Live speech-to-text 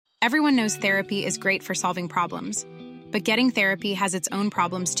Everyone knows therapy is great for solving problems, but getting therapy has its own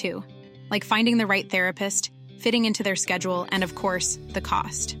problems too, like finding the right therapist, fitting into their schedule, and of course, the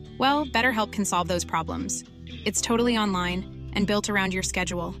cost. Well, BetterHelp can solve those problems. It's totally online and built around your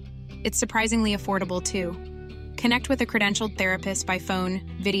schedule. It's surprisingly affordable too. Connect with a credentialed therapist by phone,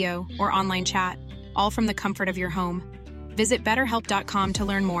 video, or online chat, all from the comfort of your home. Visit BetterHelp.com to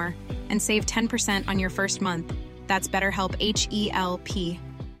learn more and save 10% on your first month. That's BetterHelp, H-E-L-P.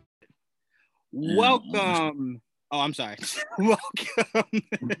 Welcome. Oh, I'm sorry. Welcome.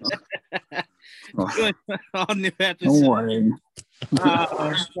 To an all-new episode.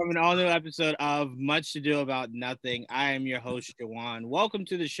 From an all-new episode of Much to Do About Nothing. I am your host, Jawan. Welcome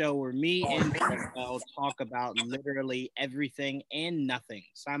to the show where me and Joel talk about literally everything and nothing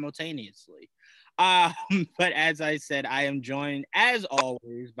simultaneously. But as I said, I am joined, as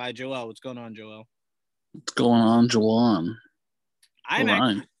always, by Joel. What's going on, Joel? What's going on, Jawan?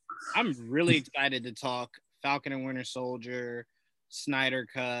 I'm really excited to talk Falcon and Winter Soldier, Snyder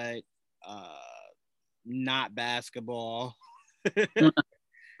Cut, not basketball.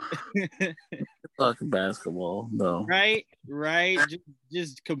 Fuck basketball, though. Right.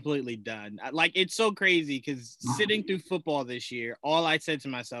 Just completely done. Like, it's so crazy because sitting through football this year, all I said to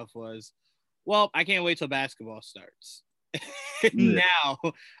myself was, well, I can't wait till basketball starts. Now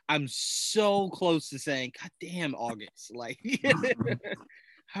I'm so close to saying, God damn, August. Like,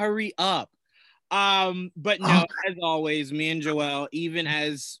 hurry up. But no, as always, me and Joel, even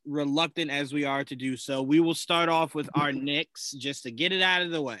as reluctant as we are to do so, we will start off with our Knicks just to get it out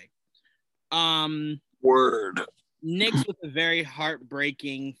of the way. Word. Knicks with a very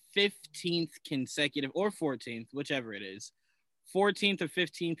heartbreaking 15th consecutive, or 14th, whichever it is, 14th or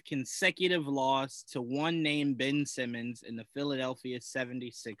 15th consecutive loss to one named Ben Simmons in the Philadelphia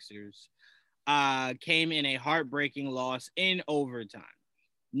 76ers. Came in a heartbreaking loss in overtime.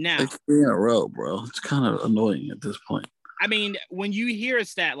 Now, like 3 in a row, bro. It's kind of annoying at this point. I mean, when you hear a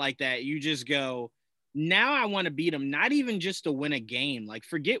stat like that, you just go, now I want to beat them, not even just to win a game. Like,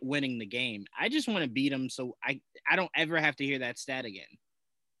 forget winning the game. I just want to beat them so I don't ever have to hear that stat again.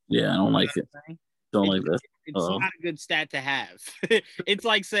 Yeah, I don't like it. Don't like that. It's not a good stat to have. It's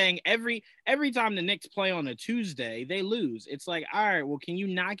like saying every time the Knicks play on a Tuesday, they lose. It's like, all right, well, can you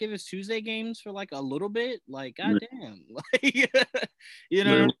not give us Tuesday games for like a little bit? Like, goddamn. Like, you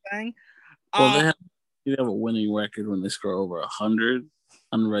know what I'm saying? Well, they have a winning record when they score over 100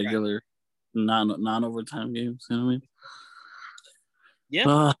 on regular non-overtime games. You know what I mean?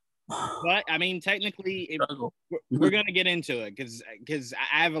 Yeah. But I mean, technically, we're gonna get into it because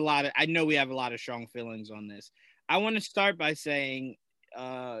I know we have a lot of strong feelings on this. I want to start by saying,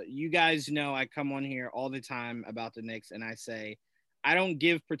 you guys know I come on here all the time about the Knicks, and I say I don't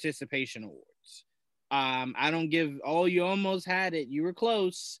give participation awards. I don't give, oh, you almost had it, you were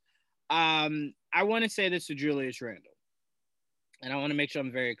close. I want to say this to Julius Randle, and I want to make sure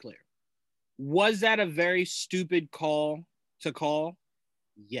I'm very clear. Was that a very stupid call to call?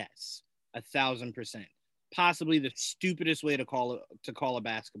 Yes, 1,000%. Possibly the stupidest way to call a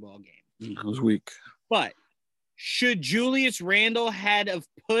basketball game. It was weak. But should Julius Randle have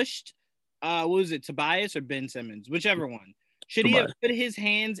pushed, what was it, Tobias or Ben Simmons? Whichever one. Should Tobias. He have put his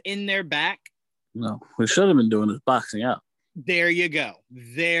hands in their back? No. What he should have been doing is boxing out. There you go.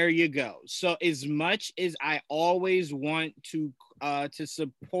 So as much as I always want to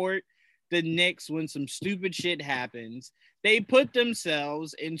support the Knicks when some stupid shit happens, they put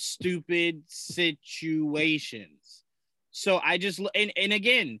themselves in stupid situations. So I just, and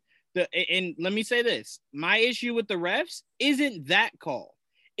again, and let me say this, my issue with the refs isn't that call.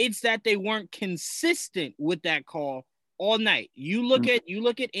 It's that they weren't consistent with that call all night. You look at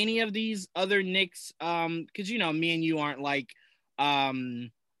any of these other Knicks, because you know me and you aren't like CP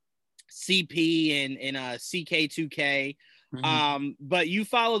and CK2K. But you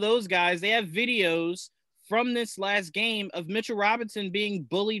follow those guys, they have videos from this last game of Mitchell Robinson being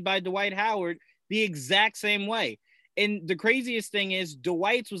bullied by Dwight Howard the exact same way. And the craziest thing is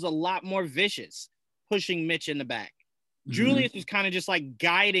Dwight's was a lot more vicious, pushing Mitch in the back. Julius was kind of just like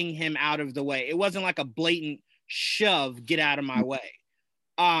guiding him out of the way. It wasn't like a blatant shove, get out of my way.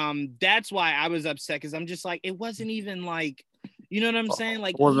 That's why I was upset, because I'm just like, it wasn't even like, you know what I'm saying?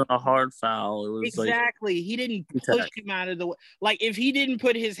 Like, it wasn't a hard foul. It was exactly. Like, he didn't push him out of the way. Like, if he didn't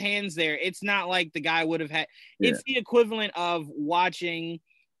put his hands there, it's not like the guy would have had. Yeah. It's the equivalent of watching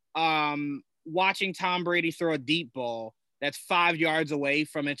Tom Brady throw a deep ball that's 5 yards away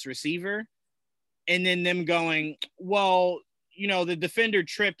from its receiver, and then them going, well, you know, the defender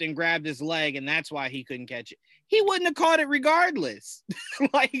tripped and grabbed his leg, and that's why he couldn't catch it. He wouldn't have caught it regardless.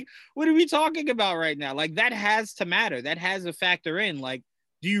 Like, what are we talking about right now? Like, that has to matter. That has to factor in. Like,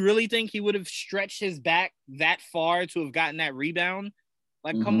 Do you really think he would have stretched his back that far to have gotten that rebound?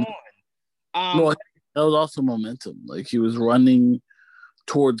 Like, come on. No, that was also momentum. Like, he was running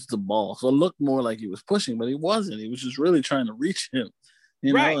towards the ball. So it looked more like he was pushing, but he wasn't. He was just really trying to reach him,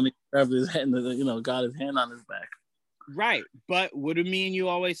 right. and he grabbed his hand, got his hand on his back. Right. But what do me and you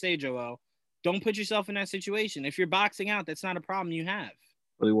always say, Joel? Don't put yourself in that situation. If you're boxing out, that's not a problem you have.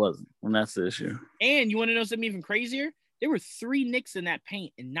 But he wasn't, and that's the issue. And you want to know something even crazier? There were 3 Knicks in that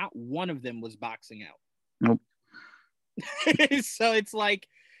paint, and not one of them was boxing out. Nope. So it's like,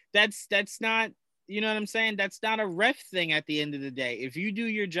 that's not, you know what I'm saying? That's not a ref thing at the end of the day. If you do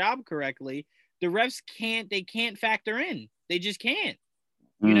your job correctly, the refs can't factor in. They just can't,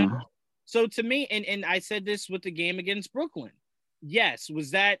 you know? So to me, and I said this with the game against Brooklyn. Yes,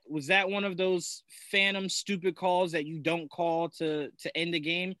 was that one of those phantom stupid calls that you don't call to end the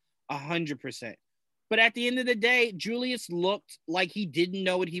game? 100%. But at the end of the day, Julius looked like he didn't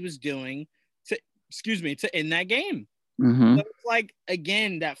know what he was doing to end that game. So it's like,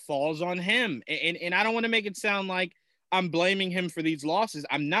 again, that falls on him. And I don't want to make it sound like I'm blaming him for these losses.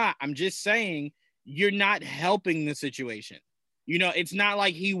 I'm not. I'm just saying you're not helping the situation. You know, it's not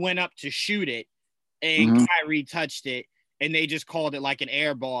like he went up to shoot it and Kyrie touched it and they just called it like an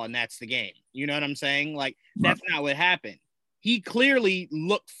air ball and that's the game. You know what I'm saying? Like, that's not what happened. He clearly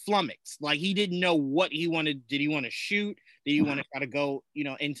looked flummoxed. Like, he didn't know what he wanted. Did he want to shoot? Did he want to try to go,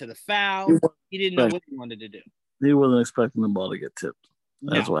 into the foul? He didn't know what he wanted to do. He wasn't expecting the ball to get tipped.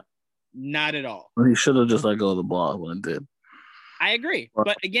 That's why. Not at all. He should have just let go of the ball when it did. I agree.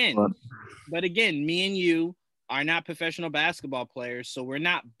 But again, me and you are not professional basketball players, so we're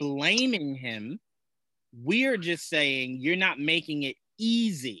not blaming him. We're just saying you're not making it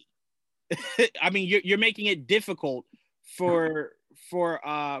easy. I mean, you're making it difficult for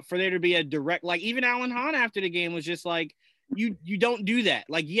there to be a direct, like, even Alan Hahn after the game was just like, you don't do that.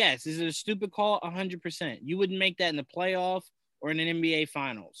 Like, yes, is it a stupid call? 100%. You wouldn't make that in the playoff or in an NBA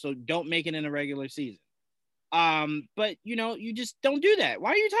final. So don't make it in a regular season. But you just don't do that. Why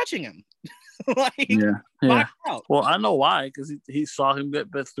are you touching him? Box out. Well, I know why, because he saw him get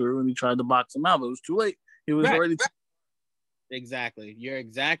bit through and he tried to box him out, but it was too late. He was already. Exactly. You're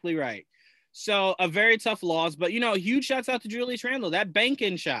exactly right. So a very tough loss, but huge shouts out to Julius Randle. That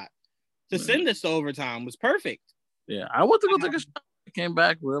banking shot to send us to overtime was perfect. Yeah, I went to go take a shot. I came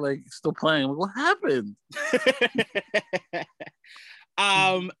back. We're like still playing. Like, what happened?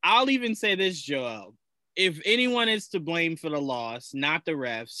 I'll even say this, Joel. If anyone is to blame for the loss, not the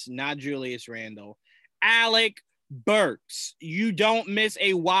refs, not Julius Randle, Alec Burks. You don't miss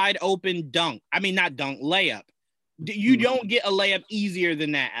a wide open dunk. I mean, not dunk, layup. You don't get a layup easier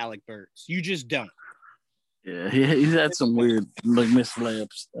than that, Alec Burks. You just don't. Yeah, he's had some weird missed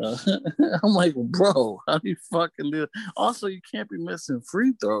layups. I'm like, bro, how do you fucking do it? Also, you can't be missing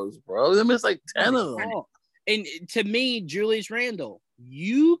free throws, bro. They missed like 10 of them. And to me, Julius Randle,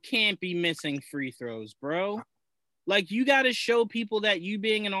 you can't be missing free throws, bro. Like, you got to show people that you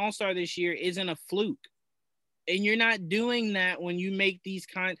being an all-star this year isn't a fluke. And you're not doing that when you make these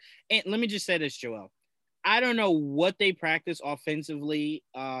And let me just say this, Joel. I don't know what they practice offensively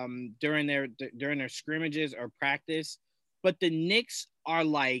during their scrimmages or practice, but the Knicks are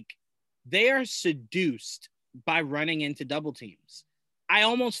they are seduced by running into double teams. I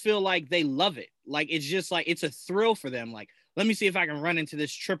almost feel like they love it. Like, it's just like, it's a thrill for them. Like, let me see if I can run into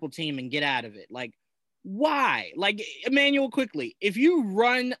this triple team and get out of it. Like, why? Like, Emmanuel, quickly, if you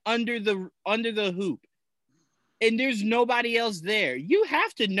run under the hoop and there's nobody else there, you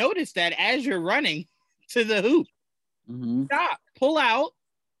have to notice that as you're running to the hoop. Stop, pull out,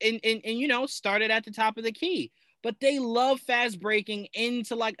 and start it at the top of the key. But they love fast breaking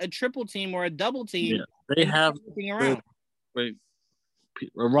into like a triple team or a double team. Yeah, they have great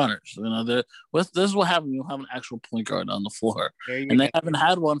runners. This is what happens. You'll have an actual point guard on the floor, and they haven't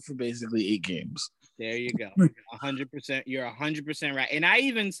had one for basically 8 games. There you go. 100%. You're 100% right. And I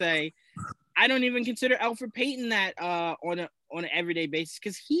even say, I don't even consider Elfrid Payton that on an everyday basis,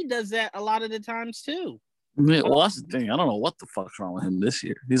 because he does that a lot of the times too. Yeah, well, that's the thing. I don't know what the fuck's wrong with him this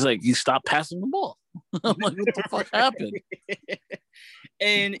year. He's like, he stopped passing the ball. I'm like, what the fuck happened?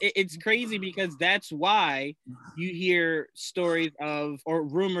 And it's crazy because that's why you hear stories or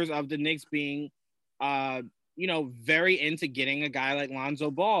rumors of the Knicks being, very into getting a guy like Lonzo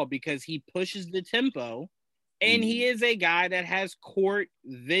Ball, because he pushes the tempo and he is a guy that has court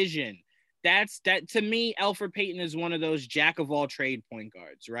vision. That to me, Elfrid Payton is one of those jack of all trade point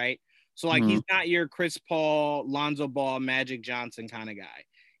guards, right? So he's not your Chris Paul, Lonzo Ball, Magic Johnson kind of guy.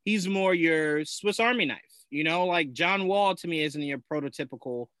 He's more your Swiss Army knife, like John Wall to me isn't your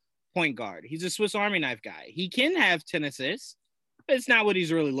prototypical point guard. He's a Swiss Army knife guy. He can have 10 assists, It's not what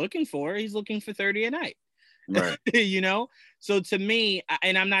he's really looking for. He's looking for 30 a night. Right. You know? So to me,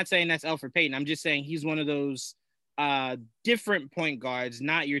 and I'm not saying that's Elfrid Payton, I'm just saying he's one of those different point guards,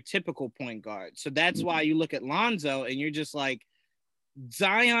 not your typical point guard. So that's why you look at Lonzo and you're just like,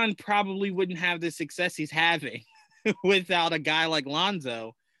 Zion probably wouldn't have the success he's having without a guy like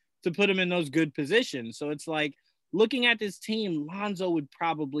Lonzo to put him in those good positions. So it's like, looking at this team, Lonzo would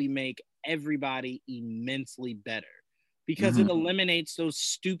probably make everybody immensely better because it eliminates those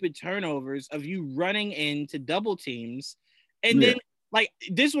stupid turnovers of you running into double teams. And then, like,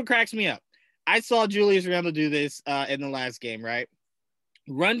 this what cracks me up. I saw Julius Randle do this in the last game, right?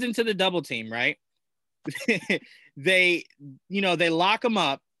 Runs into the double team, right? they lock him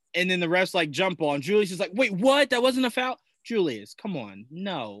up, and then the refs like jump on. Julius is like, wait, what? That wasn't a foul? Julius, come on.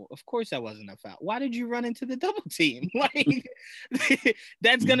 No, of course that wasn't a foul. Why did you run into the double team? Like,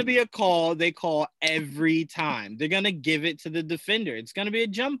 that's going to be a call they call every time. They're going to give it to the defender. It's going to be a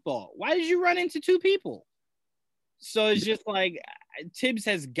jump ball. Why did you run into two people? So it's just like Tibbs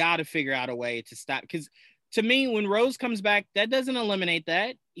has got to figure out a way to stop. Because to me, when Rose comes back, that doesn't eliminate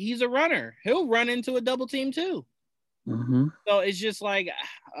that. He's a runner. He'll run into a double team too. So it's just like,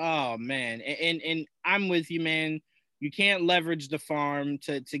 oh, man. And I'm with you, man. You can't leverage the farm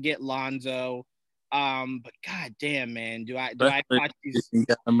to get Lonzo. But god damn, man, do I watch these? You can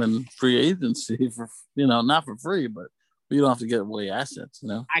get them in free agency for, not for free, but you don't have to get away assets,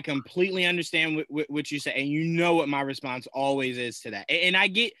 I completely understand what you say, and you know what my response always is to that. And I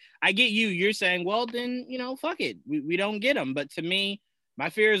get you. You're saying, well, then, fuck it. We don't get them. But to me, my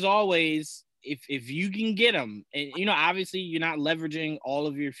fear is always if you can get them, and obviously you're not leveraging all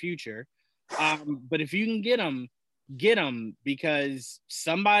of your future. But if you can get them because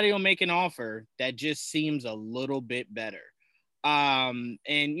somebody will make an offer that just seems a little bit better. And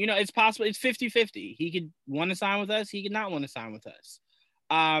it's possible it's 50-50. He could want to sign with us. He could not want to sign with us.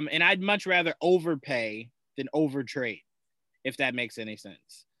 And I'd much rather overpay than overtrade, if that makes any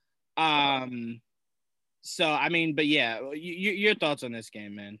sense. So, I mean, but yeah, your thoughts on this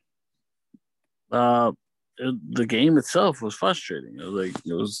game, man? The game itself was frustrating.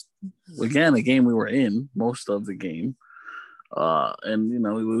 It was again a game we were in most of the game, and we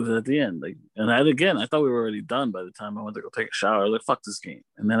lose at the end. I thought we were already done by the time I went to go take a shower. I was like, fuck this game,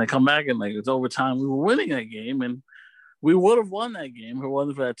 and then I come back and it's overtime. We were winning that game, and we would have won that game if it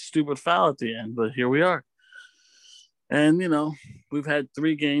wasn't for that stupid foul at the end. But here we are. And, we've had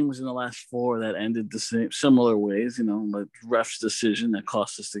 3 games in the last 4 that ended the similar ways, but ref's decision that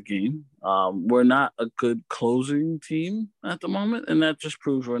cost us the game. We're not a good closing team at the moment, and that just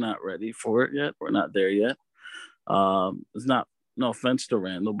proves we're not ready for it yet. We're not there yet. It's not, no offense to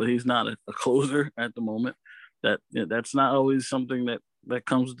Randle, but he's not a closer at the moment. That's not always something that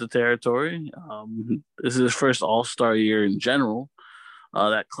comes with the territory. This is his first all-star year in general.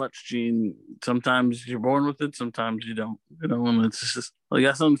 That clutch gene, sometimes you're born with it, sometimes you don't, and it's just like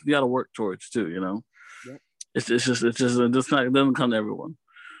that's something you got to work towards too, Yep. It doesn't come to everyone.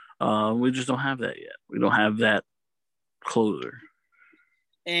 We just don't have that yet. We don't have that closer.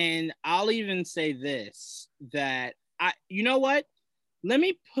 And I'll even say this, that you know what? Let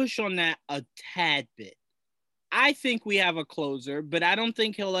me push on that a tad bit. I think we have a closer, but I don't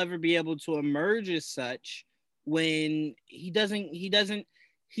think he'll ever be able to emerge as such when he's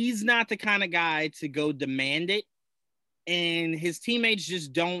not the kind of guy to go demand it, and his teammates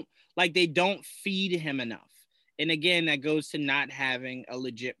just don't feed him enough. And again, that goes to not having a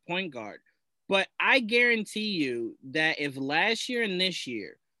legit point guard. But I guarantee you that if last year and this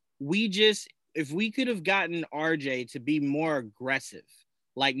year if we could have gotten RJ to be more aggressive,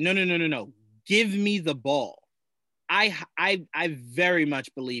 like no, give me the ball, I very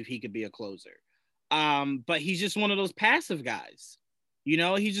much believe he could be a closer. But he's just one of those passive guys.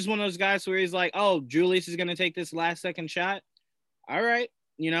 He's just one of those guys where he's like, oh, Julius is going to take this last second shot. All right.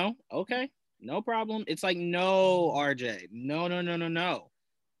 Okay, no problem. It's like, no, RJ, no.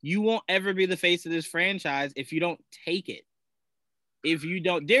 You won't ever be the face of this franchise if you don't take it. If you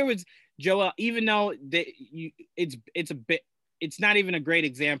don't, there was Joel, even though it's not even a great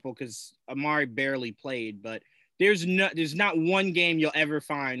example because Amari barely played, but there's not one game you'll ever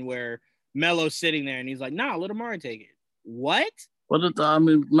find where Melo's sitting there and he's like, nah, let Amari take it. What?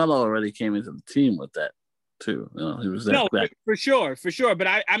 Melo already came into the team with that too. He was that. No, for sure. But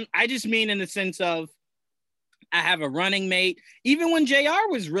I just mean in the sense of I have a running mate. Even when JR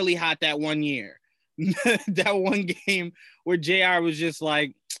was really hot that one year, that one game where JR was just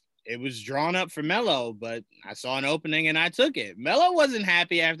like, it was drawn up for Melo, but I saw an opening and I took it. Melo wasn't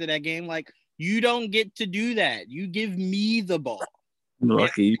happy after that game. Like, you don't get to do that. You give me the ball.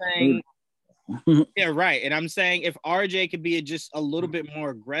 Lucky. Yeah, right. And I'm saying if RJ could be just a little bit more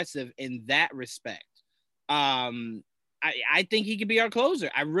aggressive in that respect, I think he could be our closer.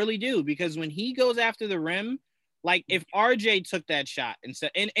 I really do, because when he goes after the rim, like if RJ took that shot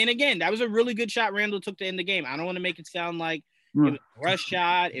and again, that was a really good shot Randall took to end the game. I don't want to make it sound like it was a rush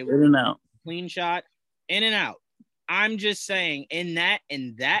shot, it was in and out, clean shot, in and out. I'm just saying in that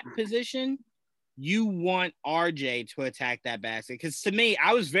position, you want RJ to attack that basket. Because to me,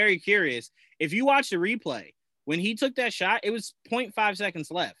 I was very curious. If you watch the replay, when he took that shot, it was 0.5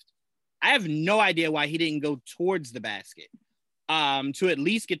 seconds left. I have no idea why he didn't go towards the basket to at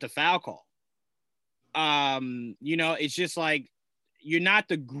least get the foul call. It's just like you're not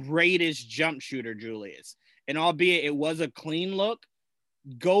the greatest jump shooter, Julius. And albeit it was a clean look,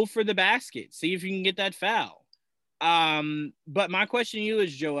 go for the basket. See if you can get that foul. But my question to you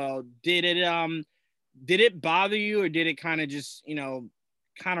is, Joel, did it bother you, or did it kind of just,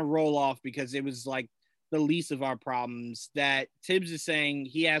 kind of roll off because it was like the least of our problems that Tibbs is saying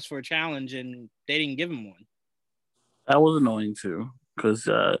he asked for a challenge and they didn't give him one? That was annoying too, because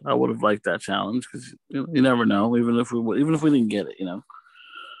I would have liked that challenge, because you never know, even if we didn't get it,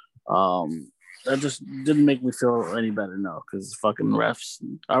 that just didn't make me feel any better, no, because fucking refs.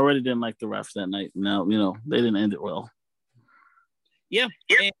 I already didn't like the refs that night. Now, they didn't end it well. Yeah,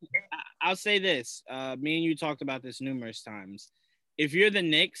 and I'll say this. Me and you talked about this numerous times. If you're the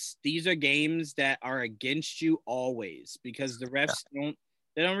Knicks, these are games that are against you always, because the refs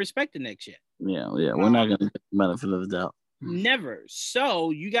don't respect the Knicks yet. Yeah, we're not going to get the benefit of the doubt. Never.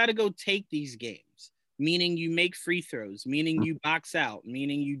 So you got to go take these games, meaning you make free throws, meaning you box out,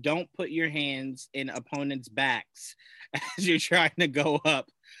 meaning you don't put your hands in opponents' backs as you're trying to go up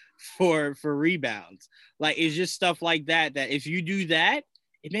for rebounds. Like, it's just stuff like that if you do that,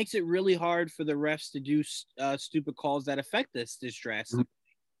 it makes it really hard for the refs to do stupid calls that affect us this drastically.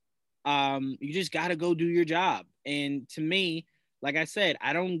 You just got to go do your job. And to me, like I said,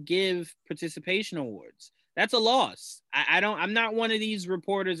 I don't give participation awards. That's a loss. I'm not one of these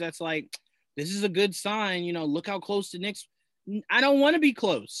reporters that's like, this is a good sign, look how close the Knicks. I don't want to be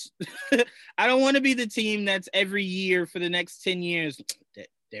close. I don't want to be the team that's every year for the next 10 years.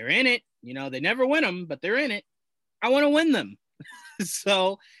 They're in it. They never win them, but they're in it. I want to win them.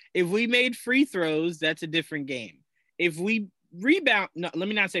 So if we made free throws, that's a different game. If we let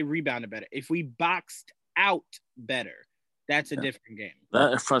me not say rebounded better. If we boxed out better, that's a different game.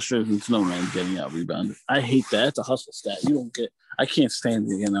 That frustrates me to no man getting out rebounded. I hate that. It's a hustle stat. I can't stand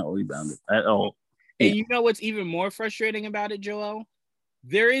getting out rebounded at all. Yeah. And you know what's even more frustrating about it, Joel?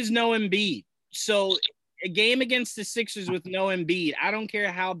 There is no Embiid. So a game against the Sixers with no Embiid, I don't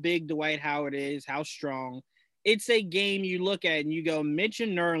care how big Dwight Howard is, how strong. It's a game you look at and you go, Mitch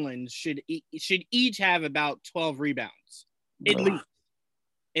and Nerlens should each have about 12 rebounds at least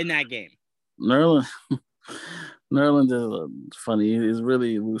in that game. Nerlens is funny. He's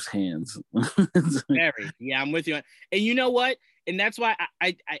really loose hands. Very. Yeah, I'm with you. And you know what? And that's why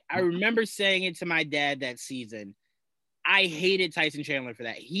I remember saying it to my dad that season. I hated Tyson Chandler for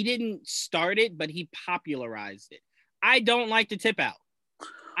that. He didn't start it, but he popularized it. I don't like the tip out.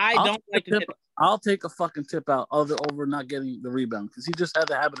 I'll take a fucking tip out over not getting the rebound, because he just had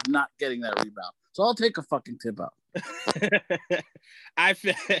the habit of not getting that rebound. So I'll take a fucking tip out.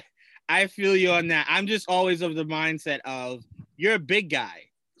 I feel you on that. I'm just always of the mindset of you're a big guy,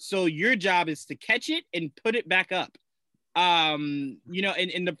 so your job is to catch it and put it back up. And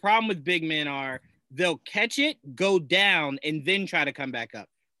the problem with big men are they'll catch it, go down, and then try to come back up.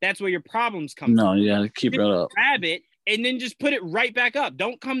 That's where your problems come. No, you gotta keep it up. Grab it and then just put it right back up.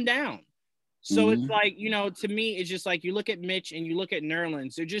 Don't come down. So it's like, to me, it's just like you look at Mitch and you look at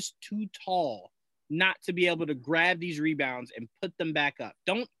Nerlens, they're just too tall not to be able to grab these rebounds and put them back up.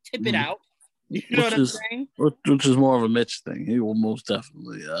 Don't tip it out. You know what I'm saying? Which is more of a Mitch thing. He will most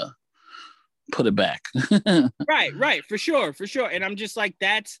definitely put it back. Right. For sure. And I'm just like,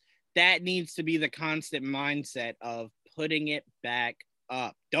 that needs to be the constant mindset of putting it back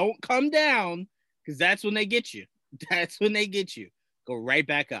up. Don't come down, because that's when they get you. Go right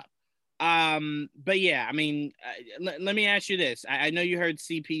back up. But yeah, I mean, let me ask you this. I know you heard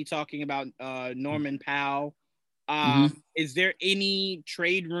CP talking about Norman Powell. Is there any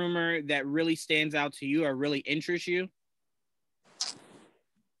trade rumor that really stands out to you or really interests you?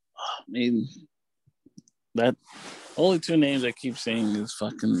 I mean, that only two names I keep saying is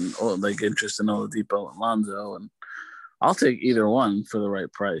fucking interest in Oladipo and Lonzo, and I'll take either one for the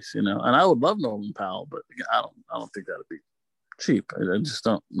right price, And I would love Norman Powell, but I don't think that'd be cheap. I just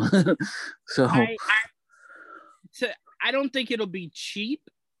don't. So I don't think it'll be cheap,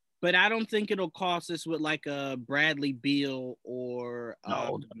 but I don't think it'll cost us with like a Bradley Beal or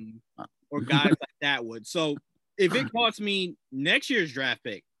or guys like that would. So if it costs me next year's draft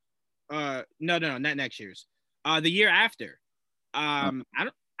pick, no, not next year's, the year after, I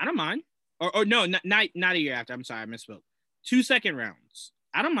don't mind. Or no, not a year after. I'm sorry, I misspoke. 2 second rounds.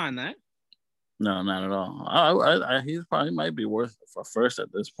 I don't mind that. No, not at all. He's probably might be worth it for first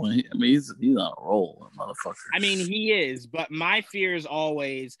at this point. I mean, he's on a roll, motherfucker. I mean, he is, but my fear is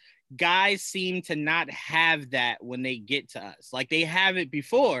always guys seem to not have that when they get to us. Like they have it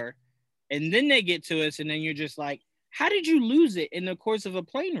before, and then they get to us, and then you're just like, how did you lose it in the course of a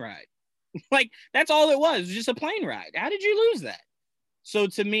plane ride? Like that's all it was just a plane ride. How did you lose that? So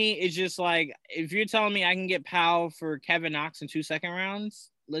to me, it's just like, if you're telling me I can get Powell for Kevin Knox in 2 second rounds,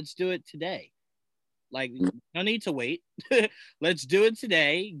 let's do it today. Like, no need to wait. Let's do it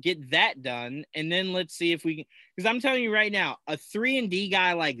today, get that done, and then let's see if we can. Because I'm telling you right now, a 3-and-D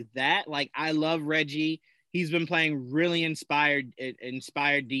guy like that, like I love Reggie. He's been playing really inspired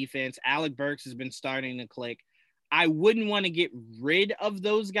defense. Alec Burks has been starting to click. I wouldn't want to get rid of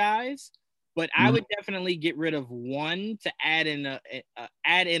those guys, but I would definitely get rid of one to add in a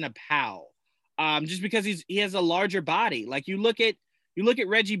Powell, just because he has a larger body. Like you look at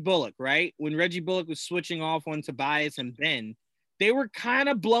Reggie Bullock, right? When Reggie Bullock was switching off on Tobias and Ben, they were kind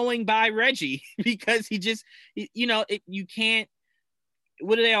of blowing by Reggie because you can't.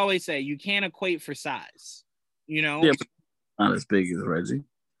 What do they always say? You can't equate for size, Yeah, but not as big as Reggie.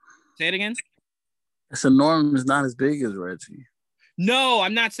 Say it again. So Norm is not as big as Reggie. No,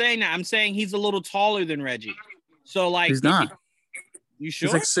 I'm not saying that. I'm saying he's a little taller than Reggie. So like, he's not. You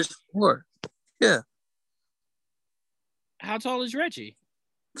sure? He's like 6'4". Yeah. How tall is Reggie?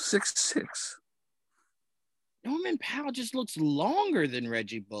 6'6". Norman Powell just looks longer than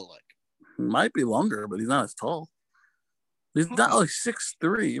Reggie Bullock. He might be longer, but he's not as tall. He's not like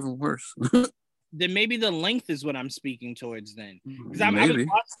 6'3", even worse. Then maybe the length is what I'm speaking towards then. Because I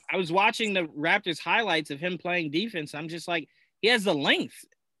was watching the Raptors highlights of him playing defense. I'm just like, he has the length,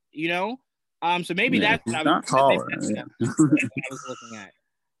 So maybe that's what not taller. That's what I was looking at.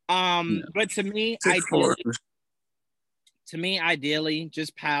 But to me, ideally,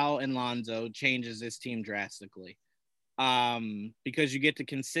 just Powell and Lonzo changes this team drastically. Because you get the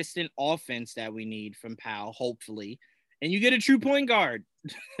consistent offense that we need from Powell, hopefully, and you get a true point guard.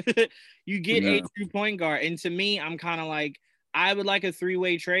 You get a true point guard. And to me, I'm kind of like, I would like a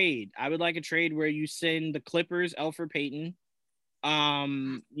 3-way trade. I would like a trade where you send the Clippers Elfrid Payton,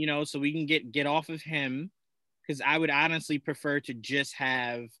 so we can get off of him, because I would honestly prefer to just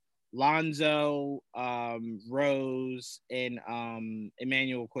have Lonzo, Rose, and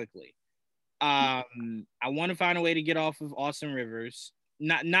Emmanuel Quickly. I want to find a way to get off of Austin Rivers.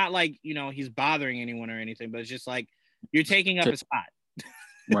 Not like, he's bothering anyone or anything, but it's just like, you're taking up a spot.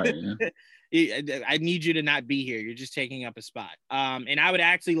 Right. Yeah. I need you to not be here. You're just taking up a spot. And I would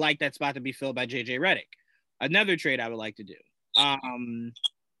actually like that spot to be filled by JJ Redick. Another trade I would like to do.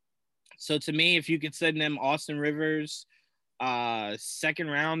 So to me, if you could send them Austin Rivers,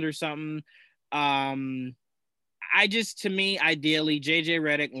 second round or something, ideally JJ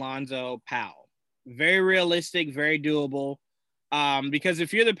Redick, Lonzo, Powell. Very realistic, very doable. Because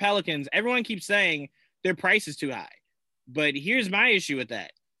if you're the Pelicans, everyone keeps saying their price is too high. But here's my issue with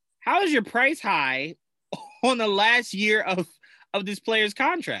that. How is your price high on the last year of this player's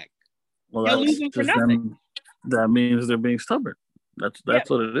contract? Well, you're losing for nothing. That means they're being stubborn. That's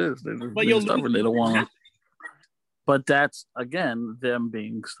what it is. They're being stubborn. They don't want to. But that's, again, them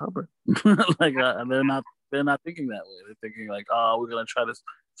being stubborn. Like they're not thinking that way. They're thinking like, oh, we're gonna try to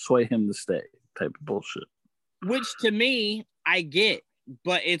sway him to stay, type of bullshit. Which to me, I get,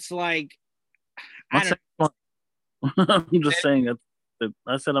 but it's like, I don't know. I'm just saying that.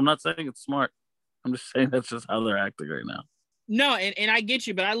 I said I'm not saying it's smart. I'm just saying that's just how they're acting right now. No, and I get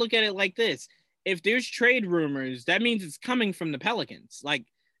you, but I look at it like this. If there's trade rumors, that means it's coming from the Pelicans. Like,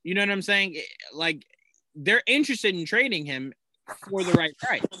 you know what I'm saying? Like, they're interested in trading him for the right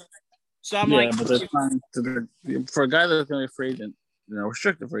price. So I'm like, but they're trying to, for a guy that's going to be free agent,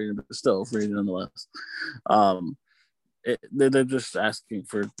 restricted free agent, but still free agent nonetheless. They're just asking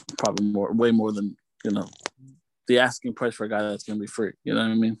for probably way more than the asking price for a guy that's going to be free. You know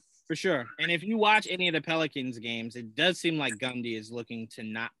what I mean? For sure. And if you watch any of the Pelicans games, it does seem like Gundy is looking to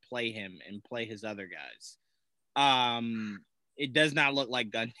not play him and play his other guys. It does not look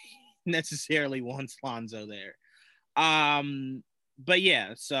like Gundy necessarily wants Lonzo there. But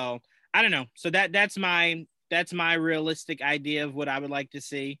yeah, so I don't know. So that's my realistic idea of what I would like to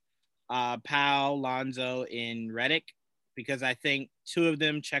see. Powell, Lonzo, and Redick, because I think two of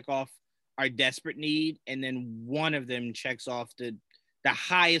them check off our desperate need, and then one of them checks off the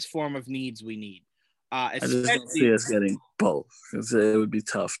highest form of needs we need. I just don't see us getting both, because it would be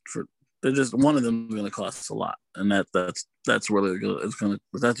tough They're just one of them is going to cost a lot, and that's where that's where we're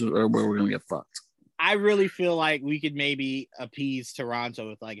going to get fucked. I really feel like we could maybe appease Toronto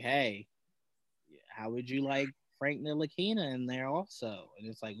with like, hey, how would you like Frank Ntilikina in there also? And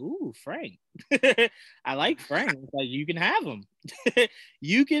it's like, ooh, Frank. I like Frank. It's like, you can have him.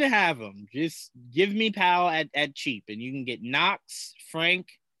 You can have him. Just give me Powell at cheap, and you can get Knox, Frank,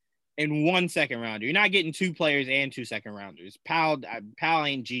 and 1 second rounder. You're not getting 2 players and 2 second rounders. Powell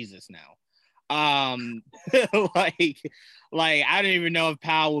ain't Jesus now. like I don't even know if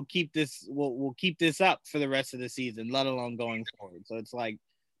Powell will keep this up for the rest of the season, let alone going forward. So it's like,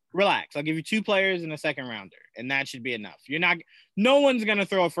 relax. I'll give you 2 players and a second rounder, and that should be enough. No one's gonna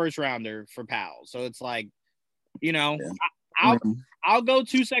throw a first rounder for Powell. So it's like, yeah. I'll go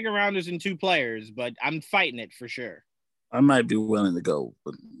 2 second rounders and 2 players, but I'm fighting it for sure. I might be willing to go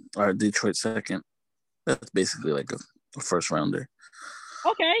with our Detroit second. That's basically like a first rounder.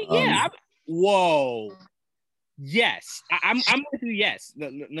 Okay, yeah. Whoa. Yes, I'm with you. Yes,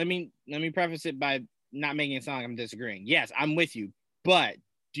 let me preface it by not making it sound like I'm disagreeing. Yes, I'm with you. But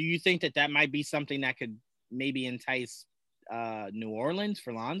do you think that might be something that could maybe entice New Orleans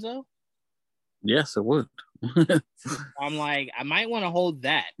for Lonzo? Yes, it would. I'm like, I might want to hold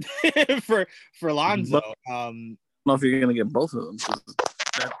that for Lonzo. But, I don't know if you're going to get both of them.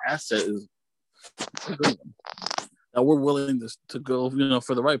 That asset is a good one. That we're willing to go,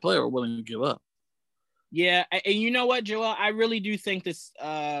 for the right player, we're willing to give up. Yeah, and you know what, Joel? I really do think this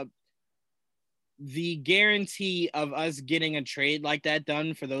the guarantee of us getting a trade like that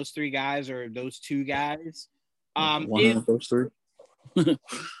done for those 3 guys or those 2 guys one of those 3.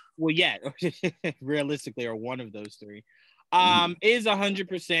 Well, yeah, realistically, or one of those 3 is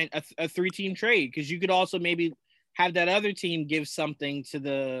 100% a 3-team trade, because you could also maybe have that other team give something to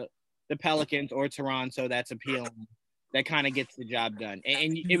the Pelicans or Toronto that's appealing, that kind of gets the job done.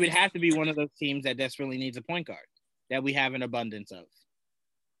 And it would have to be one of those teams that desperately needs a point guard that we have an abundance of.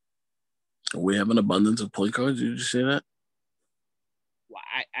 We have an abundance of point guards? Did you just say that? Well,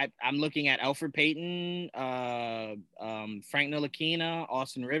 I'm looking at Elfrid Payton, Frank Ntilikina,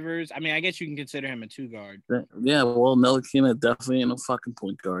 Austin Rivers. I mean, I guess you can consider him a 2 guard. Yeah, well, Ntilikina definitely ain't a fucking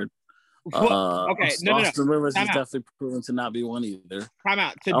point guard. Okay, Austin Rivers Time is out. definitely proven to not be one either. Time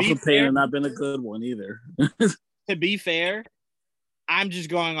out. Elfrid Payton has not been a good one either. To be fair, I'm just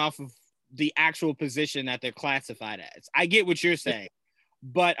going off of the actual position that they're classified as. I get what you're saying.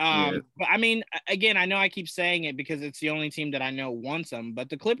 But but I mean, again, I know I keep saying it because it's the only team that I know wants him, but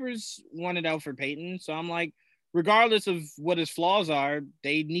the Clippers wanted Elfrid Payton, so I'm like, regardless of what his flaws are,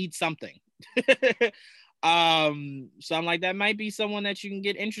 they need something. So I'm like, that might be someone that you can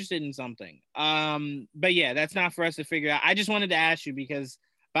get interested in something. But yeah, that's not for us to figure out. I just wanted to ask you, because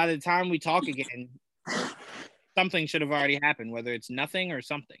by the time we talk again, something should have already happened, whether it's nothing or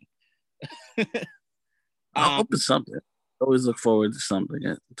something. I hope it's something. I always look forward to something.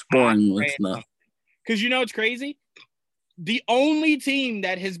 It's boring with nothing. Because it's crazy. The only team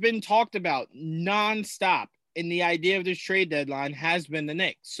that has been talked about nonstop in the idea of this trade deadline has been the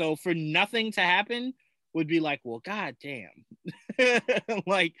Knicks. So for nothing to happen would be like, well, goddamn.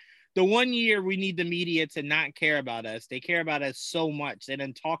 Like, the 1 year we need the media to not care about us. They care about us so much. They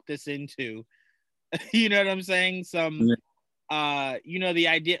done talked us into, you know what I'm saying? The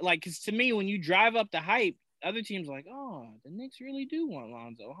idea, like, because to me, when you drive up the hype, other teams are like, oh, the Knicks really do want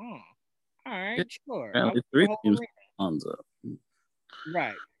Lonzo, huh? All right, sure. Apparently 3 teams want Lonzo.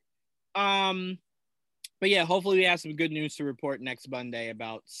 Right. But yeah, hopefully we have some good news to report next Monday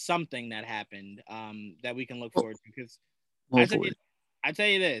about something that happened that we can look forward to. Because I tell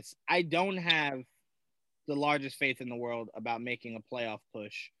you this, I don't have the largest faith in the world about making a playoff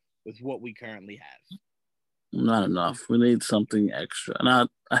push with what we currently have. Not enough. We need something extra.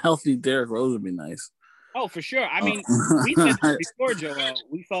 Not a healthy Derrick Rose would be nice. Oh, for sure. I mean, we said this before, Joel.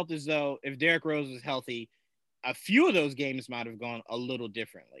 We felt as though if Derrick Rose was healthy, a few of those games might have gone a little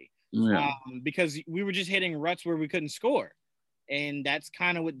differently. Yeah. Because we were just hitting ruts where we couldn't score. And that's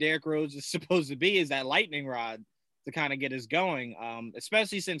kind of what Derrick Rose is supposed to be, is that lightning rod to kind of get us going.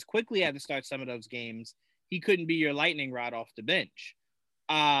 Especially since Quickly had to start some of those games. He couldn't be your lightning rod off the bench.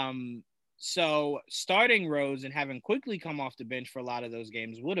 So starting Rose and having Quickly come off the bench for a lot of those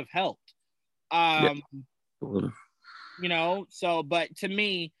games would have helped. But to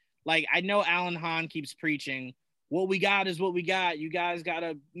me, like, I know Alan Hahn keeps preaching, what we got is what we got. You guys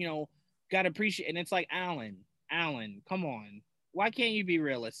gotta appreciate. And it's like, Alan, come on. Why can't you be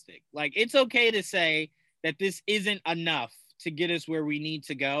realistic? Like, it's okay to say that this isn't enough to get us where we need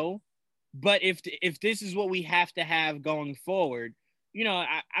to go. But if this is what we have to have going forward,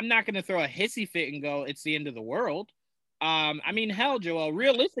 I'm not going to throw a hissy fit and go, it's the end of the world. I mean, hell, Joel,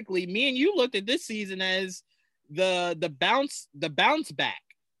 realistically, me and you looked at this season as the bounce back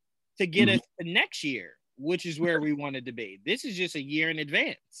to get us to next year, which is where we wanted to be. This is just a year in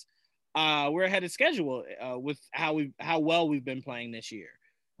advance. We're ahead of schedule with how well we've been playing this year.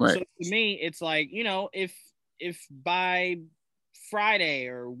 Right. So to me, it's like, if by Friday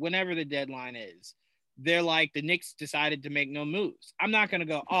or whenever the deadline is, they're like the Knicks decided to make no moves, I'm not gonna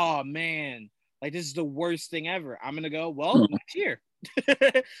go, oh man, like this is the worst thing ever. I'm gonna go, well, next year.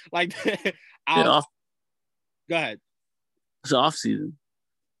 Like I'll go ahead. It's off season.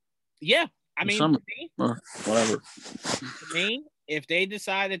 Yeah. I mean, summer or whatever. To me, if they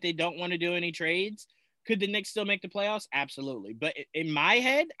decide that they don't want to do any trades, could the Knicks still make the playoffs? Absolutely. But in my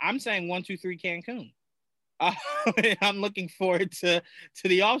head, I'm saying 1, 2, 3 Cancun. I'm looking forward to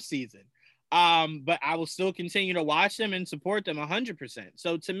the offseason. But I will still continue to watch them and support them 100%.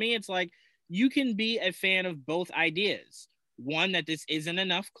 So to me, it's like you can be a fan of both ideas. One, that this isn't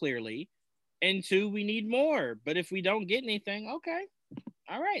enough, clearly. And two, we need more. But if we don't get anything, okay.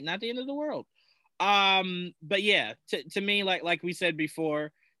 All right, not the end of the world. But yeah, to me, like we said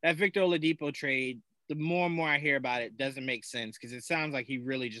before, that Victor Oladipo trade, the more and more I hear about it, doesn't make sense because it sounds like he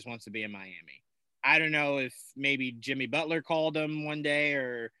really just wants to be in Miami. I don't know if maybe Jimmy Butler called him one day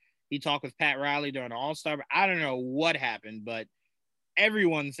or he talked with Pat Riley during the All-Star. I don't know what happened, but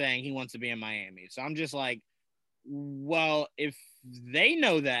everyone's saying he wants to be in Miami. So I'm just like, well, if they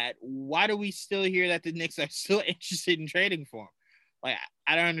know that, why do we still hear that the Knicks are still interested in trading for him? Like,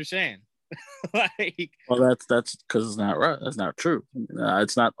 I don't understand. Like, well, that's because it's not right. That's not true.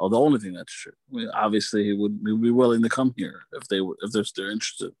 It's not the only thing that's true. I mean, obviously, he would be willing to come here if they're still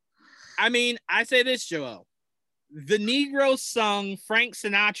interested. I mean, I say this, Joel. The Negro sung Frank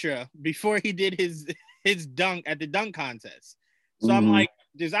Sinatra before he did his dunk at the dunk contest. So I'm like,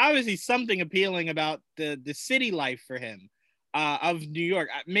 there's obviously something appealing about the city life for him of New York.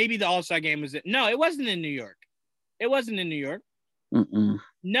 Maybe the All-Star game was it? No, it wasn't in New York. It wasn't in New York.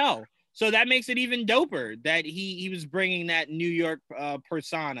 No. So that makes it even doper that he was bringing that New York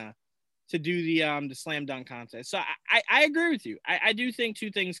persona to do the slam dunk contest. So I agree with you. I do think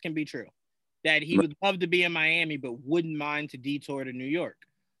two things can be true. That he would love to be in Miami, but wouldn't mind to detour to New York.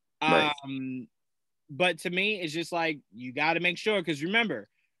 Right. But to me, it's just like, you got to make sure. Because remember,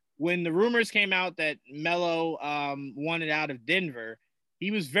 when the rumors came out that Melo wanted out of Denver, he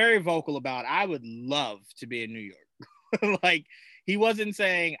was very vocal about, I would love to be in New York. Like, he wasn't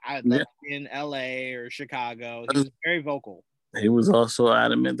saying, I'd love to be in LA or Chicago. He was very vocal. He was also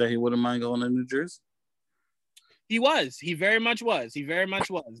adamant that he wouldn't mind going to New Jersey. He was. He very much was.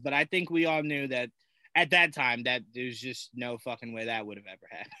 But I think we all knew that at that time that there's just no fucking way that would have ever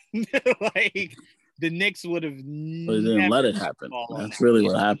happened. Like, the Knicks would have never didn't let it happen. That's really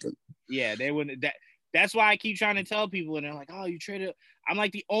what happened. Yeah, they wouldn't. That's why I keep trying to tell people, and they're like, "Oh, you traded." I'm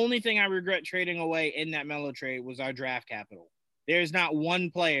like, the only thing I regret trading away in that Melo trade was our draft capital. There's not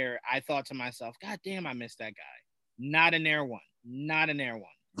one player I thought to myself, God damn, I missed that guy. Not an air one.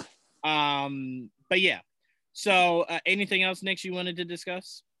 But yeah. So anything else, Nick, you wanted to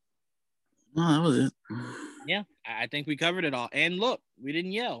discuss? No, that was it. Yeah, I think we covered it all. And look, we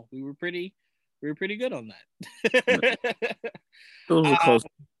didn't yell. We were pretty good on that. It was a close.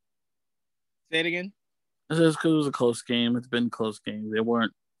 Say it again. It's just because it was a close game. It's been close games. They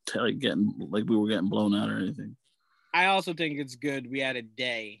weren't we were getting blown out or anything. I also think it's good we had a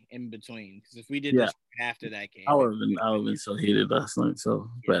day in between, because if we did this after that game, I would have been so heated last night. So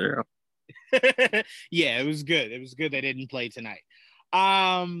better. Yeah, it was good. It was good they didn't play tonight.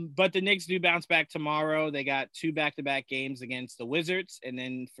 But the Knicks do bounce back tomorrow. They got 2 back-to-back games against the Wizards, and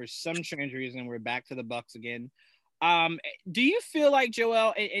then for some strange reason, we're back to the Bucks again. Do you feel like,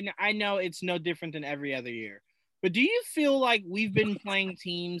 Joel, and I know it's no different than every other year, but do you feel like we've been playing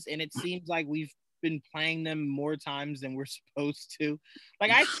teams and it seems like we've been playing them more times than we're supposed to?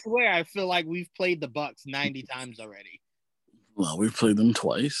 Like, I swear I feel like we've played the Bucks 90 times already. Well, we've played them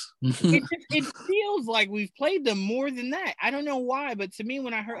twice. It feels like we've played them more than that. I don't know why, but to me,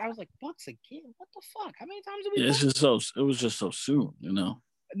 when I heard, I was like, Bucks again? What the fuck? How many times have we played? It was just so soon, you know.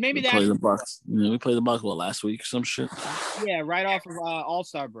 Maybe we played the Bucks. You know, we played the Bucks last week or some shit. Yeah, right off of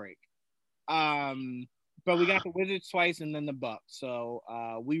All-Star break. But we got the Wizards twice and then the Bucks. So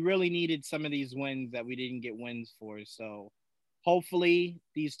we really needed some of these wins that we didn't get wins for. So hopefully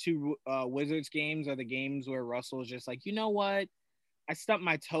these 2 Wizards games are the games where Russell is just like, you know what? I stubbed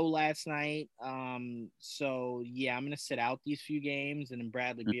my toe last night. So yeah, I'm gonna sit out these few games, and then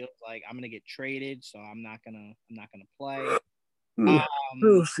Bradley Beal's like, I'm gonna get traded, so I'm not gonna play. I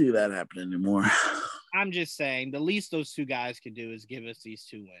don't see that happen anymore. I'm just saying the least those 2 guys could do is give us these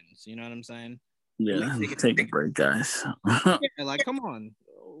 2 wins. You know what I'm saying? Yeah, take a break, guys. Yeah, like, come on.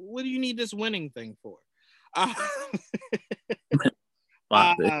 What do you need this winning thing for?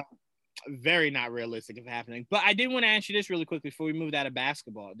 Very not realistic of happening. But I did want to ask you this really quick before we moved out of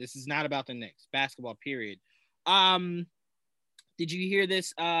basketball. This is not about the Knicks. Basketball, period. Did you hear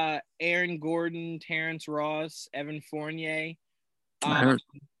this? Aaron Gordon, Terrence Ross, Evan Fournier. I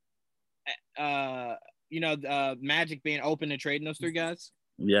heard. Magic being open to trading those three guys.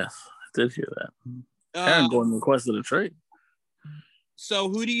 Yes, I did hear that. Aaron Gordon requested a trade. So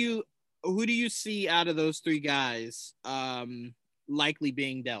who do you see out of those three guys likely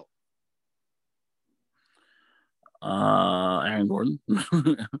being dealt? Aaron Gordon.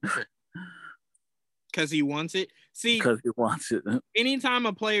 Because he wants it. See, because he wants it. Anytime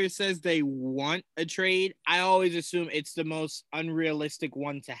a player says they want a trade, I always assume it's the most unrealistic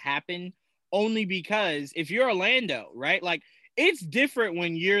one to happen. Only because if you're Orlando, right? Like, it's different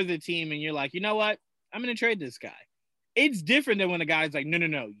when you're the team and you're like, you know what? I'm going to trade this guy. It's different than when a guy's like,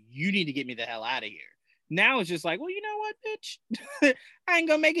 no, you need to get me the hell out of here. Now it's just like, well, you know what, bitch? I ain't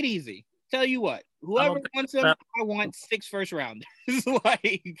going to make it easy. Tell you what, whoever wants him, I want 6 first rounders.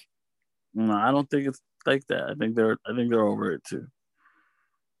 Like, no, I don't think it's like that. I think they're over it too.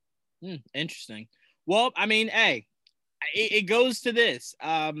 Interesting. Well, I mean, hey, it goes to this.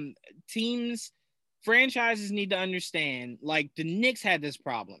 Franchises need to understand, like, the Knicks had this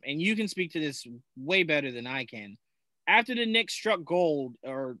problem, and you can speak to this way better than I can. After the Knicks struck gold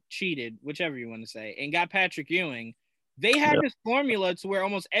or cheated, whichever you want to say, and got Patrick Ewing, they had this formula to where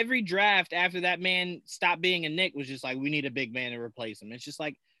almost every draft after that man stopped being a Knick was just like, we need a big man to replace him. It's just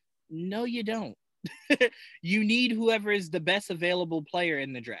like, no, you don't. You need whoever is the best available player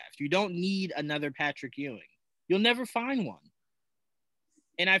in the draft. You don't need another Patrick Ewing. You'll never find one.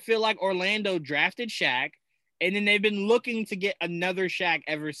 And I feel like Orlando drafted Shaq, and then they've been looking to get another Shaq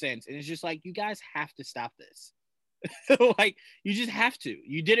ever since. And it's just like, you guys have to stop this. Like, you just have to.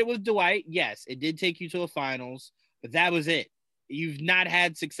 You did it with Dwight. Yes, it did take you to a finals, but that was it. You've not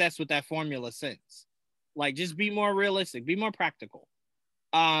had success with that formula since. Like, just be more realistic, be more practical.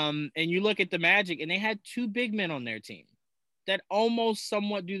 And you look at the Magic, and they had 2 big men on their team that almost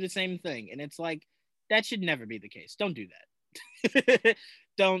somewhat do the same thing. And it's like, that should never be the case. Don't do that.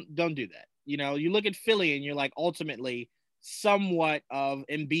 Don't do that. You know, you look at Philly and you're like, ultimately, somewhat of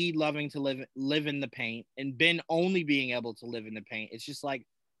Embiid loving to live in the paint and Ben only being able to live in the paint. It's just like,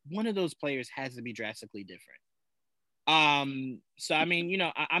 one of those players has to be drastically different. So I mean, you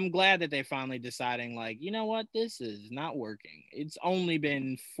know, I'm glad that they're finally deciding, like, you know what, this is not working. It's only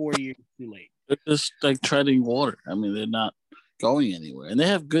been 4 years too late. They're just like treading water. I mean, they're not going anywhere, and they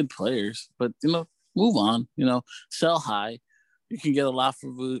have good players, but you know, move on. You know, sell high. You can get a lot for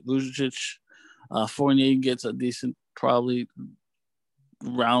Vucevic. Fournier gets a decent, probably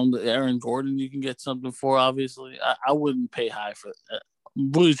round. Aaron Gordon, you can get something for. Obviously, I wouldn't pay high for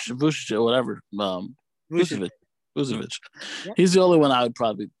Vucevic or whatever. Vucevic. Yep. He's the only one I would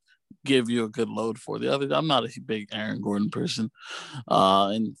probably give you a good load for. The other, I'm not a big Aaron Gordon person.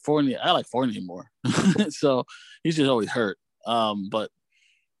 And Fournier, I like Fournier more. So he's just always hurt. But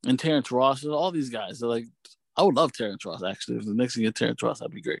and Terrence Ross and all these guys, they're like, I would love Terrence Ross, actually. If the Knicks can get Terrence Ross,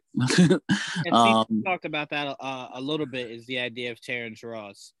 that'd be great. And we talked about that a little bit, is the idea of Terrence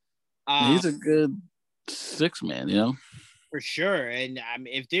Ross. He's a good 6-man, you know? For sure. And I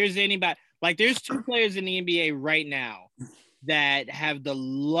mean, if there's anybody, like, there's 2 players in the NBA right now that have the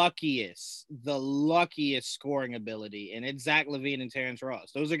luckiest scoring ability, and it's Zach LaVine and Terrence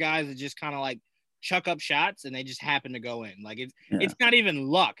Ross. Those are guys that just kind of like chuck up shots and they just happen to go in. Like, it's not even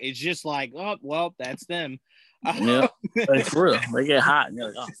luck. It's just like, oh, well, that's them. Yeah, like, for real. They get hot and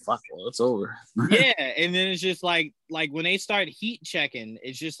you're like, oh, fuck, well, it's over. Yeah, and then it's just like when they start heat checking,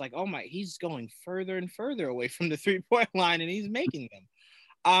 it's just like, oh my, he's going further and further away from the 3-point line and he's making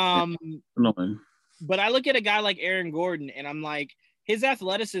them. But I look at a guy like Aaron Gordon and I'm like, his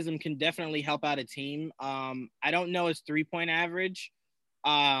athleticism can definitely help out a team. I don't know his 3-point average.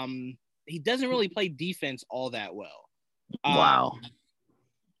 He doesn't really play defense all that well. Wow.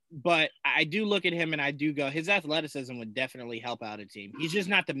 But I do look at him and I do go, his athleticism would definitely help out a team. He's just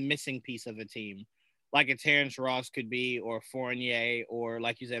not the missing piece of a team like a Terrence Ross could be, or Fournier, or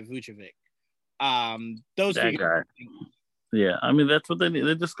like you said, Vucevic. Those that guy. Yeah, I mean, that's what they need.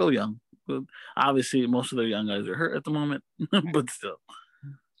 They just go young. But obviously, most of their young guys are hurt at the moment, but still.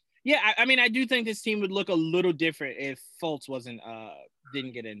 Yeah, I mean, I do think this team would look a little different if Fultz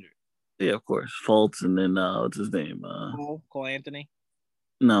didn't get injured. Yeah, of course. Fultz, and then what's his name? Cole Anthony?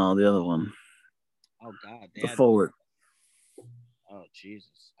 No, the other one. Oh, God. The forward. Oh,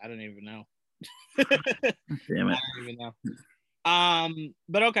 Jesus. I don't even know. Damn it. I don't even know.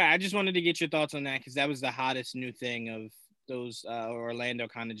 But okay, I just wanted to get your thoughts on that because that was the hottest new thing of those Orlando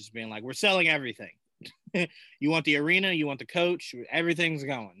kind of just being like, we're selling everything. You want the arena, you want the coach, everything's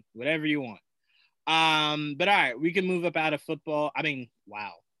going, whatever you want. But all right, we can move up out of football. I mean,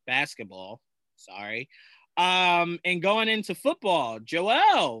 wow, basketball. Sorry. And going into football,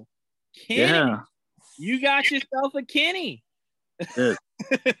 Joel, Kenny, Yeah. you got yourself a Kenny. Yeah.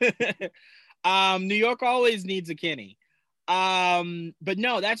 New York always needs a Kenny. But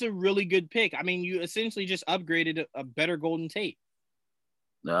no, that's a really good pick. I mean, you essentially just upgraded a better Golden Tate.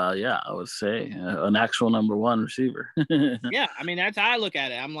 Yeah, I would say an actual number one receiver. Yeah, I mean that's how I look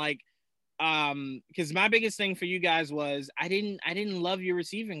at it. I'm like, because my biggest thing for you guys was I didn't love your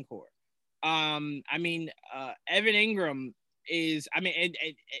receiving core. I mean, Evan Ingram is. I mean,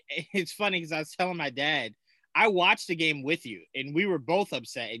 it's funny because I was telling my dad I watched the game with you, and we were both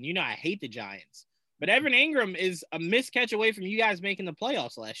upset. And you know, I hate the Giants, but Evan Ingram is a miscatch away from you guys making the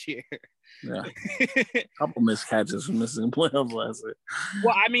playoffs last year. Yeah, a couple miscatches from missing playoffs last year.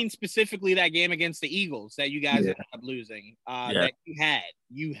 Well, I mean specifically that game against the Eagles that you guys ended up losing. That you had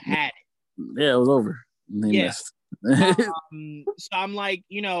it. Yeah, it was over. They missed. So I'm like,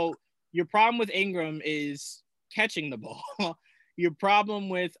 you know, your problem with Ingram is catching the ball. Your problem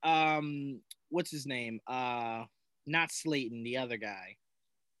with what's his name? Not Slayton, the other guy.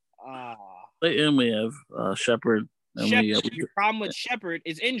 And we have Shepard. Your problem with Shepard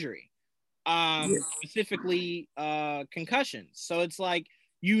is injury. Specifically concussions. So it's like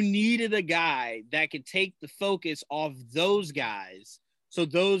you needed a guy that could take the focus off those guys so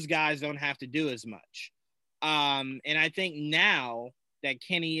those guys don't have to do as much. And I think now that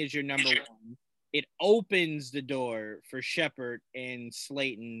Kenny is your number one, it opens the door for Shepard and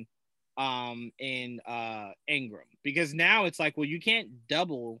Slayton and Ingram, because now it's like, well, you can't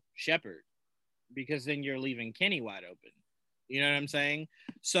double Shepard because then you're leaving Kenny wide open. You know what I'm saying?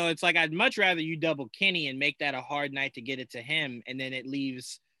 So it's like, I'd much rather you double Kenny and make that a hard night to get it to him. And then it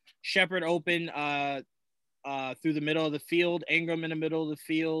leaves Shepard open through the middle of the field, Ingram in the middle of the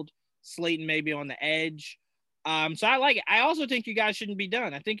field, Slayton maybe on the edge. So I like it. I also think you guys shouldn't be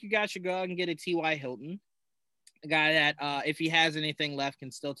done. I think you guys should go out and get a T.Y. Hilton, a guy that if he has anything left can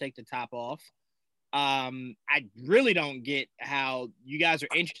still take the top off. I really don't get how you guys are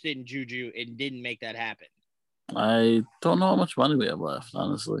interested in Juju and didn't make that happen. I don't know how much money we have left,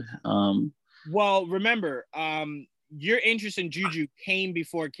 honestly. Well, remember, your interest in Juju came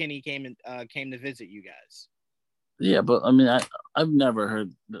before Kenny came to visit you guys. Yeah, but I mean, I've never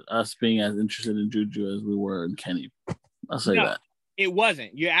heard us being as interested in Juju as we were in Kenny. I'll say that. It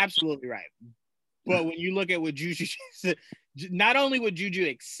wasn't. You're absolutely right. But when you look at what Juju, not only what Juju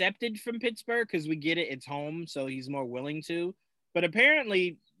accepted from Pittsburgh, because we get it, it's home, so he's more willing to, but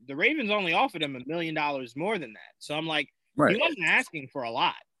apparently the Ravens only offered him $1 million more than that. So I'm like, He wasn't asking for a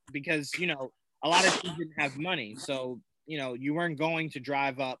lot because, you know, a lot of teams didn't have money. So, you know, you weren't going to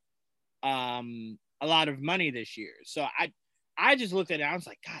drive up a lot of money this year. So I just looked at it. I was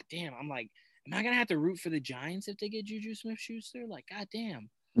like, God damn. I'm like, am I going to have to root for the Giants if they get Juju Smith-Schuster? Like, God damn.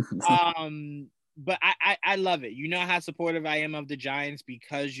 But I love it. You know how supportive I am of the Giants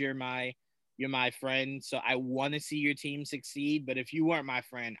because you're my friend. So I want to see your team succeed. But if you weren't my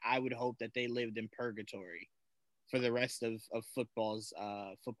friend, I would hope that they lived in purgatory for the rest of football's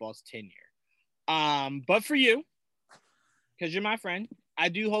tenure. But for you, because you're my friend, I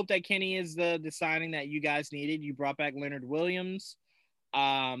do hope that Kenny is the signing that you guys needed. You brought back Leonard Williams. You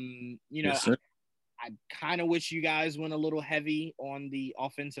know, yes, I kind of wish you guys went a little heavy on the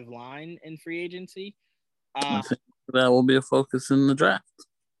offensive line in free agency. I think that will be a focus in the draft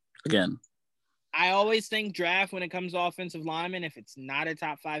again. I always think draft when it comes to offensive linemen, if it's not a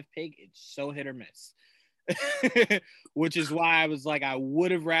top 5 pick, it's so hit or miss. Which is why I was like, I would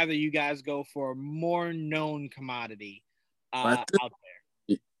have rather you guys go for a more known commodity out there.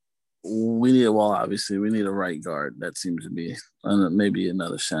 Obviously we need a right guard. That seems to be maybe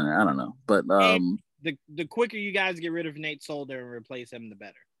another center. I don't know, but the quicker you guys get rid of Nate Solder and replace him, the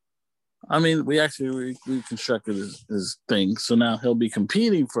better. I mean, we reconstructed his thing, so now he'll be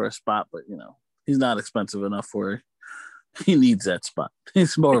competing for a spot, but you know, he's not expensive enough for he needs that spot.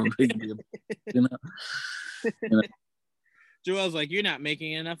 He's more of a big deal, you know. Joel's like, you're not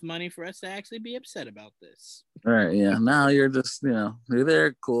making enough money for us to actually be upset about this. All right, yeah. Now you're just, you know, you're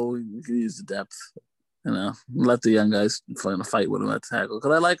there, cool. You can use the depth, you know. Let the young guys fight with them at tackle,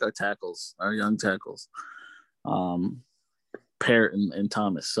 because I like our tackles, our young tackles, Parrott and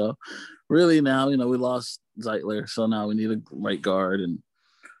Thomas. So really now, you know, we lost Zeitler, so now we need a right guard, and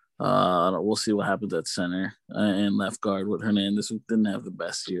We'll see what happens at center and left guard with Hernandez, who didn't have the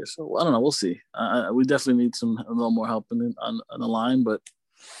best year. So I don't know. We'll see. We definitely need a little more help on the line, but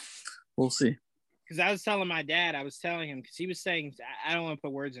we'll see. Because I was telling my dad, I was telling him, because he was saying, I don't want to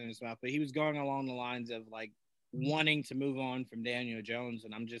put words in his mouth, but he was going along the lines of like wanting to move on from Daniel Jones.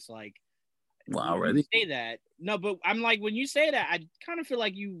 And I'm just like, well, already say that. No, but I'm like, when you say that, I kind of feel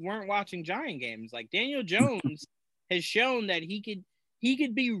like you weren't watching Giant games. Like Daniel Jones has shown that he could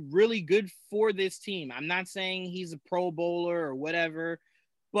be really good for this team. I'm not saying he's a Pro Bowler or whatever,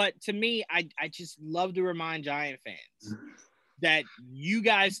 but to me, I just love to remind Giant fans that you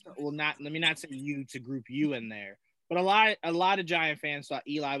guys will not. Let me not say you to group you in there, but a lot of Giant fans thought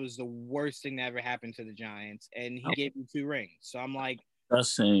Eli was the worst thing that ever happened to the Giants, and he gave you 2 rings. So I'm like, I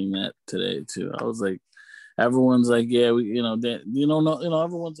was saying that today too. I was like, everyone's like, yeah, everyone's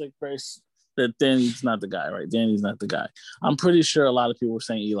like, Bryce, that Danny's not the guy, right? Danny's not the guy. I'm pretty sure a lot of people were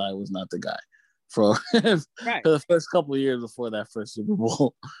saying Eli was not the guy for the first couple of years before that first Super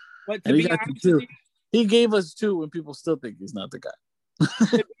Bowl. But to be honest, he gave us 2 when people still think he's not the guy.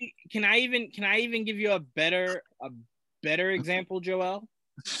 Can I even give you a better example, Joel?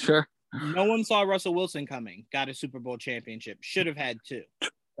 Sure. No one saw Russell Wilson coming, got a Super Bowl championship, should have had 2,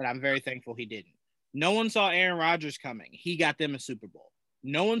 but I'm very thankful he didn't. No one saw Aaron Rodgers coming. He got them a Super Bowl.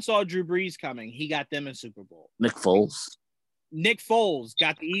 No one saw Drew Brees coming. He got them a Super Bowl. Nick Foles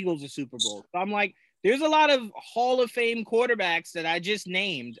got the Eagles a Super Bowl. So I'm like, there's a lot of Hall of Fame quarterbacks that I just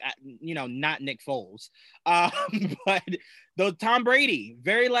named, not Nick Foles. But though Tom Brady,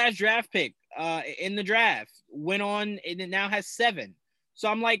 very last draft pick in the draft, went on and it now has 7. So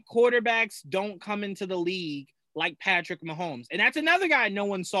I'm like, quarterbacks don't come into the league like Patrick Mahomes. And that's another guy no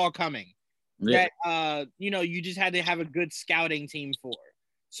one saw coming. Yeah. That you just had to have a good scouting team for.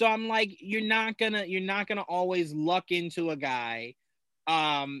 So I'm like, you're not gonna always luck into a guy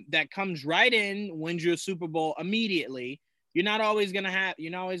that comes right in, wins you a Super Bowl immediately. You're not always gonna have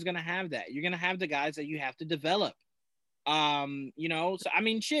that. You're gonna have the guys that you have to develop. So I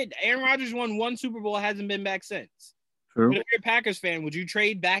mean, shit, Aaron Rodgers won 1 Super Bowl, hasn't been back since. True. But if you're a Packers fan, would you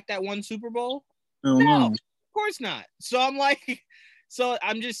trade back that 1 Super Bowl? No, of course not. So I'm like, so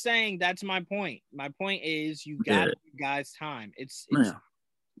I'm just saying that's my point. My point is you got to give guys time. It's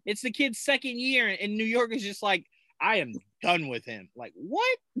the kid's second year, and New York is just like, I am done with him. Like,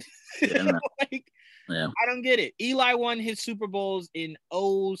 what? Yeah, I don't get it. Eli won his Super Bowls in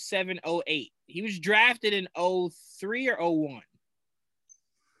 07, 08. He was drafted in 03 or 01.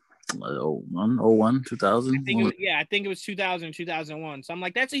 01, 2000. I think it was 2000, 2001. So I'm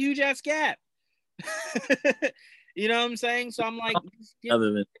like, that's a huge ass gap. You know what I'm saying? So I'm like,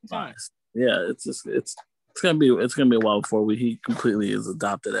 other than time. Yeah, it's gonna be a while before he completely is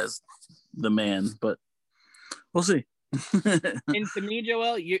adopted as the man, but we'll see. And to me,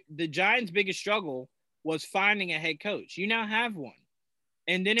 Joel, the Giants' biggest struggle was finding a head coach. You now have one.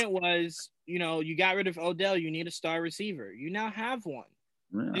 And then it was, you got rid of Odell. You need a star receiver. You now have one.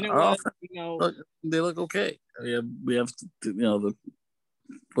 Yeah. Then it was, they look okay. We have the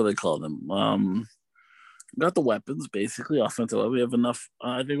what do they call them? Got the weapons, basically, offensive. We have enough.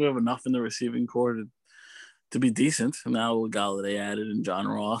 I think we have enough in the receiving core to be decent. Now Galladay added and John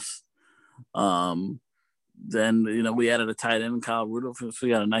Ross. Then we added a tight end, Kyle Rudolph. So we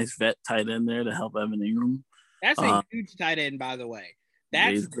got a nice vet tight end there to help Evan Ingram. That's a huge tight end, by the way.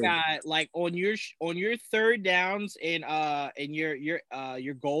 That's the guy, like on your third downs and your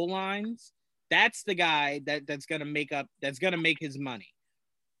goal lines. That's the guy that's gonna make his money.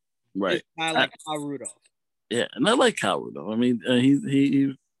 Right. I like Kyle Rudolph. Yeah, and I like Kyle Rudolph. I mean,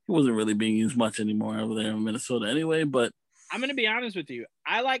 he wasn't really being used much anymore over there in Minnesota anyway, but I'm going to be honest with you.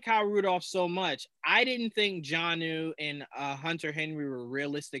 I like Kyle Rudolph so much. I didn't think Jonnu and Hunter Henry were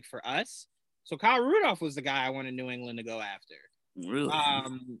realistic for us. So Kyle Rudolph was the guy I wanted New England to go after. Really?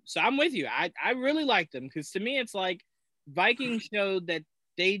 So I'm with you. I really liked them because to me, it's like Vikings showed that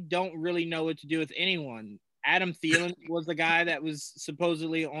they don't really know what to do with anyone. Adam Thielen was the guy that was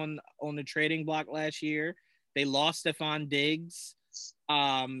supposedly on the trading block last year. They lost Stephon Diggs. So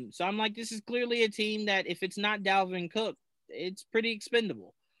I'm like, this is clearly a team that if it's not Dalvin Cook, it's pretty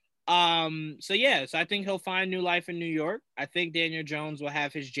expendable. So I think he'll find new life in New York. I think Daniel Jones will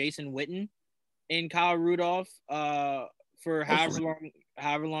have his Jason Witten and Kyle Rudolph for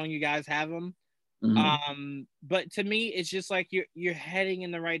however long you guys have him. Mm-hmm. But to me, it's just like you're heading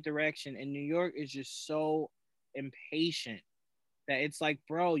in the right direction, and New York is just so impatient that it's like,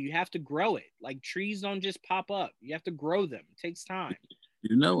 bro, you have to grow it. Like trees don't just pop up. You have to grow them. It takes time.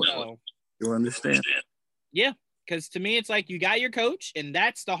 You understand. Yeah, because to me, it's like you got your coach, and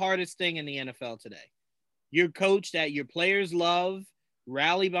that's the hardest thing in the NFL today. Your coach that your players love,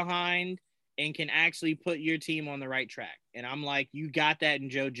 rally behind, and can actually put your team on the right track. And I'm like, you got that in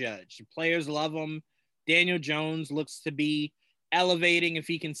Joe Judge. The players love him. Daniel Jones looks to be elevating if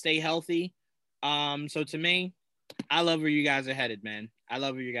he can stay healthy. So to me, I love where you guys are headed, man. I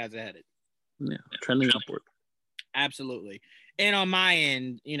love where you guys are headed. Yeah, trending upward. Absolutely. And on my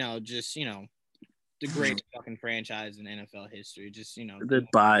end, just, the greatest fucking franchise in NFL history. Just, Did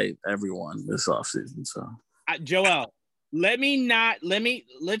buy everyone this offseason, so. Joel,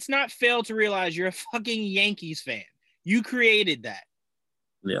 let's not fail to realize you're a fucking Yankees fan. You created that.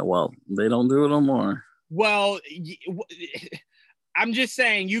 Yeah, well, they don't do it no more. Well, I'm just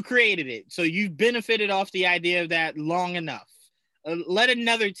saying you created it. So you've benefited off the idea of that long enough. Let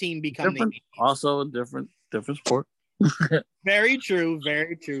another team become different, also a different sport. Very true.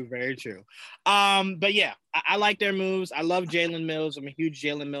 But yeah, I like their moves. I love Jalen Mills. I'm a huge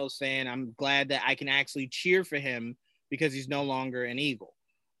Jalen Mills fan. I'm glad that I can actually cheer for him because he's no longer an Eagle.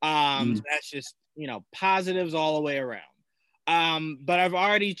 So that's just, positives all the way around. But I've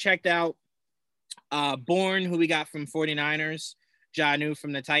already checked out Bourne, who we got from 49ers, Jonnu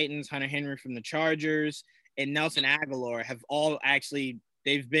from the Titans, Hunter Henry from the Chargers, and Nelson Aguilar have all actually,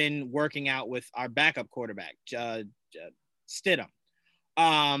 they've been working out with our backup quarterback, Stidham.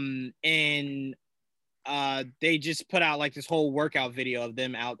 And they just put out like this whole workout video of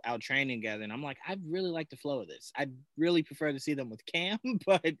them out training together. And I'm like, I really like the flow of this. I'd really prefer to see them with Cam,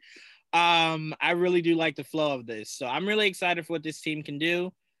 but I really do like the flow of this. So I'm really excited for what this team can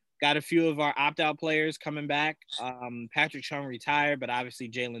do. Got a few of our opt-out players coming back. Patrick Chung retired, but obviously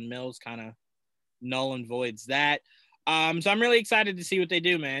Jalen Mills kind of null and voids that. So I'm really excited to see what they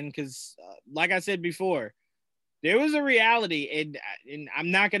do, man, because like I said before, there was a reality, and I'm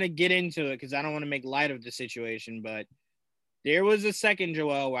not going to get into it because I don't want to make light of the situation, but there was a second,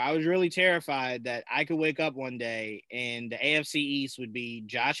 Joel, where I was really terrified that I could wake up one day and the AFC East would be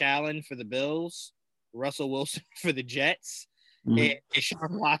Josh Allen for the Bills, Russell Wilson for the Jets, and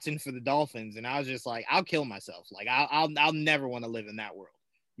Deshaun Watson for the Dolphins. And I was just like, I'll kill myself. Like, I'll never want to live in that world.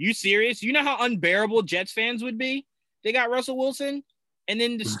 You serious? You know how unbearable Jets fans would be? They got Russell Wilson, and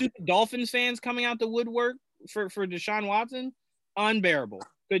then the stupid Dolphins fans coming out the woodwork for Deshaun Watson. Unbearable.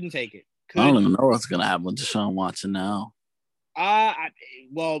 Couldn't take it. I don't even know what's going to happen with Deshaun Watson now.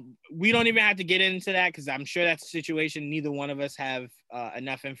 Well, we don't even have to get into that because I'm sure that's a situation neither one of us have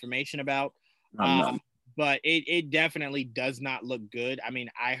enough information about. But it definitely does not look good. I mean,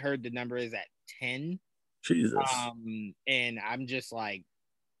 I heard the number is at 10. Jesus. And I'm just like,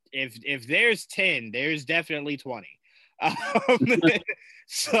 if there's 10, there's definitely 20.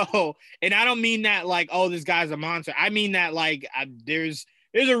 So, and I don't mean that like, oh, this guy's a monster. I mean that like there's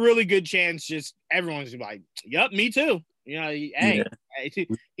a really good chance just everyone's like, yep, me too.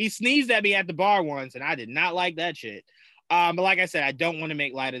 He sneezed at me at the bar once, and I did not like that shit. But like I said, I don't want to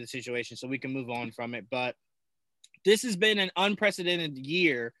make light of the situation, so we can move on from it. But this has been an unprecedented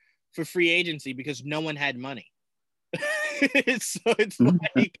year for free agency because no one had money. So it's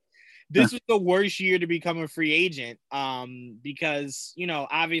like this was the worst year to become a free agent because,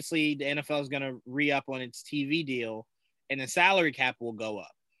 obviously the NFL is going to re-up on its TV deal and the salary cap will go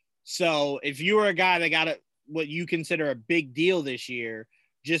up. So if you were a guy that got what you consider a big deal this year,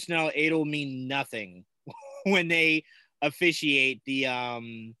 just know it'll mean nothing when they officiate the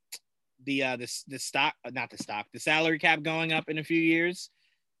salary cap going up in a few years.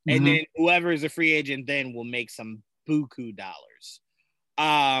 And then whoever is a free agent then will make some buku dollars.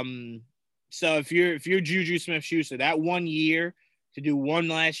 So if you're Juju Smith-Schuster, that 1 year to do one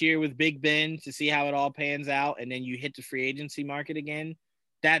last year with Big Ben to see how it all pans out, and then you hit the free agency market again,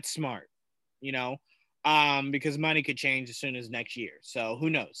 that's smart, because money could change as soon as next year. So who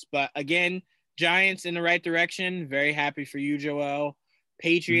knows? But again, Giants in the right direction. Very happy for you, Joel.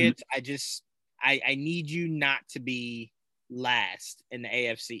 Patriots, I need you not to be last in the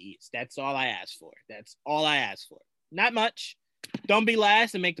AFC East. That's all I ask for. Not much. Don't be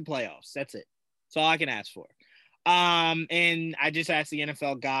last and make the playoffs. That's it. That's all I can ask for. And I just ask the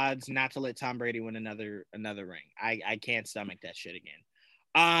NFL gods not to let Tom Brady win another ring. I can't stomach that shit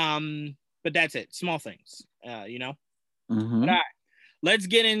again. But that's it. Small things, But all right, let's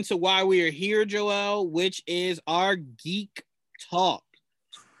get into why we are here, Joel, which is our geek talk.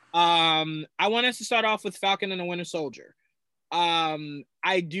 I want us to start off with Falcon and the Winter Soldier.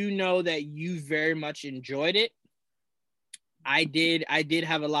 I do know that you very much enjoyed it. I did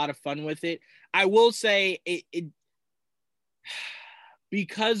have a lot of fun with it. I will say it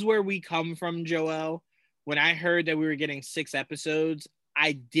because where we come from, Joel, when I heard that we were getting 6 episodes,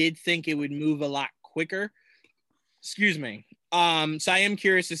 I did think it would move a lot quicker. Excuse me. So I am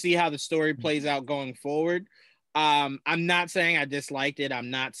curious to see how the story plays out going forward. I'm not saying I disliked it. I'm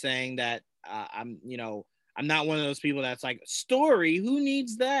not saying that I'm not one of those people that's like, story, who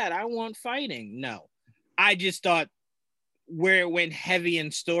needs that? I want fighting. No. I just thought where it went heavy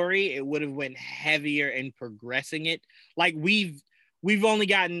in story, it would have went heavier in progressing it. Like we've only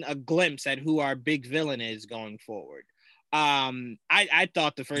gotten a glimpse at who our big villain is going forward. I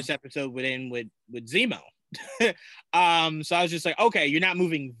thought the first episode would end with Zemo. So I was just like, okay, you're not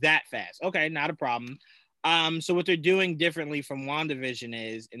moving that fast. Okay, not a problem. So what they're doing differently from WandaVision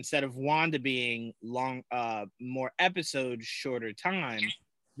is, instead of Wanda being more episodes, shorter time,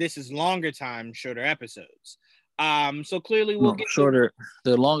 this is longer time, shorter episodes. So clearly we'll get shorter.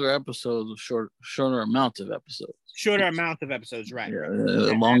 They're longer episodes, shorter amount of episodes. Shorter amount of episodes, right? Yeah, Right.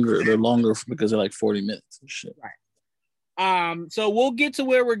 they're longer. They're longer because they're like 40 minutes and shit. Right. So we'll get to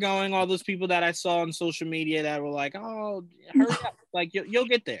where we're going. All those people that I saw on social media that were like, "Oh, hurry up!" Like you'll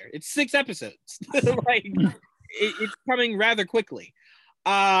get there. It's 6 episodes. Like it's coming rather quickly.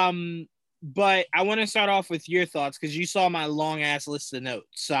 But I want to start off with your thoughts because you saw my long ass list of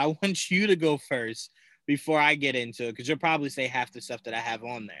notes. So I want you to go first before I get into it, because you'll probably say half the stuff that I have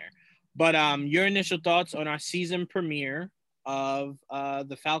on there. But your initial thoughts on our season premiere of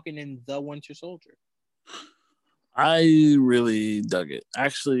The Falcon and the Winter Soldier. I really dug it. I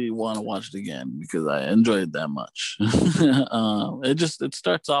actually want to watch it again because I enjoyed it that much. It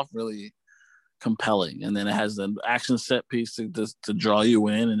starts off really compelling, and then it has the action set piece to draw you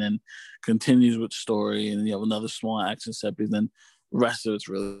in, and then continues with story, and you have another small action set piece, and the rest of it's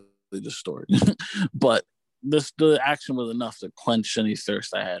really just story. But the action was enough to quench any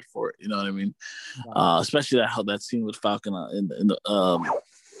thirst I had for it. You know what I mean? Wow. Especially that scene with Falcon in that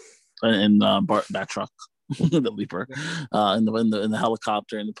truck. The leaper, in the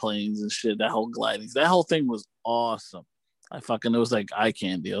helicopter and the planes and shit. That whole gliding, that whole thing was awesome. It was like eye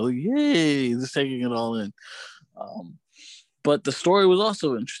candy. I was like, yay, just taking it all in. But the story was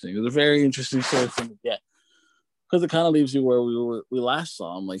also interesting. It was a very interesting story from the get, because it kind of leaves you where we last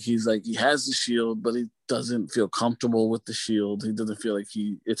saw him. Like he has the shield, but he doesn't feel comfortable with the shield. He doesn't feel like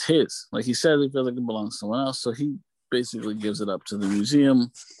it's his. Like he said, he feels like it belongs to someone else. So he basically gives it up to the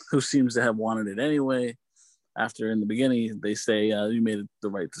museum, who seems to have wanted it anyway. After in the beginning, they say, you made the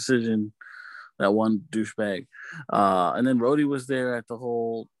right decision, that one douchebag. And then Rhodey was there at the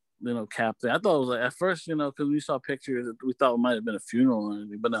whole, cap thing. I thought it was like, at first, because we saw pictures, we thought it might have been a funeral or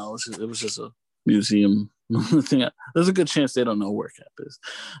anything, but no, it was just a museum thing. There's a good chance they don't know where Cap is.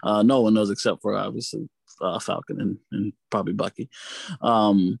 No one knows except for obviously Falcon and probably Bucky.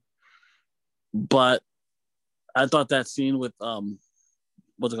 But I thought that scene with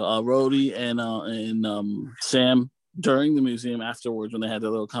Rhodey and Sam during the museum afterwards, when they had their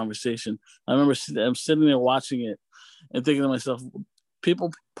little conversation, I remember I'm sitting there watching it and thinking to myself,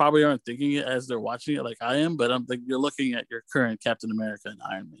 people probably aren't thinking it as they're watching it like I am, but I'm like, you're looking at your current Captain America and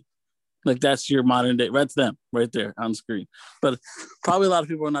Iron Man. Like that's your modern day. That's them right there on screen. But probably a lot of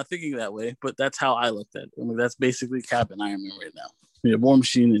people are not thinking that way, but that's how I looked at it. I mean, that's basically Cap and Iron Man right now. We have War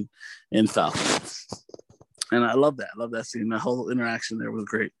Machine and Falcon. And I love that. I love that scene. That whole interaction there was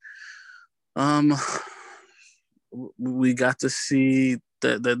great. We got to see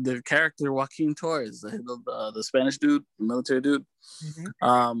the character Joaquin Torres, the Spanish dude, the military dude.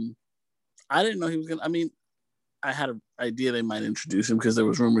 Mm-hmm. I didn't know he was gonna. I mean, I had an idea they might introduce him because there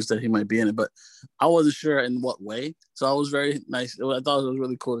was rumors that he might be in it, but I wasn't sure in what way. So I was very nice. I thought it was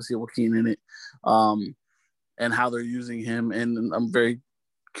really cool to see Joaquin in it, and how they're using him. And I'm very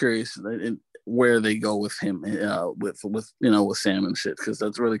curious in where they go with him, with Sam and shit, because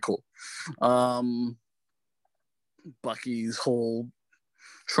that's really cool. Bucky's whole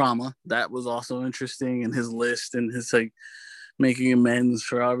trauma, that was also interesting, and his list and his like making amends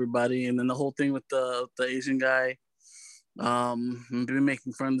for everybody, and then the whole thing with the Asian guy,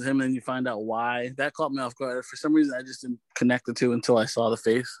 making friends with him, and you find out why. That caught me off guard. For some reason I just didn't connect the two until I saw the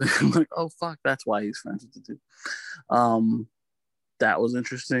face. I'm like, oh fuck, that's why he's friends with the two. That was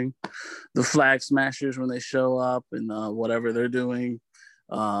interesting. The Flag Smashers, when they show up and whatever they're doing,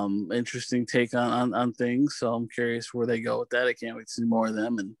 interesting take on things. So I'm curious where they go with that. I can't wait to see more of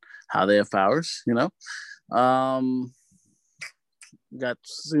them and how they have powers. Got to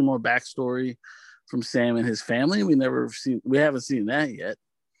see more backstory from Sam and his family. We haven't seen that yet.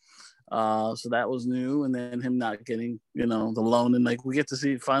 So that was new. And then him not getting, the loan, and like we get to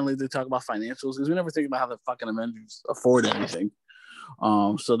see finally they talk about financials, because we never think about how the fucking Avengers afford anything.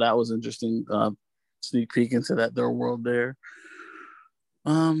 So that was interesting. Sneak peek into their world there.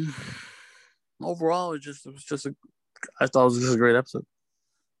 Overall, I thought it was just a great episode.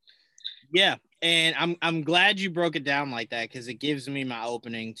 Yeah. And I'm glad you broke it down like that because it gives me my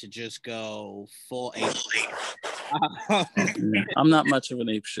opening to just go full ape. I'm not much of an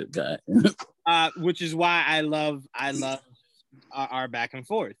ape shit guy. Which is why I love our back and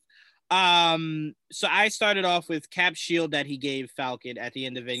forth. So I started off with Cap's shield that he gave Falcon at the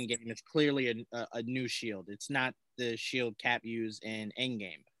end of Endgame. It's clearly a new shield. It's not the shield Cap used in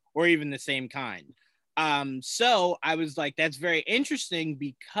Endgame or even the same kind. So I was like, that's very interesting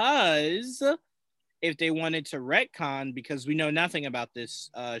because if they wanted to retcon, because we know nothing about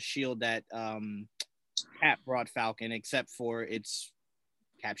this shield that Cap brought Falcon except for its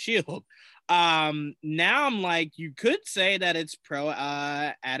Cap shield. Now I'm like, you could say that it's pro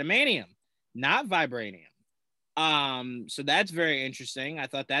adamantium, not vibranium. So that's very interesting. I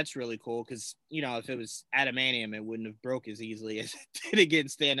thought that's really cool because, you know, if it was adamantium, it wouldn't have broke as easily as it did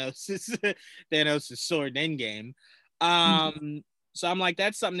against Thanos' sword Endgame. So I'm like,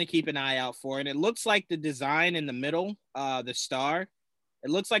 that's something to keep an eye out for. And it looks like the design in the middle, the star, it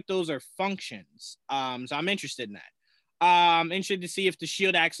looks like those are functions. So I'm interested in that. Interested to see if the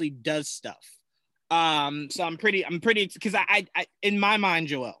shield actually does stuff. So I'm pretty because I in my mind,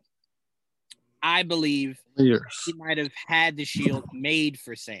 Joel, I believe he might have had the shield made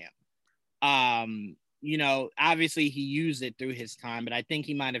for Sam. You know, obviously he used it through his time, but I think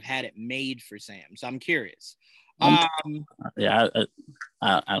he might have had it made for Sam. So I'm curious. Yeah,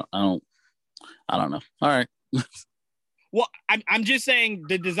 I don't know. All right. Well, I'm just saying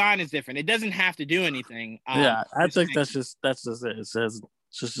the design is different. It doesn't have to do anything. Yeah, I think that's just it. It says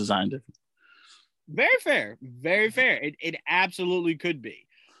it's just designed different. Very fair. Very fair. It absolutely could be.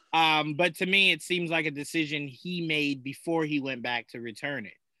 But to me, it seems like a decision he made before he went back to return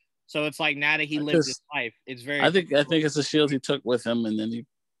it. So it's like now that he lived his life, it's very. I think it's a shield he took with him, and then he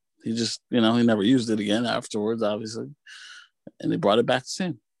just, you know, he never used it again afterwards, obviously, and they brought it back to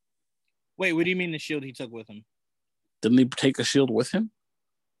Sam. Wait, what do you mean the shield he took with him? Didn't he take a shield with him?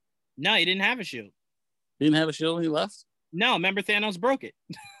 No, he didn't have a shield. He didn't have a shield when he left? No, remember Thanos broke it.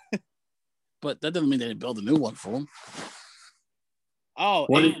 But that doesn't mean they built a new one for him. Oh,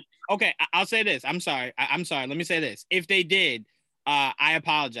 okay. I'll say this. I'm sorry. I'm sorry. Let me say this. If they did, I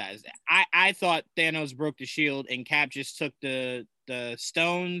apologize. I thought Thanos broke the shield and Cap just took the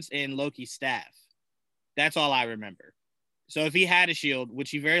stones and Loki's staff. That's all I remember. So if he had a shield,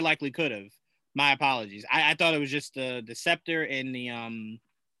 which he very likely could have, my apologies. I thought it was just the scepter and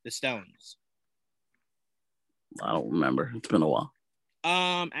the stones. I don't remember. It's been a while.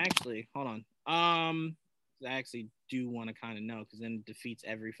 Actually, hold on. I actually do want to kind of know because then it defeats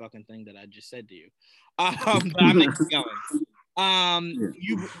every fucking thing that I just said to you. But I'm gonna keep going.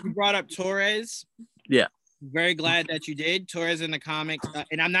 You brought up Torres. Yeah. Very glad that you did. Torres in the comics,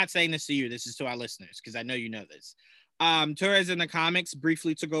 and I'm not saying this to you. This is to our listeners because I know you know this. Torres in the comics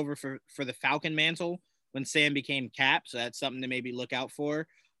briefly took over for the Falcon mantle when Sam became Cap, so that's something to maybe look out for.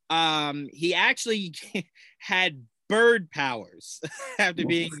 He actually had bird powers after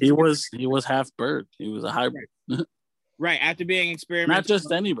being. He was half bird. He was a hybrid. Right after being experimented. Not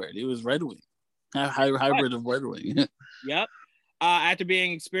just any bird. He was Red Wing, hybrid of Red Wing. Yep. After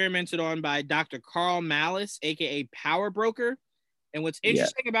being experimented on by Dr. Carl Malice, aka Power Broker. And what's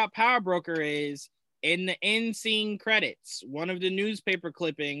interesting about Power Broker is in the end scene credits, one of the newspaper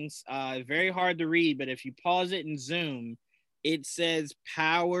clippings, very hard to read, but if you pause it and zoom, it says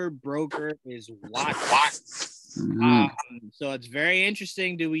Power Broker is watching. So it's very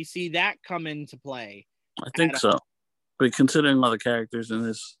interesting. Do we see that come into play? I think so. But considering all the characters in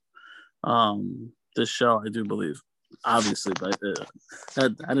this this show, I do believe. Obviously, but I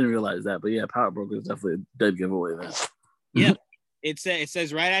didn't realize that. But yeah, Power Broker is definitely a dead giveaway then. Yeah. It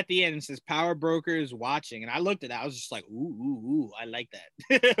says right at the end, it says Power Broker is watching. And I looked at that. I was just like, ooh, I like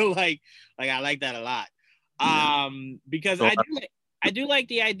that. like I like that a lot. Because so, I do like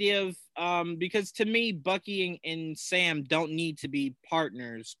the idea of because to me, Bucky and Sam don't need to be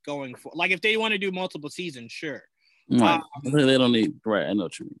partners going for, like, if they want to do multiple seasons, sure. Right. They don't need, right. I know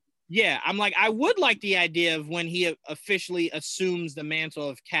what you mean. Yeah, I'm like, I would like the idea of when he officially assumes the mantle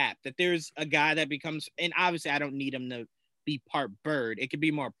of Cap, that there's a guy that becomes, and obviously I don't need him to be part bird. It could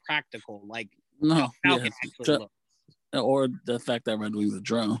be more practical, like or the fact that Red Wing's a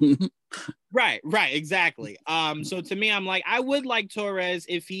drone. Right, exactly. So to me, I'm like, I would like Torres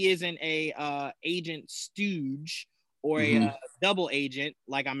if he isn't a agent stooge or a double agent,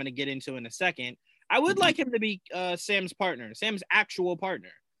 like I'm gonna get into in a second. I would like him to be Sam's partner, Sam's actual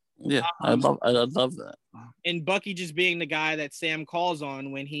partner. Yeah, I'd love that. And Bucky just being the guy that Sam calls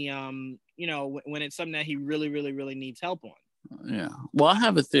on when he when it's something that he really, really, really needs help on. Yeah. Well, I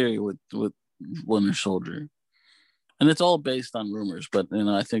have a theory with Winter Soldier. And it's all based on rumors, but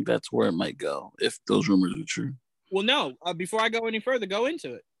I think that's where it might go if those rumors are true. Well, no. Before I go any further, go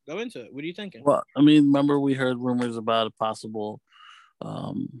into it. What are you thinking? Well, I mean, remember we heard rumors about a possible,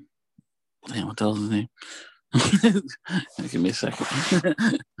 what the hell's his name? Give me a second.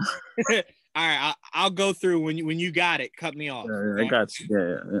 All right, I'll go through when you got it. Cut me off. Okay? I got you.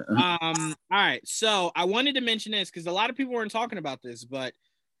 Yeah. All right. So I wanted to mention this because a lot of people weren't talking about this, but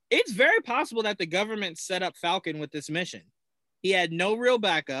it's very possible that the government set up Falcon with this mission. He had no real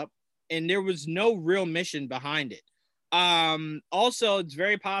backup, and there was no real mission behind it. Also, it's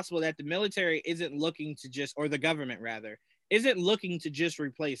very possible that the military isn't looking to just, or the government rather, isn't looking to just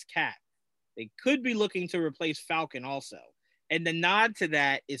replace Cap. They could be looking to replace Falcon also. And the nod to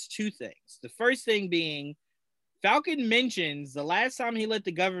that is two things. The first thing being, Falcon mentions the last time he let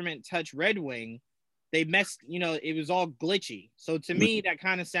the government touch Red Wing, they messed, it was all glitchy. So to me, that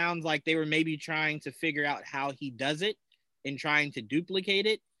kind of sounds like they were maybe trying to figure out how he does it and trying to duplicate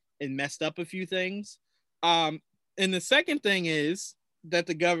it and messed up a few things. And the second thing is that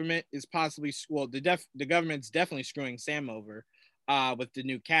the government is possibly, the government's definitely screwing Sam over with the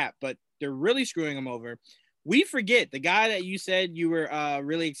new Cap, but they're really screwing him over. We forget the guy that you said you were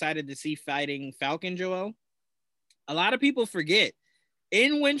really excited to see fighting Falcon, Joel. A lot of people forget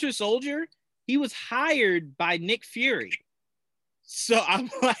in Winter Soldier, he was hired by Nick Fury. So I'm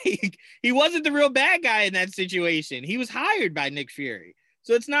like, he wasn't the real bad guy in that situation. He was hired by Nick Fury.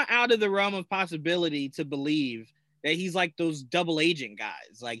 So it's not out of the realm of possibility to believe that he's like those double agent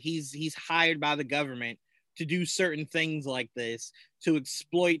guys. Like he's hired by the government to do certain things like this, to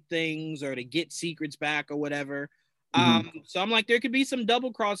exploit things or to get secrets back or whatever. So I'm like, there could be some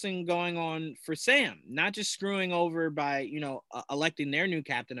double crossing going on for Sam, not just screwing over by, electing their new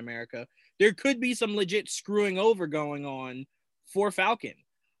Captain America. There could be some legit screwing over going on for Falcon.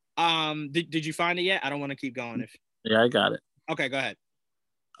 Did you find it yet? I don't want to keep going. Yeah, I got it. Okay, go ahead.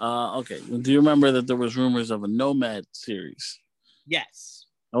 Okay. Do you remember that there was rumors of a Nomad series? Yes.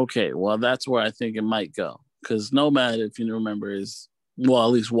 Okay, well, that's where I think it might go. Because Nomad, if you remember, at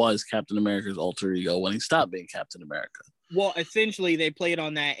least was Captain America's alter ego when he stopped being Captain America. Well, essentially, they played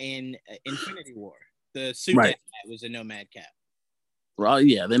on that in Infinity War. The suit that was a Nomad Cap. Well,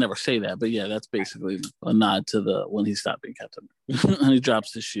 yeah, they never say that, but yeah, that's basically a nod to the when he stopped being Captain America. And he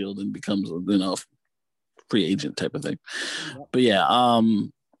drops his shield and becomes a free agent type of thing. But yeah,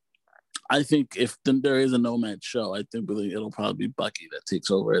 I think if there is a Nomad show, I think it'll probably be Bucky that takes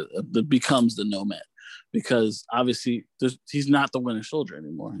over, that becomes the Nomad, because obviously he's not the Winter Soldier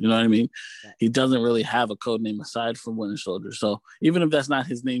anymore. You know what I mean? Yeah. He doesn't really have a code name aside from Winter Soldier. So even if that's not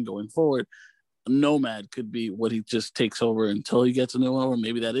his name going forward, Nomad could be what he just takes over until he gets a new one, or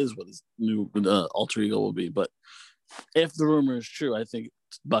maybe that is what his new alter ego will be. But if the rumor is true, I think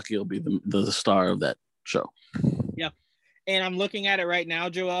Bucky will be the star of that show. Yeah. And I'm looking at it right now,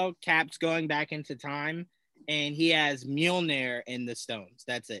 Joel. Cap's going back into time, and he has Mjolnir in the stones.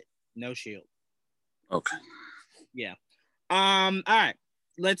 That's it. No shield. Okay. Yeah. All right.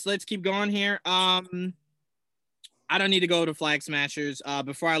 Let's keep going here. I don't need to go to Flag Smashers.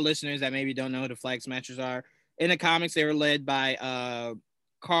 Before our listeners that maybe don't know who the Flag Smashers are, in the comics they were led by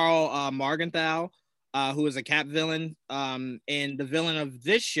Carl Morgenthau, who is a Cap villain. And the villain of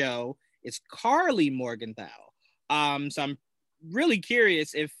this show is Carly Morgenthau. So I'm really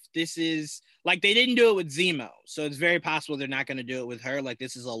curious if this is like, they didn't do it with Zemo, so it's very possible they're not going to do it with her. Like,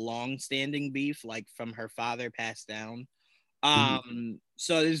 this is a long-standing beef, like from her father passed down.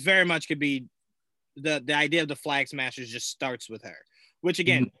 So this very much could be the idea of the Flag Smashers just starts with her, which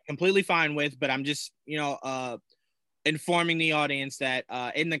again, completely fine with. But I'm just informing the audience that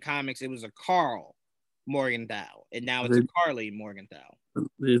in the comics it was a Carl Morgenthau, and now it's a Carly Morgenthau.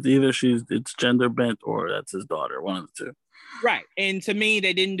 Either it's gender bent or that's his daughter, one of the two. Right. And to me,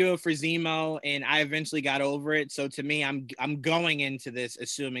 they didn't do it for Zemo, and I eventually got over it. So to me, I'm going into this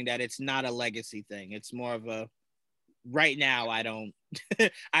assuming that it's not a legacy thing. It's more of a right now. I don't.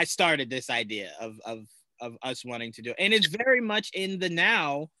 I started this idea of us wanting to do it, and it's very much in the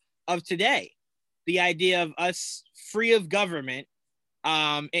now of today. The idea of us free of government.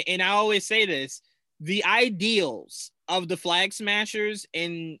 And I always say this: the ideals of the Flag Smashers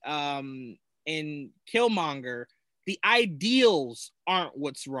in Killmonger, the ideals aren't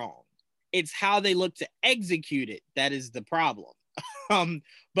what's wrong. It's how they look to execute it that is the problem.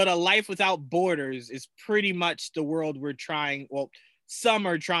 But a life without borders is pretty much the world some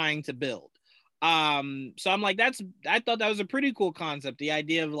are trying to build. So I'm like, I thought that was a pretty cool concept. The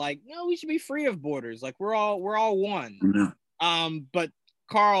idea of like, we should be free of borders. Like we're all one. Yeah. But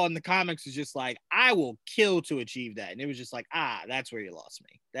Carl in the comics is just like, I will kill to achieve that. And it was just like, that's where you lost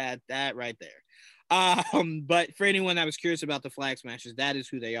me. That right there. But for anyone that was curious about the Flag Smashers, that is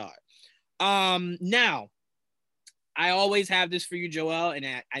who they are. Now, I always have this for you, Joel, and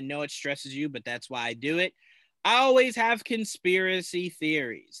I know it stresses you, but that's why I do it. I always have conspiracy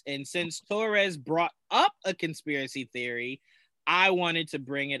theories. And since Torres brought up a conspiracy theory, I wanted to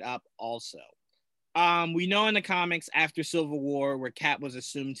bring it up also. We know in the comics after Civil War, where Cap was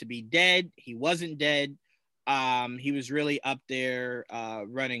assumed to be dead, he wasn't dead. He was really up there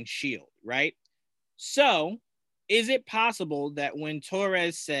running S.H.I.E.L.D., right? So, is it possible that when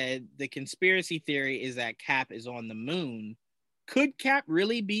Torres said the conspiracy theory is that Cap is on the moon, could Cap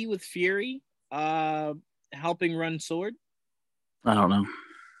really be with Fury helping run S.W.O.R.D.? I don't know.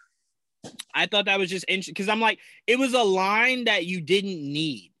 I thought that was just interesting because I'm like, it was a line that you didn't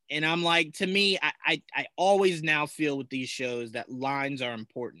need. And I'm like, to me, I always now feel with these shows that lines are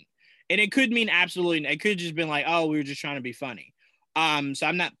important. And it could mean absolutely, it could just been like, oh, we were just trying to be funny. So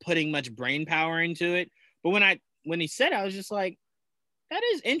I'm not putting much brain power into it. But when he said it, I was just like, that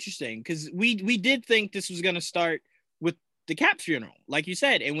is interesting because we did think this was going to start with the Cap funeral, like you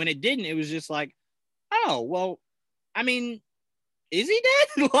said. And when it didn't, it was just like, oh, well, I mean, is he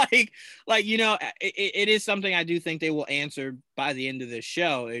dead? like you know, it is something I do think they will answer by the end of this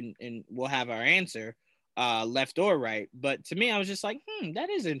show, and we'll have our answer, left or right. But to me, I was just like, that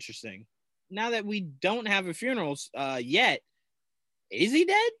is interesting. Now that we don't have a funeral yet, is he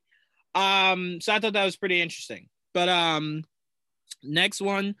dead? So I thought that was pretty interesting. But next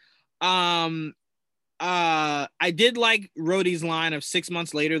one, I did like Rhodey's line of 6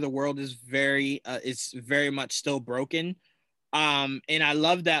 months later, the world is very much still broken. And I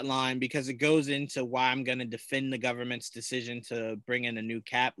love that line because it goes into why I'm going to defend the government's decision to bring in a new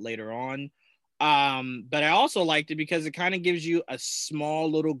Cap later on. But I also liked it because it kind of gives you a small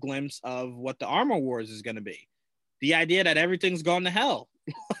little glimpse of what the Armor Wars is going to be. The idea that everything's gone to hell.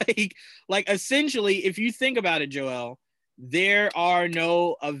 like essentially, if you think about it, Joel, there are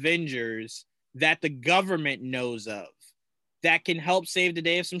no Avengers that the government knows of that can help save the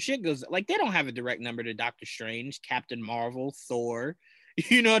day if some shit goes. Like, they don't have a direct number to Doctor Strange, Captain Marvel, Thor.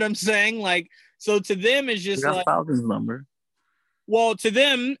 You know what I'm saying? Like, so to them, it's just like Falcon's number. Well, to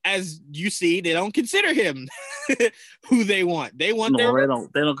them, as you see, they don't consider him who they want. They want They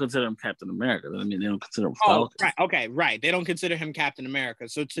don't consider him Captain America. I mean, they don't consider him Falcon. Right. Okay, right. They don't consider him Captain America.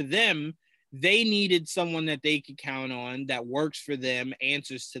 So to them, they needed someone that they could count on, that works for them,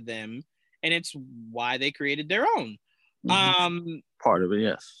 answers to them, and it's why they created their own. Mm-hmm. Part of it,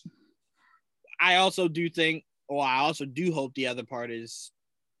 yes. I also do hope the other part is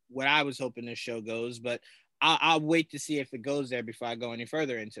what I was hoping this show goes, but I'll wait to see if it goes there before I go any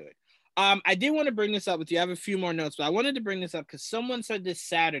further into it. I did want to bring this up with you. I have a few more notes, but I wanted to bring this up because someone said this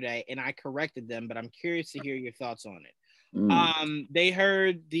Saturday and I corrected them, but I'm curious to hear your thoughts on it. They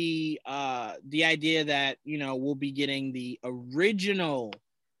heard the idea that, you know, we'll be getting the original,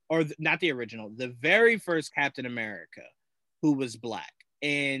 or not the original, the very first Captain America who was Black.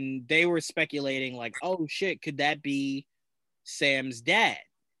 And they were speculating like, oh shit, could that be Sam's dad?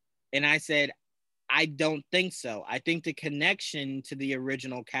 And I said, I don't think so. I think the connection to the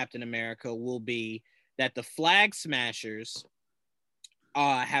original Captain America will be that the Flag Smashers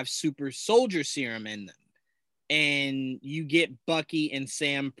have super soldier serum in them. And you get Bucky and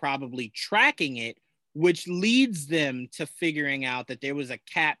Sam probably tracking it, which leads them to figuring out that there was a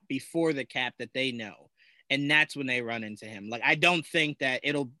Cap before the Cap that they know. And that's when they run into him. Like, I don't think that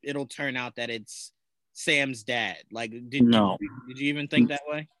it'll turn out that it's Sam's dad. Like, did you even think that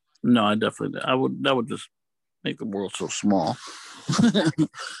way? No, I definitely did. That would just make the world so small.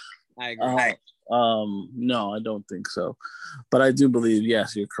 I agree. No, I don't think so. But I do believe,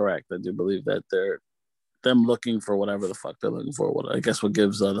 yes, you're correct. I do believe that them looking for whatever the fuck they're looking for. What I guess what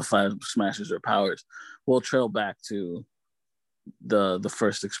gives the Flag Smashers their powers will trail back to the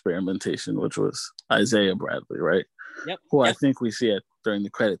first experimentation, which was Isaiah Bradley, right? Yep. Who I think we see it during the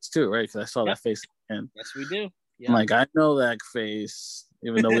credits too, right? Because I saw that face again. Yes, we do. Yep. Like, I know that face,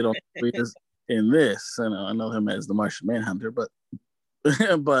 even though we don't read this in this. I know him as the Martian Manhunter, but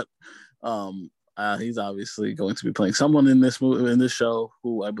he's obviously going to be playing someone in this movie, in this show,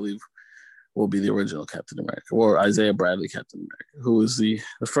 who I believe will be the original Captain America, or Isaiah Bradley Captain America, who was the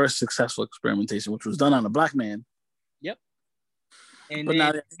first successful experimentation, which was done on a Black man. Yep. And but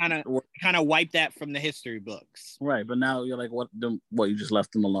then kind of wipe that from the history books. Right, but now you're like, what, you just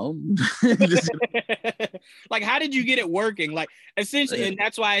left them alone? Like, how did you get it working? Like, essentially, and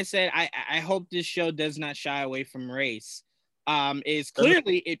that's why I said I hope this show does not shy away from race. Is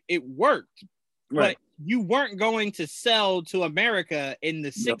clearly it worked, right. But you weren't going to sell to America in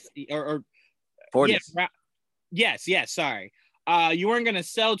the 60s or 40s. Yes, sorry. You weren't gonna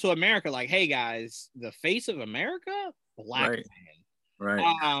sell to America like, hey guys, the face of America, black Right. man.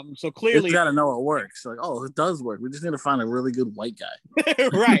 Right. So You clearly, got to know it works. Like, oh, it does work. We just need to find a really good white guy.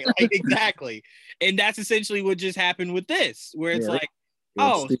 right, like exactly, and that's essentially what just happened with this, where it's like,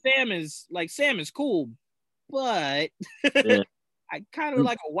 oh, Sam is cool, but yeah. I kind of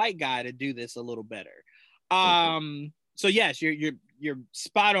like a white guy to do this a little better. So yes, you're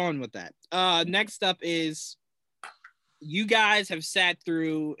spot on with that. Next up is, you guys have sat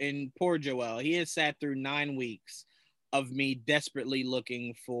through, and poor Joel, he has sat through 9 weeks of me desperately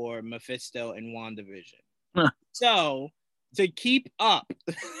looking for Mephisto and WandaVision. So to keep up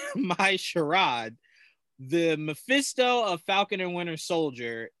my charade, the Mephisto of Falcon and Winter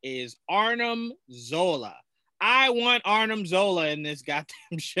Soldier is Arnim Zola. I want Arnim Zola in this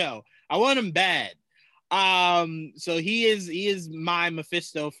goddamn show. I want him bad. So he is my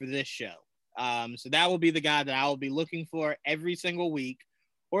Mephisto for this show. So that will be the guy that I will be looking for every single week,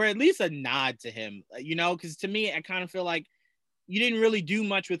 or at least a nod to him, because to me, I kind of feel like you didn't really do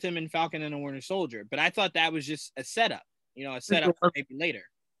much with him in Falcon and the Winter Soldier, but I thought that was just a setup, for maybe later.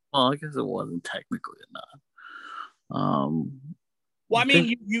 Well, I guess it wasn't technically a nod. Well, I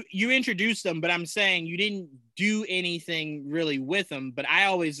mean, you introduced them, but I'm saying you didn't do anything really with them, but I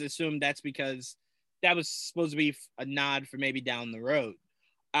always assumed that's because that was supposed to be a nod for maybe down the road.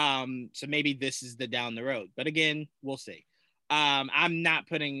 So maybe this is the down the road, but again, we'll see. I'm not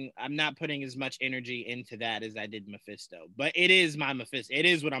putting as much energy into that as I did Mephisto, but it is my Mephisto. It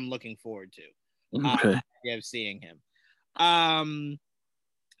is what I'm looking forward to. Okay. Of seeing him.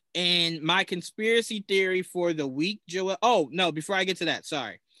 And my conspiracy theory for the week, Joel. Oh no, before I get to that,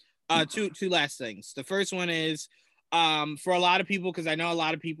 sorry. Two last things. The first one is, for a lot of people, because I know a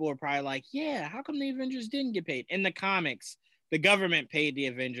lot of people are probably like, yeah, how come the Avengers didn't get paid? In the comics, the government paid the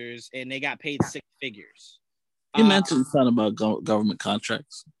Avengers, and they got paid 6 figures. You mentioned something about government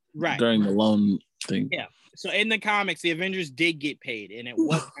contracts, right, during the loan thing. Yeah. So in the comics, the Avengers did get paid, and it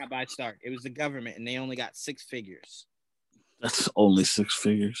was not by Stark. It was the government, and they only got 6 figures. That's only 6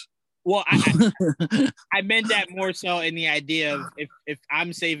 figures. Well, I meant that more so in the idea of if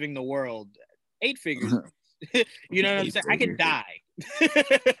I'm saving the world, 8 figures. You know what I'm saying? I could die.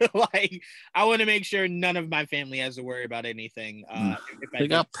 Like, I want to make sure none of my family has to worry about anything. They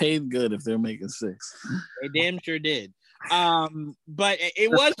got paid good if they're making 6. They damn sure did. But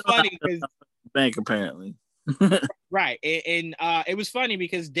it was funny because bank apparently. Right, and it was funny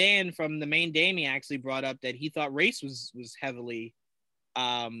because Dan from the main Damie actually brought up that he thought race was heavily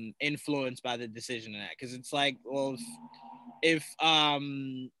influenced by the decision of that, because it's like, well, if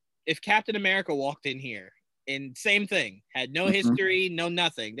Captain America walked in here and same thing, had no history, no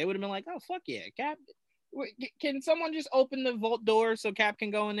nothing, they would have been like, oh fuck yeah, Cap, can someone just open the vault door so Cap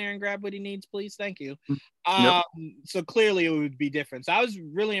can go in there and grab what he needs, please? Thank you. Yep. So clearly it would be different. So I was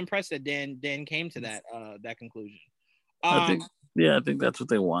really impressed that Dan came to that conclusion. I think that's what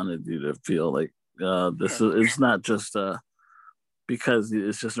they wanted you to feel like. It's not just because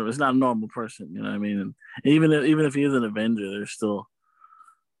it's not a normal person, you know what I mean? And even if he is an Avenger, there's still,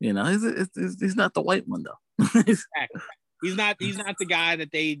 he's not the white one though. Exactly. He's not the guy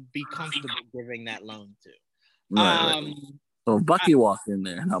that they'd be comfortable giving that loan to. Right. So Bucky walked in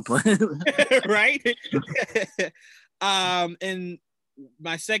there and I'm playing. Right. And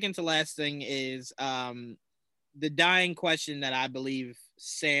my second to last thing is the dying question that I believe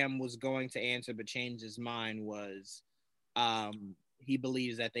Sam was going to answer but changed his mind was he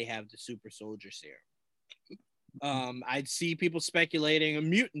believes that they have the super soldier serum. I'd see people speculating a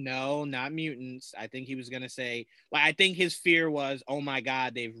mutant. No, not mutants. I think he was gonna say, like, I think his fear was, oh my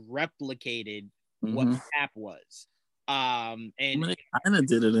god, they've replicated what Cap was. And they kind of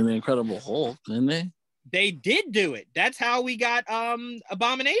did it in the Incredible Hulk, didn't they? They did do it. That's how we got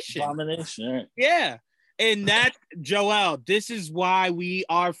Abomination. Right. Yeah. And that, Joel, this is why we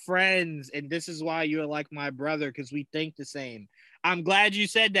are friends, and this is why you're like my brother, because we think the same. I'm glad you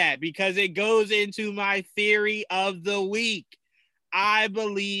said that, because it goes into my theory of the week. I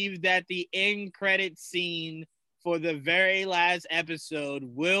believe that the end credit scene for the very last episode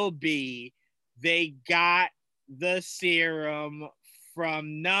will be they got the serum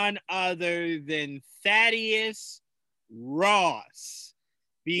from none other than Thaddeus Ross,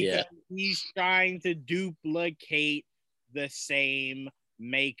 because he's trying to duplicate the same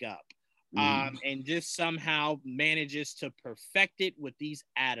makeup. And just somehow manages to perfect it with these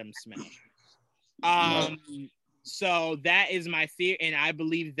Atom Smashers. So that is my theory, and I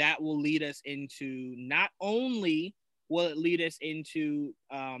believe that will lead us into, not only will it lead us into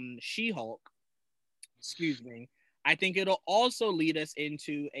She-Hulk, I think it'll also lead us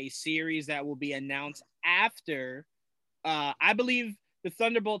into a series that will be announced after I believe the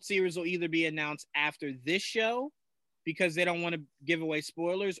Thunderbolt series will either be announced after this show because they don't want to give away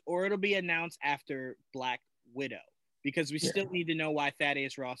spoilers, or it'll be announced after Black Widow because we still need to know why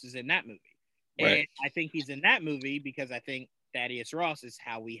Thaddeus Ross is in that movie. Right. And I think he's in that movie because I think Thaddeus Ross is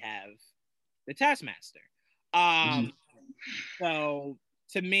how we have the Taskmaster. So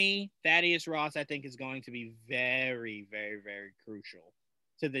to me, Thaddeus Ross, I think, is going to be very, very, very crucial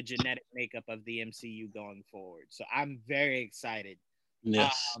to the genetic makeup of the MCU going forward. So I'm very excited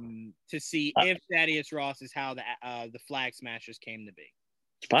to see if Thaddeus Ross is how the Flag Smashers came to be.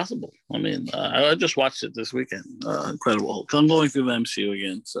 It's possible. I mean, I just watched it this weekend, Incredible Hulk. I'm going through the MCU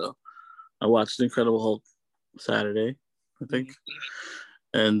again, so I watched Incredible Hulk Saturday, I think.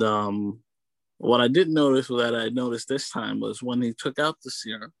 And what I didn't notice that I noticed this time was when he took out the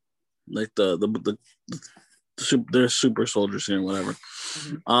serum, like their super soldier serum, whatever.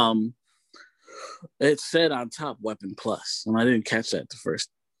 It said on top Weapon Plus, and I didn't catch that the first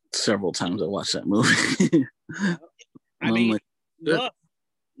several times I watched that movie. I mean, like,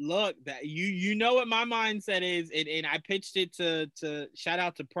 look, that you know what my mindset is, and I pitched it to shout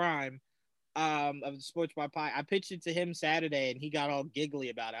out to Prime of the Sports Bar Pie. I pitched it to him Saturday, and he got all giggly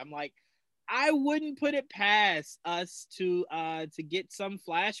about it. I'm like, I wouldn't put it past us to get some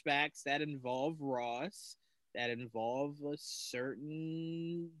flashbacks that involve Ross, that involve a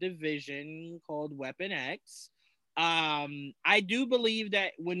certain division called Weapon X. I do believe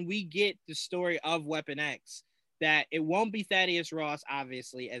that when we get the story of Weapon X, that it won't be Thaddeus Ross,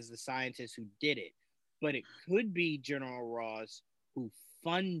 obviously, as the scientist who did it, but it could be General Ross who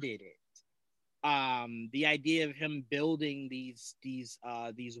funded it. The idea of him building these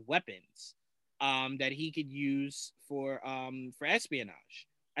weapons that he could use for espionage.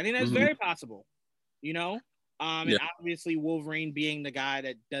 I think that's very possible, you know? And obviously Wolverine being the guy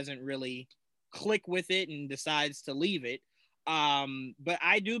that doesn't really click with it and decides to leave it. But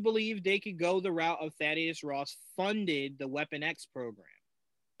I do believe they could go the route of Thaddeus Ross funded the Weapon X program.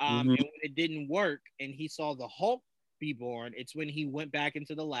 And when it didn't work and he saw the Hulk be born, it's when he went back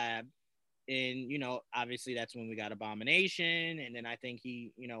into the lab. And, you know, obviously that's when we got Abomination. And then I think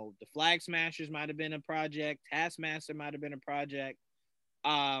the Flag Smashers might have been a project. Taskmaster might have been a project.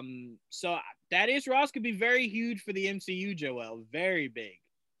 So Thaddeus Ross could be very huge for the MCU, Joel. Very big.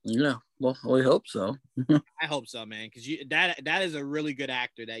 Yeah, well, we hope so. I hope so, man, because that is a really good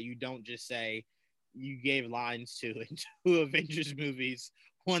actor that you don't just say you gave lines to in 2 Avengers movies,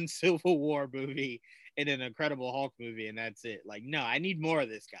 1 Civil War movie, and an Incredible Hulk movie, and that's it. Like, no, I need more of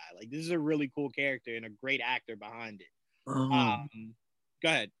this guy. Like, this is a really cool character and a great actor behind it. Go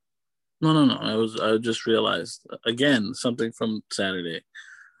ahead. No. I just realized again something from Saturday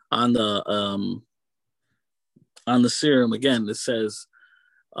on the serum. Again, it says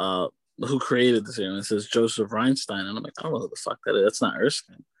who created the serum. It says Joseph Reinstein, and I'm like, I don't know who the fuck that is. That's not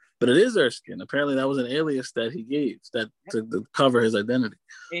Erskine, but it is Erskine. Apparently, that was an alias that he gave to cover his identity.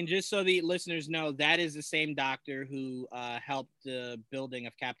 And just so the listeners know, that is the same doctor who helped the building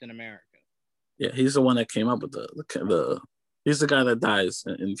of Captain America. Yeah, he's the one that came up with the he's the guy that dies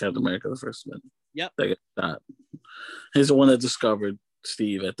in Captain America, the first one. Yep. That gets shot. He's the one that discovered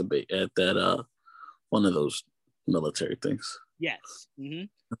Steve at that one of those military things. Yes.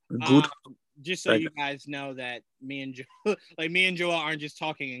 Good. Just so you guys know that me and Joel aren't just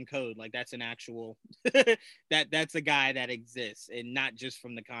talking in code. Like, that's an actual that's a guy that exists, and not just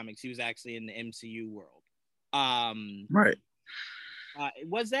from the comics. He was actually in the MCU world. Right.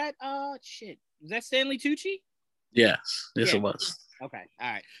 Was that was that Stanley Tucci? Yes, it was. Okay,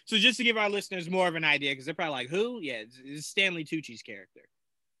 all right. So just to give our listeners more of an idea, because they're probably like, who? Yeah, it's Stanley Tucci's character.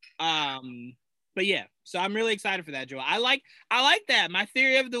 But yeah, so I'm really excited for that, Joel. I like that. My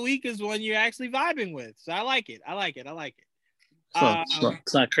theory of the week is one you're actually vibing with. So I like it.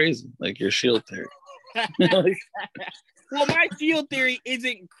 It's not crazy like your Shield theory. Well, my Shield theory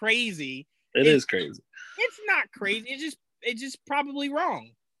isn't crazy. It's crazy. It's not crazy. It's just probably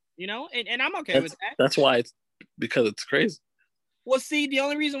wrong, you know? And I'm okay with that. That's why because it's crazy. Well, see, the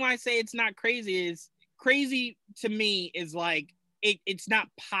only reason why I say it's not crazy is crazy to me is like it's not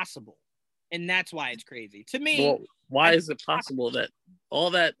possible. And that's why it's crazy. To me, well, why is it possible that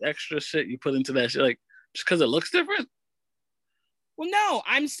all that extra shit you put into that shit, like, just because it looks different? Well, no,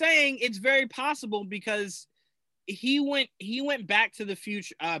 I'm saying it's very possible because he went back to the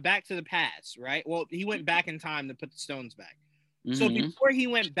future, back to the past, right? Well, he went back in time to put the stones back. Mm-hmm. So before he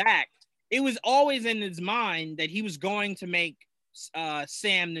went back, it was always in his mind that he was going to make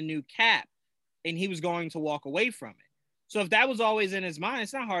Sam the new Cap, and he was going to walk away from it. So if that was always in his mind,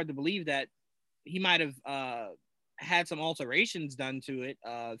 it's not hard to believe that he might have had some alterations done to it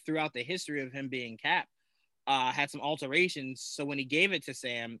throughout the history of him being Cap. had some alterations. So when he gave it to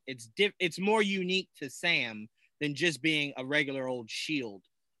Sam, it's more unique to Sam than just being a regular old shield.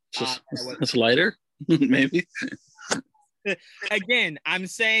 It's lighter, maybe. Again, I'm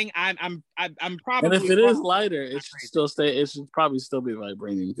saying I'm probably. And if it is lighter, it should still stay. It should probably still be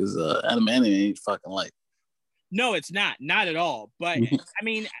vibranium because adamantium ain't fucking light. No, it's not at all. But I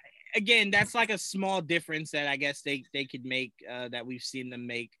mean, again, that's like a small difference that I guess they could make that we've seen them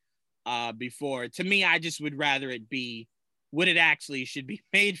make before. To me, I just would rather it be what it actually should be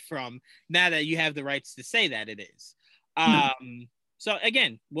made from. Now that you have the rights to say that it is. So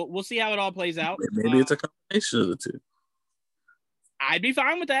again, we'll see how it all plays out. Maybe it's a combination of the two. I'd be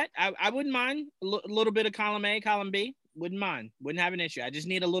fine with that. I wouldn't mind a little bit of column A, column B. Wouldn't mind. Wouldn't have an issue. I just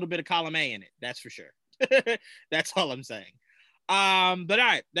need a little bit of column A in it. That's for sure. That's all I'm saying. But all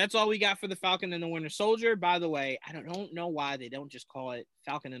right, that's all we got for the Falcon and the Winter Soldier. By the way, I don't know why they don't just call it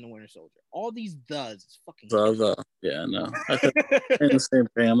Falcon and the Winter Soldier. All these does is fucking yeah, no. In the same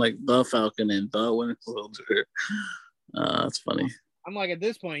thing. I'm like the Falcon and the Winter Soldier. That's funny. I'm like, at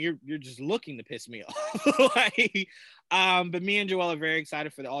this point, you're just looking to piss me off. But me and Joel are very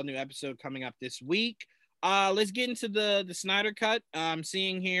excited for the all new episode coming up this week. Let's get into the Snyder Cut. I'm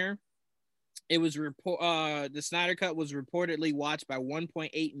seeing here, it was the Snyder Cut was reportedly watched by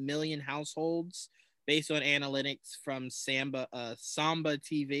 1.8 million households based on analytics from Samba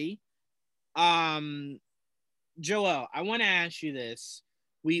TV. Joel, I want to ask you this.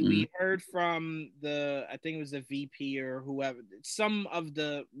 We heard from I think it was the VP or whoever,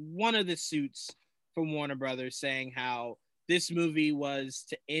 one of the suits from Warner Brothers saying how this movie was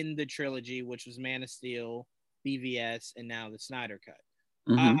to end the trilogy, which was Man of Steel, BVS, and now the Snyder Cut.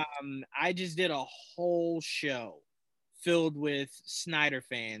 I just did a whole show filled with Snyder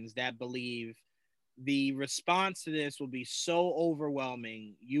fans that believe the response to this will be so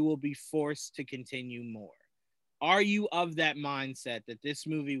overwhelming, you will be forced to continue more. Are you of that mindset that this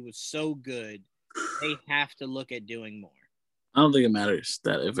movie was so good, they have to look at doing more? I don't think it matters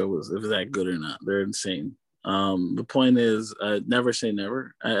that if it's that good or not. They're insane. The point is, never say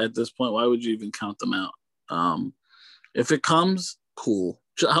never. At this point, why would you even count them out? If it comes, cool.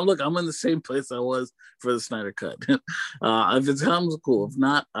 Look, I'm in the same place I was for the Snyder Cut. If it comes, cool. If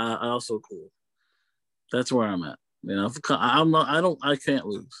not, also cool. That's where I'm at. You know, I can't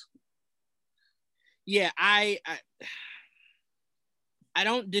lose. Yeah, I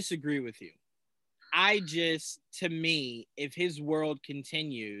don't disagree with you. To me, if his world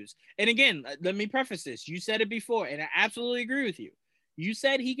continues, and again, let me preface this. You said it before, and I absolutely agree with you. You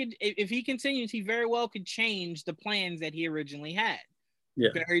said he could, if he continues, he very well could change the plans that he originally had. Yeah.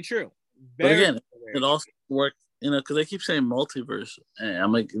 Very true. But again, it also worked, because they keep saying multiverse. And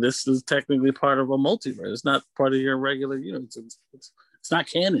I'm like, this is technically part of a multiverse. It's not part of your regular universe. It's not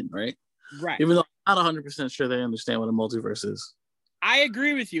canon, right? Right. Even though I'm not 100% sure they understand what a multiverse is. I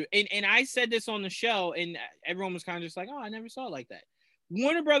agree with you. And I said this on the show, and everyone was kind of just like, oh, I never saw it like that.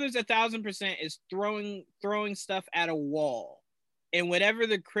 Warner Brothers 1,000% is throwing stuff at a wall. And whatever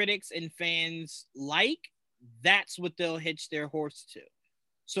the critics and fans like, that's what they'll hitch their horse to.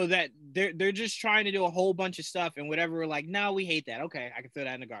 So that they're just trying to do a whole bunch of stuff, and whatever we're like, no, we hate that. Okay, I can throw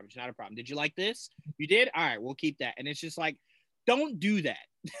that in the garbage. Not a problem. Did you like this? You did? All right, we'll keep that. And it's just like, don't do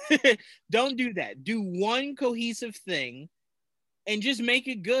that. Don't do that. Do one cohesive thing and just make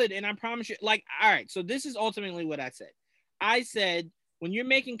it good. And I promise you, like, all right, so this is ultimately what I said. I said, when you're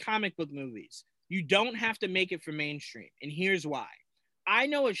making comic book movies, you don't have to make it for mainstream. And here's why. I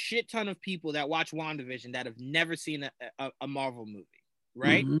know a shit ton of people that watch WandaVision that have never seen a Marvel movie,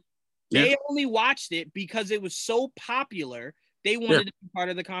 right? Mm-hmm. Yeah. They only watched it because it was so popular, they wanted to be part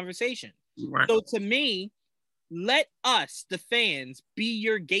of the conversation. Right. So to me, let us, the fans, be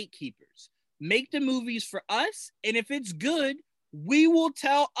your gatekeepers. Make the movies for us, and if it's good, we will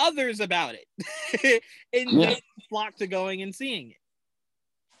tell others about it. And they flock to going and seeing it.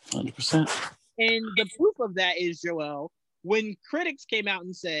 100%. And the proof of that is, Joel, when critics came out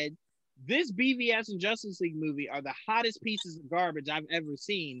and said, this BVS and Justice League movie are the hottest pieces of garbage I've ever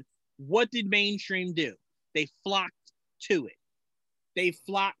seen, what did mainstream do? They flocked to it.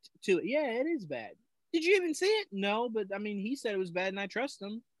 Yeah, it is bad. Did you even see it? No, but I mean, he said it was bad, and I trust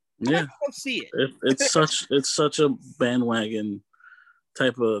him. Yeah, I'll see it. It's such a bandwagon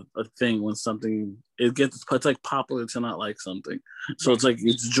type of a thing when something it's like popular to not like something. So it's like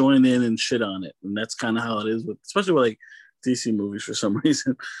it's join in and shit on it, and that's kind of how it is with, especially with like DC movies for some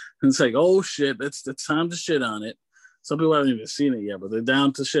reason. And it's like, oh shit, it's time to shit on it. Some people haven't even seen it yet, but they're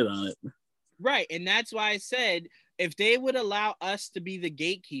down to shit on it. Right, and that's why I said, if they would allow us to be the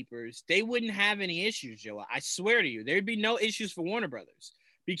gatekeepers, they wouldn't have any issues, Joe. I swear to you, there'd be no issues for Warner Brothers.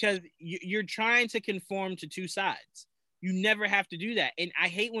 because you're trying to conform to two sides. You never have to do that. And I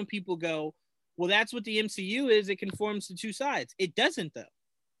hate when people go, well, that's what the MCU is. It conforms to two sides. It doesn't, though.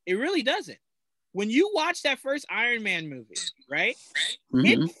 It really doesn't. When you watch that first Iron Man movie, right? Mm-hmm.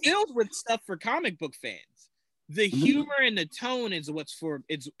 It's filled with stuff for comic book fans. The humor and the tone is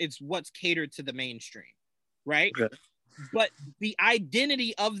it's what's catered to the mainstream, right? Okay. But the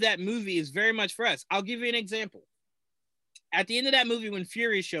identity of that movie is very much for us. I'll give you an example. At the end of that movie, when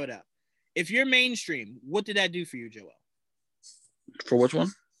Fury showed up, if you're mainstream, what did that do for you, Joel? For which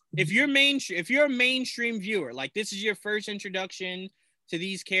one? If you're a mainstream viewer, like this is your first introduction to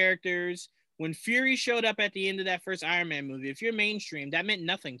these characters, when Fury showed up at the end of that first Iron Man movie, if you're mainstream, that meant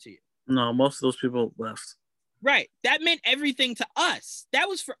nothing to you. No, most of those people left. Right. That meant everything to us. That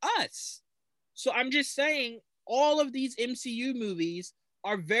was for us. So I'm just saying all of these MCU movies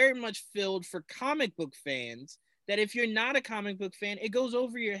are very much filled for comic book fans that if you're not a comic book fan, it goes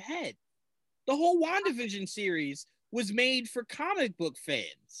over your head. The whole WandaVision series was made for comic book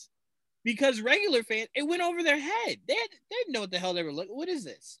fans because regular fans, it went over their head. They didn't know what the hell they were looking. What is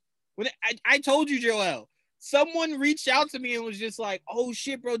this? When I told you, Joel, someone reached out to me and was just like, oh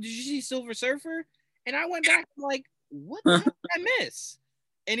shit, bro, did you see Silver Surfer? And I went back and like, what the hell did I miss?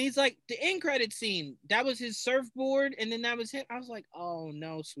 And he's like, the end credit scene, that was his surfboard, and then that was him. I was like, oh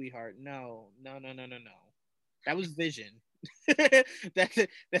no, sweetheart, no. That was Vision.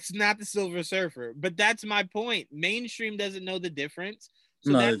 That's not the Silver Surfer. But that's my point. Mainstream doesn't know the difference.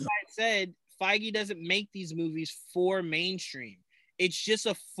 So that's why I said Feige doesn't make these movies for mainstream. It's just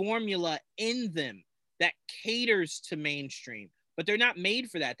a formula in them that caters to mainstream. But they're not made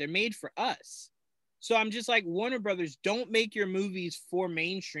for that. They're made for us. So I'm just like, Warner Brothers, don't make your movies for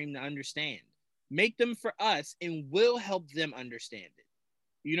mainstream to understand. Make them for us and we'll help them understand it.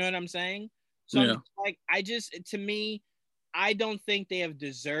 You know what I'm saying? So yeah. To me, I don't think they have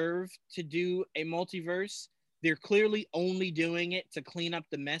deserved to do a multiverse. They're clearly only doing it to clean up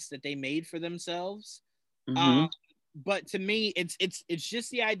the mess that they made for themselves. Mm-hmm. But to me, it's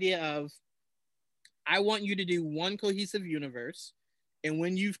just the idea of, I want you to do one cohesive universe. And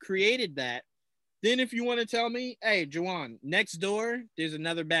when you've created that, then if you want to tell me, hey, Juwan, next door, there's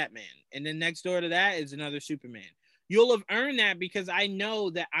another Batman. And then next door to that is another Superman. You'll have earned that because I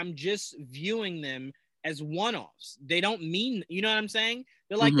know that I'm just viewing them as one-offs. They don't mean, you know what I'm saying?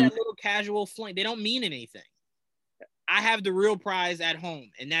 They're like that little casual fling. They don't mean anything. I have the real prize at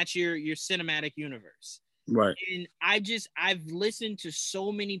home, and that's your cinematic universe. Right. And I've listened to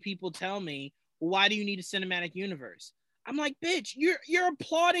so many people tell me, well, why do you need a cinematic universe? I'm like, bitch, you're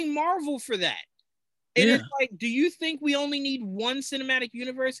applauding Marvel for that. And it's like, do you think we only need one cinematic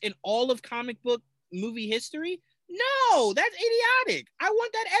universe in all of comic book movie history? No, that's idiotic. I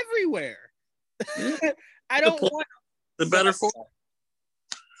want that everywhere. I don't want the better for.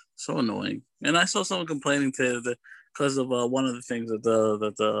 So annoying. And I saw someone complaining because of one of the things that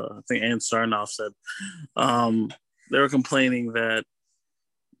I think Ann Sarnoff said. They were complaining that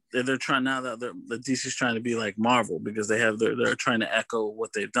they're trying now that the DC's trying to be like Marvel because they're trying to echo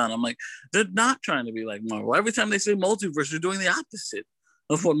what they've done. I'm like, they're not trying to be like Marvel. Every time they say multiverse, they're doing the opposite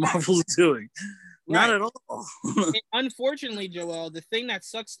of what Marvel's doing. Right. Not at all. Unfortunately, Joel, the thing that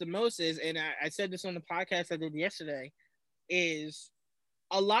sucks the most is, and I said this on the podcast I did yesterday, is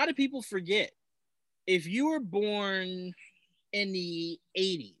a lot of people forget, if you were born in the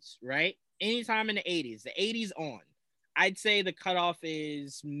 80s, right? Anytime in the 80s, the 80s on, I'd say the cutoff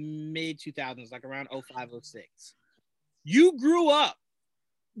is mid 2000s, like around 05, 06. You grew up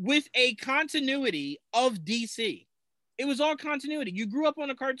with a continuity of DC. It was all continuity. You grew up on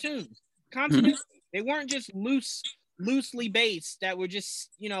the cartoons. Continuity. They weren't just loosely based that were just,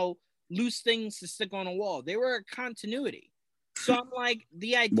 loose things to stick on a wall. They were a continuity. So I'm like,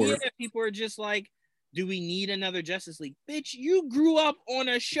 the idea that people are just like, do we need another Justice League? Bitch, you grew up on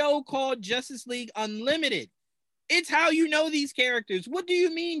a show called Justice League Unlimited. It's how you know these characters. What do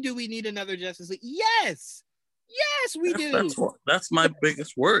you mean, do we need another Justice League? Yes, we do. That's my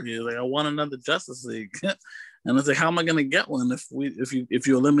biggest worry. Like, I want another Justice League. And it's like, how am I going to get one if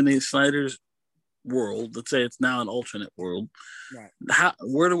you eliminate Snyder's world? Let's say it's now an alternate world. Right.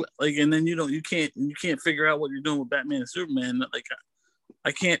 Where do we, like? And then you can't figure out what you're doing with Batman and Superman. Like,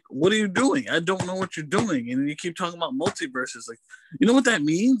 I can't. What are you doing? I don't know what you're doing. And you keep talking about multiverses. Like, you know what that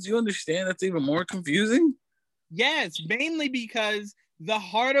means? You understand? That's even more confusing. Yes, mainly because the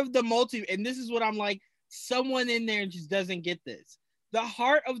heart of the and this is what I'm like, someone in there just doesn't get this. The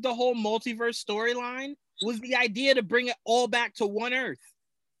heart of the whole multiverse storyline was the idea to bring it all back to one Earth.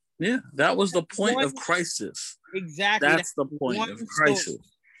 Yeah, that was the point of Crisis. Exactly. That's the point of Crisis.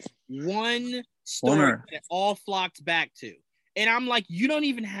 One story that all flocked back to. And I'm like, you don't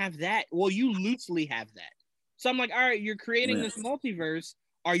even have that. Well, you loosely have that. So I'm like, all right, you're creating this multiverse.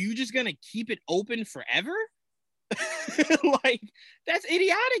 Are you just going to keep it open forever? Like, that's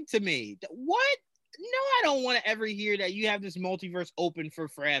idiotic to me. What? No, I don't want to ever hear that you have this multiverse open for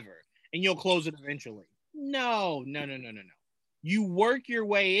forever and you'll close it eventually. No. You work your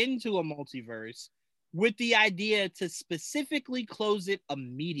way into a multiverse with the idea to specifically close it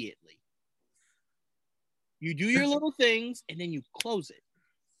immediately. You do your little things and then you close it.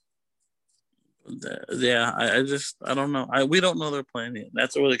 Yeah, I don't know. We don't know their plan yet.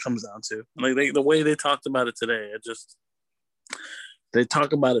 That's what it comes down to. Like the way they talked about it today, they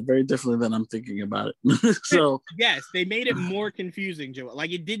talk about it very differently than I'm thinking about it. So yes, they made it more confusing, Joe.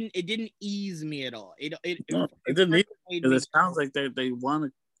 Like it didn't ease me at all. It didn't either, because it sounds like they want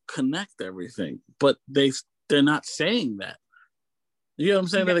to connect everything, but they're not saying that. You know what I'm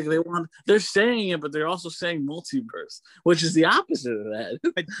saying? Yeah. They're saying it, but they're also saying multiverse, which is the opposite of that.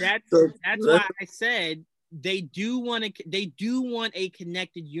 But that's why I said they do want a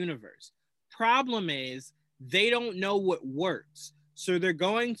connected universe. Problem is they don't know what works. So they're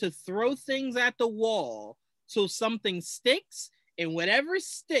going to throw things at the wall so something sticks, and whatever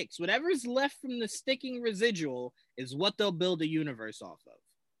sticks, whatever's left from the sticking residual is what they'll build a universe off of.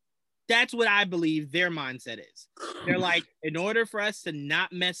 That's what I believe their mindset is. They're like, in order for us to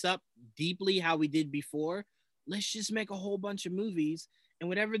not mess up deeply how we did before, let's just make a whole bunch of movies, and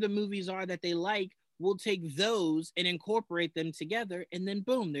whatever the movies are that they like, we'll take those and incorporate them together, and then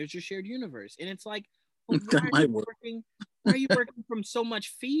boom, there's your shared universe. And it's like, well, why are you working from so much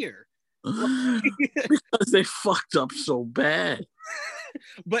fear? Because they fucked up so bad.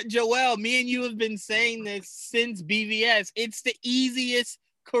 But Joel, me and you have been saying this since BVS. It's the easiest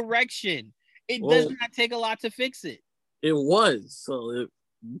correction. It does not take a lot to fix it. It was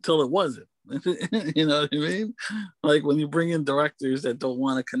until it wasn't. You know what I mean? Like when you bring in directors that don't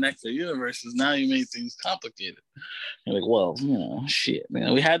want to connect their universes, now you make things complicated. You're like, well, shit,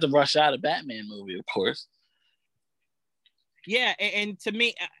 man. We had to rush out a Batman movie, of course. Yeah, and to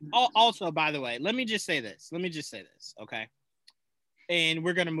me, also, by the way, let me just say this, okay? And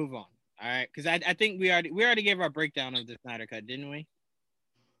we're gonna move on, all right? Because I think we already gave our breakdown of the Snyder Cut, didn't we?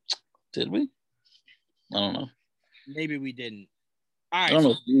 Did we? I don't know. Maybe we didn't. All right. I don't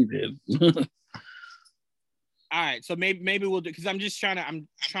know if we did. All right, so maybe we'll do, because I'm trying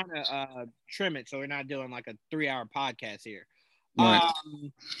to trim it so we're not doing like a 3-hour podcast here. Right.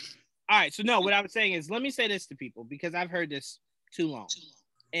 All right, so no, what I was saying is, let me say this to people because I've heard this too long.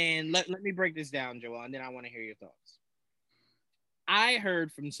 And let me break this down, Joel, and then I want to hear your thoughts. I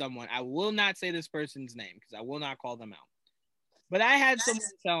heard from someone, I will not say this person's name because I will not call them out. But I had someone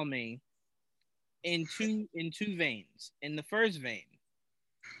tell me in two veins. In the first vein,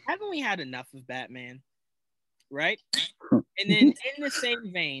 haven't we had enough of Batman? Right? And then in the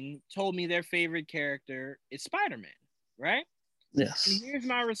same vein, told me their favorite character is Spider-Man, right? Yes. And here's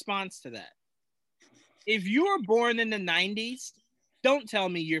my response to that. If you were born in the 90s, don't tell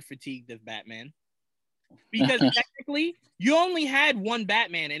me you're fatigued of Batman. Because technically, you only had one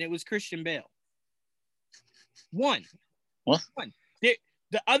Batman, and it was Christian Bale. One. What? One. The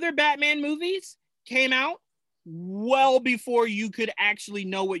other Batman movies came out well before you could actually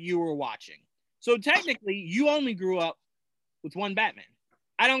know what you were watching. So technically, you only grew up with one Batman.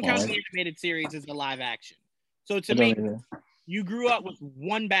 I don't count the animated series as a live action. So to me, you grew up with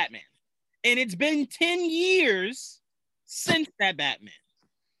one Batman. And it's been 10 years since that Batman.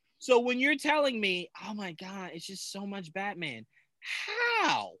 So when you're telling me, oh my God, it's just so much Batman.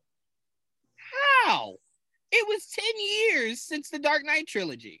 How? It was 10 years since the Dark Knight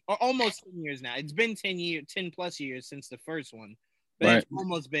trilogy, or almost 10 years now. It's been 10 plus years since the first one, but It's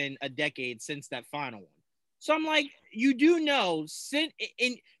almost been a decade since that final one. So I'm like, you do know,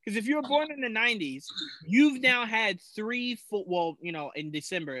 because if you were born in the 90s, you've now had 3 full, well, in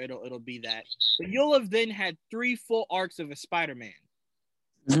December it'll be that, but you'll have then had 3 full arcs of a Spider-Man.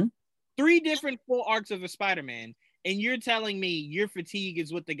 Mm-hmm. 3 different full arcs of a Spider-Man, and you're telling me your fatigue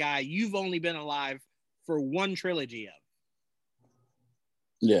is with the guy you've only been alive for 1 trilogy of.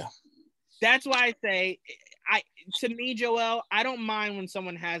 Yeah. That's why I say, to me, Joel, I don't mind when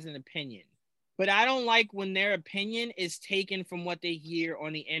someone has an opinion, but I don't like when their opinion is taken from what they hear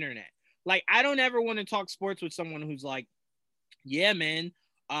on the internet. Like, I don't ever want to talk sports with someone who's like, yeah, man,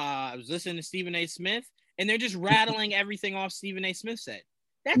 I was listening to Stephen A. Smith, and they're just rattling everything off Stephen A. Smith said.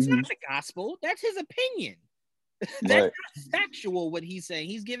 That's not the gospel. That's his opinion. That's not factual what he's saying.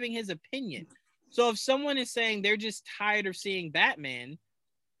 He's giving his opinion. So if someone is saying they're just tired of seeing Batman,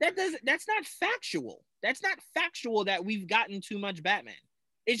 that's not factual. That's not factual that we've gotten too much Batman.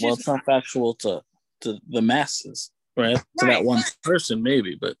 It's not factual to the masses. right? To that one person,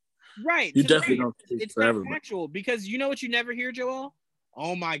 maybe, but right. You definitely don't speak It's for not everybody. factual because you know what you never hear, Joel?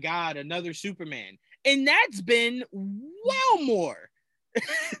 Oh my God, another Superman. And that's been well more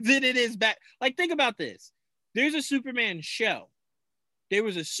than it is back. Like, think about this. There's a Superman show. There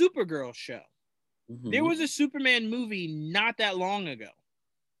was a Supergirl show. There was a Superman movie not that long ago.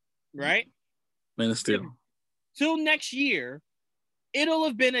 Right? Man of Steel. Till next year, it'll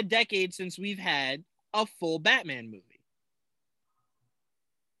have been a decade since we've had a full Batman movie.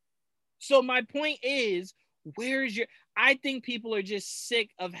 So my point is, where's your... I think people are just sick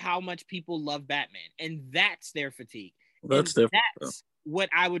of how much people love Batman, and that's their fatigue. That's different. That's what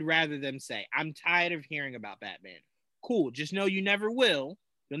I would rather them say. I'm tired of hearing about Batman. Cool. Just know you never will.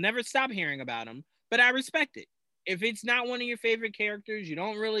 You'll never stop hearing about him, but I respect it. If it's not one of your favorite characters, you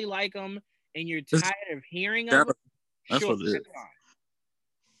don't really like them, and you're tired of hearing of them, that's sure, what it is.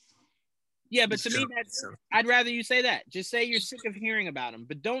 Yeah, but to me, I'd rather you say that. Just say you're sick of hearing about him,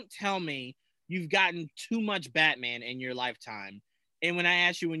 but don't tell me you've gotten too much Batman in your lifetime. And when I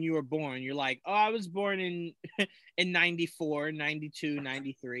asked you when you were born, you're like, oh, I was born in 94, 92,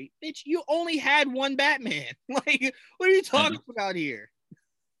 93. Bitch, you only had one Batman. Like, what are you talking about here?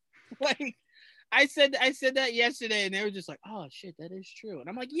 Like, I said that yesterday, and they were just like, oh, shit, that is true. And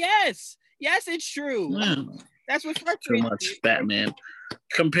I'm like, yes, it's true. Yeah. That's what frustrates too much Batman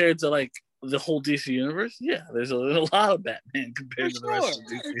compared to like the whole DC universe. Yeah, there's a lot of Batman compared to the rest of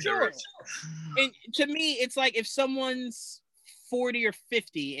the DC universe. And to me, it's like if someone's 40 or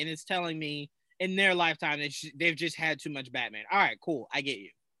 50 and is telling me in their lifetime they've just had too much Batman. All right, cool, I get you.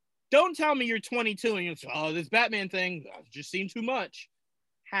 Don't tell me you're 22 and you're like, oh, this Batman thing, I've just seen too much.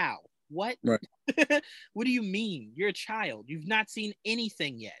 How? What? Right. What do you mean? You're a child. You've not seen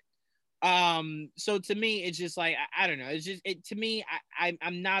anything yet. So to me, it's just like, I don't know. It's just, to me,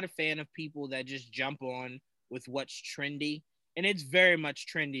 I'm not a fan of people that just jump on with what's trendy. And it's very much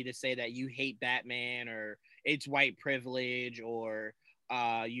trendy to say that you hate Batman or it's white privilege or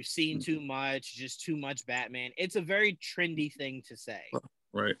you've seen too much, just too much Batman. It's a very trendy thing to say.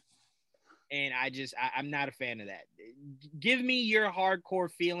 Right. And I'm not a fan of that. Give me your hardcore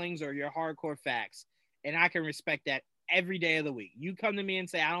feelings or your hardcore facts, and I can respect that every day of the week. You come to me and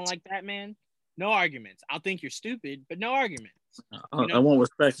say, I don't like Batman, no arguments. I'll think you're stupid, but no arguments. I won't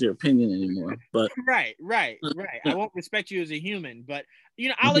respect your opinion anymore. But right. I won't respect you as a human, but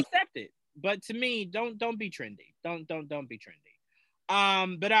I'll accept it. But to me, don't be trendy. Don't be trendy.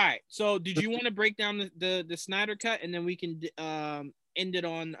 But all right. So did you want to break down the Snyder cut, and then we can end it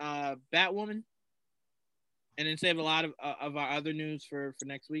on Batwoman, and then save a lot of our other news for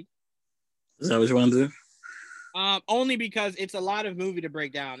next week? Is that what you want to do? Only because it's a lot of movie to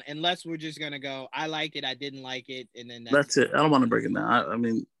break down, unless we're just gonna go, I like it, I didn't like it, and then that's it. I don't want to break it down. I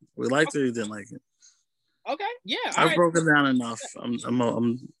mean, we liked it, we didn't like it. Okay, yeah. I've broken down enough.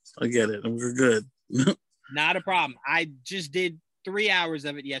 I get it. We're good. Not a problem. I just did 3 hours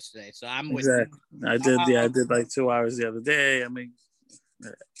of it yesterday, so I'm with you. I did like 2 hours the other day. I mean,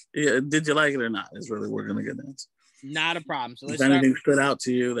 yeah. Did you like it or not? Is really we're gonna get into. Not a problem. So if anything stood out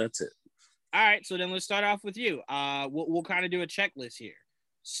to you, that's it. All right, so then let's start off with you. We'll kind of do a checklist here.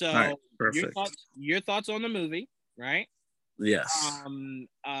 So right, perfect. Your thoughts on the movie, right? Yes.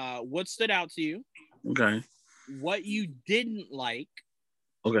 What stood out to you? Okay. What you didn't like.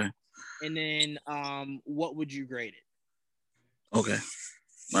 Okay. And then what would you grade it? Okay.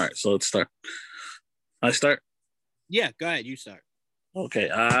 All right, so let's start. I start? Yeah, go ahead. You start. Okay,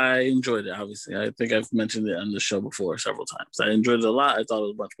 I enjoyed it, obviously. I think I've mentioned it on the show before several times. I enjoyed it a lot. I thought it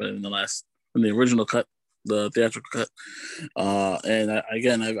was much better than the original cut, the theatrical cut. And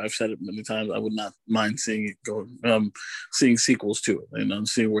I've said it many times. I would not mind seeing it go, seeing sequels to it, and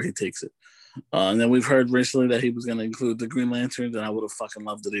seeing where he takes it. And then we've heard recently that he was going to include the Green Lanterns, and I would have fucking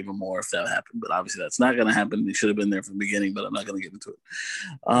loved it even more if that happened. But obviously, that's not going to happen. He should have been there from the beginning, but I'm not going to get into it.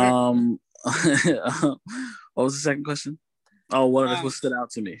 What was the second question? Oh, what stood out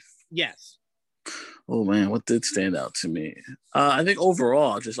to me? Yes. Oh man, what did stand out to me? I think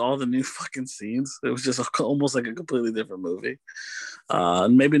overall, just all the new fucking scenes. It was just almost like a completely different movie.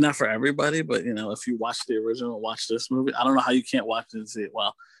 Maybe not for everybody, but if you watch the original, watch this movie. I don't know how you can't watch it and see it.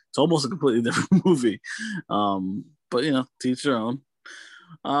 Well, it's almost a completely different movie. But to each their own.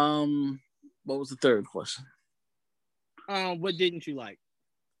 What was the third question? What didn't you like?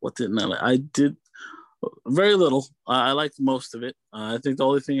 What didn't I like? I did very little. I liked most of it. I think the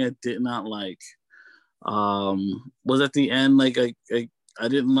only thing I did not like was at the end. Like I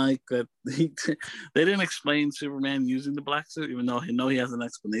didn't like that they didn't explain Superman using the black suit, even though he has an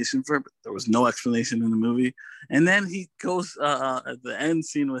explanation for it. But there was no explanation in the movie. And then he goes at the end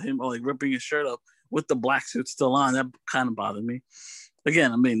scene with him, ripping his shirt up with the black suit still on. That kind of bothered me.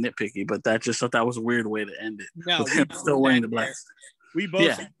 Again, I'm being nitpicky, but that just thought that was a weird way to end it. No, with him still wearing the black suit. We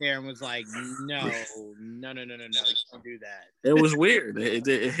both sat there and was like, no, you don't do that. It was weird. It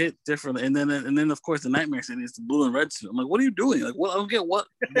hit different. And then of course the Nightmare scene is the blue and red suit. I'm like, what are you doing? Like, what? I don't get what?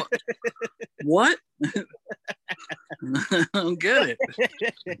 What? I don't get it.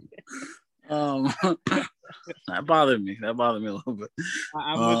 That bothered me. That bothered me a little bit.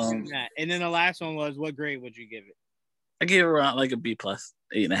 I'm with that. And then the last one was, what grade would you give it? I gave it around like a B+,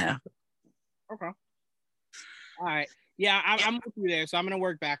 8.5. Okay. All right. Yeah, I'm with you there. So I'm gonna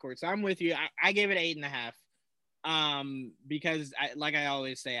work backwards. So I'm with you. I gave it 8.5. Because like I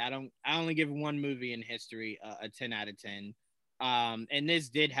always say, I only give one movie in history a 10 out of 10. And this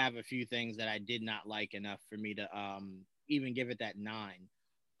did have a few things that I did not like enough for me to even give it that 9.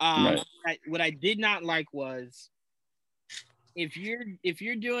 Right. What I did not like was if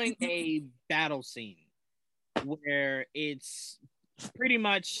you're doing a battle scene where it's pretty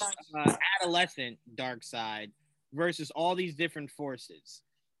much adolescent Darkseid versus all these different forces.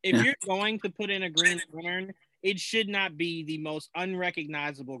 If you're going to put in a Green Lantern, it should not be the most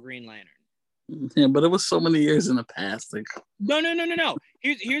unrecognizable Green Lantern. Yeah, but it was so many years in the past. Like, no.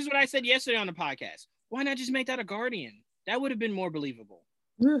 Here's what I said yesterday on the podcast. Why not just make that a Guardian? That would have been more believable.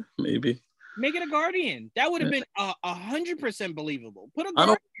 Yeah, maybe. Make it a Guardian. That would have been 100% believable. Put a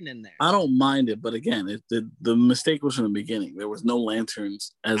Guardian in there. I don't mind it, but again, the mistake was from the beginning. There was no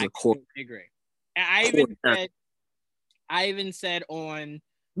lanterns as a core. I agree. I even said on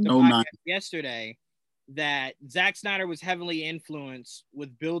the podcast yesterday that Zack Snyder was heavily influenced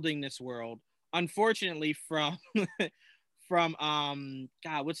with building this world. Unfortunately, from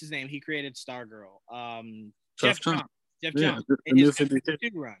God, what's his name? He created Stargirl. Jeff Johns. In his 52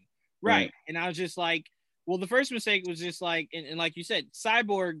 run. Right. And I was just like, well, the first mistake was just like, and like you said,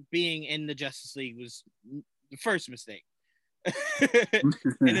 Cyborg being in the Justice League was the first mistake. And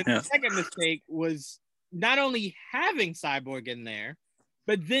then the second mistake was not only having Cyborg in there,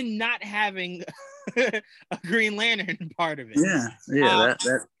 but then not having a Green Lantern part of it. Yeah,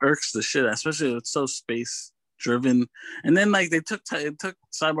 that irks the shit, especially it's so space driven. And then like they took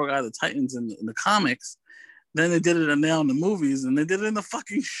Cyborg out of the Titans in the comics. Then they did it now in the movies, and they did it in the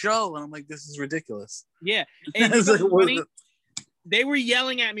fucking show, and I'm like, this is ridiculous. Yeah, and funny, they were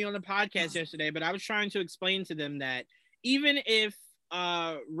yelling at me on the podcast yesterday, but I was trying to explain to them that even if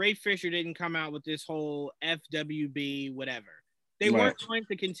Ray Fisher didn't come out with this whole FWB whatever, they weren't going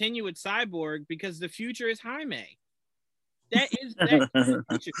to continue with Cyborg because the future is Jaime. That is the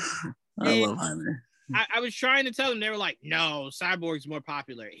future. I love Jaime. I was trying to tell them, they were like, no, Cyborg's more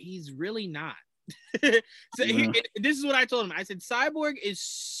popular. He's really not. This is what I told him. I said Cyborg is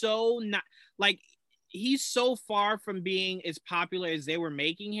so not like, he's so far from being as popular as they were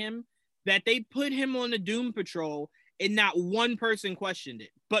making him that they put him on the Doom Patrol and not one person questioned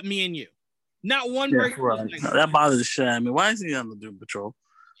it but me and you. Not one person. Right. That bothers the shit out of me. Why is he on the Doom Patrol?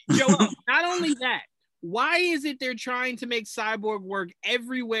 Joel, not only that, why is it they're trying to make Cyborg work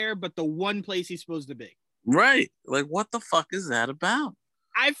everywhere but the one place he's supposed to be? Right. Like, what the fuck is that about?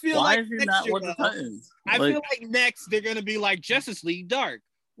 I feel Why like is he not with the Titans? I feel like next they're gonna be like Justice League Dark,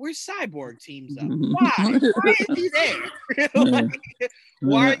 where Cyborg teams up. Why? Why is he there?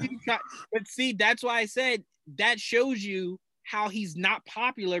 Why are you trying? But see, that's why I said that shows you how he's not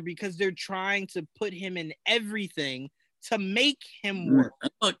popular, because they're trying to put him in everything to make him work.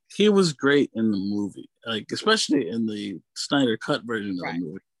 Look, he was great in the movie, like especially in the Snyder Cut version of the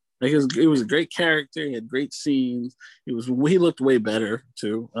movie. Like he was a great character. He had great scenes. He looked way better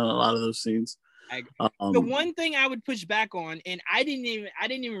too on a lot of those scenes. The one thing I would push back on, and I didn't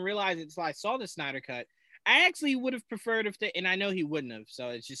even realize it until I saw the Snyder Cut. I actually would have preferred and I know he wouldn't have, so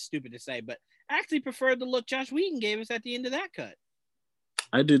it's just stupid to say, but I actually preferred the look Josh Whedon gave us at the end of that cut.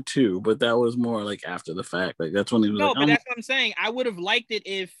 I did too, but that was more like after the fact. Like that's when he was but that's what I'm saying. I would have liked it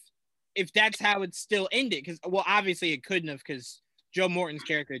if that's how it still ended, because obviously it couldn't have, because Joe Morton's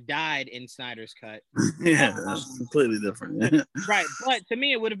character died in Snyder's cut. Yeah, that's completely different. Right, but to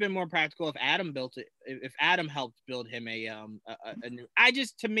me, it would have been more practical if Adam built it. If Adam helped build him a new.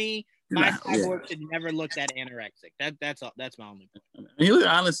 To me, my Cyborg should never look that anorexic. That's all. That's my only point. He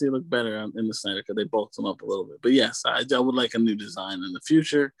honestly looked better in the Snyder Cut. They bulked him up a little bit, but yes, I would like a new design in the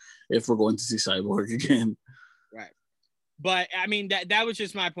future if we're going to see Cyborg again. Right. But I mean, that was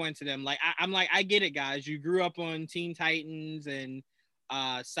just my point to them. Like, I'm like, I get it, guys. You grew up on Teen Titans, and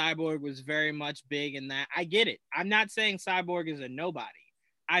Cyborg was very much big in that. I get it. I'm not saying Cyborg is a nobody.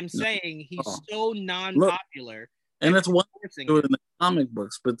 I'm saying he's so non-popular. And that's one thing to do it in the comic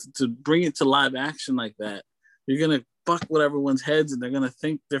books, but to bring it to live action like that, you're gonna fuck with everyone's heads, and they're gonna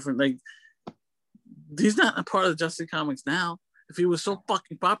think different. Like, He's not a part of Justice Comics now. If he was so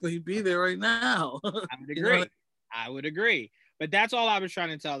fucking popular, he'd be there right now. I would agree. I would agree. But that's all I was trying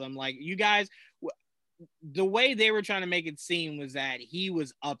to tell them. Like, you guys, the way they were trying to make it seem was that he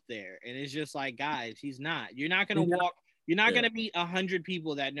was up there. And it's just like, guys, he's not. You're not going to walk. You're not going to meet 100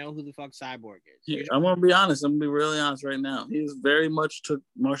 people that know who the fuck Cyborg is. Yeah, I'm going to be honest. I'm going to be really honest right now. He very much took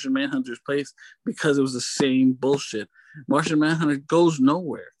Martian Manhunter's place because it was the same bullshit. Martian Manhunter goes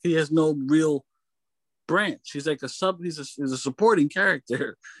nowhere. He has no real branch. He's like he's a supporting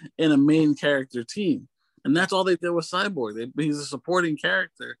character in a main character team. And that's all they did with Cyborg. He's a supporting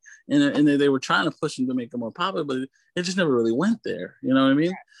character, and they were trying to push him to make him more popular, but it just never really went there. You know what I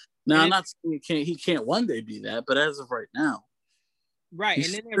mean? Now, I'm not saying he can't one day be that, but as of right now, right.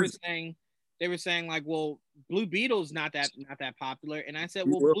 And then they were saying like, well, Blue Beetle's not that popular, and I said,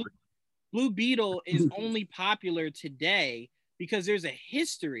 well, Blue Beetle is only popular today because there's a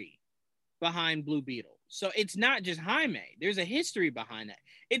history behind Blue Beetle. So it's not just Jaime. There's a history behind that.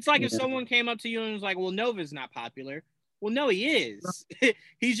 It's like if someone came up to you and was like, well, Nova's not popular. Well, no, he is.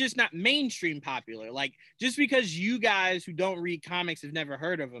 He's just not mainstream popular. Like, just because you guys who don't read comics have never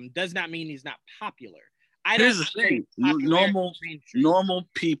heard of him does not mean he's not popular. Here's the thing. Normal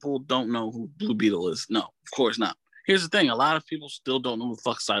people don't know who Blue Beetle is. No, of course not. Here's the thing. A lot of people still don't know who the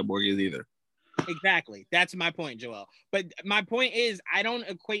fuck Cyborg is either. Exactly. That's my point, Joel. But my point is, I don't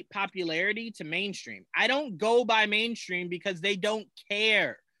equate popularity to mainstream. I don't go by mainstream because they don't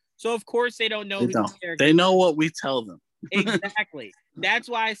care. So, of course, they don't know. They know what we tell them. Exactly. That's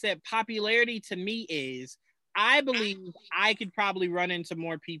why I said popularity to me is, I believe I could probably run into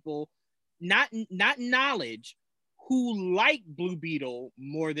more people, not knowledge, who like Blue Beetle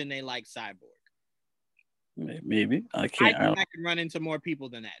more than they like Cyborg. Maybe I can't. I can run into more people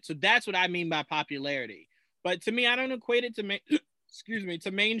than that. So that's what I mean by popularity. But to me, I don't equate it to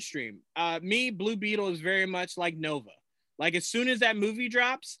to mainstream. Blue Beetle is very much like Nova. Like, as soon as that movie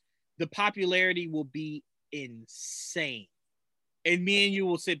drops, the popularity will be insane. And me and you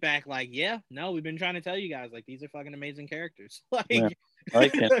will sit back like, yeah, no, we've been trying to tell you guys, like, these are fucking amazing characters. Like, yeah, I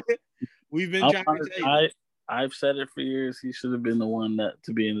can't. We've been trying to tell you. I've said it for years. He should have been the one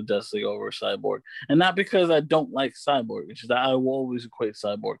to be in the Justice League over Cyborg, and not because I don't like Cyborg. It's just that I will always equate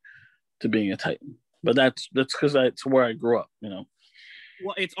Cyborg to being a Titan. But that's because that's where I grew up. You know.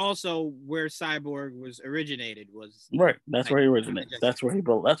 Well, it's also where Cyborg was originated. Was right. That's where he originated. That's where he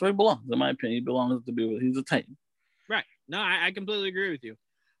belongs. In my opinion, he belongs to be with. He's a Titan. Right. No, I completely agree with you.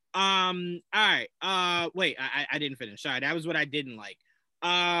 All right. Wait, I didn't finish. Sorry, that was what I didn't like.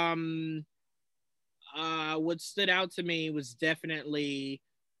 What stood out to me was definitely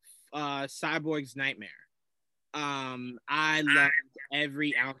Cyborg's nightmare. I loved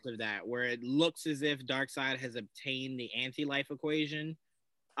every ounce of that, where it looks as if Darkseid has obtained the anti-life equation.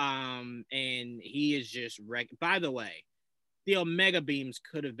 And he is just by the way, the Omega beams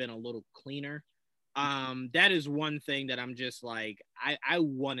could have been a little cleaner. That is one thing that I'm just like, I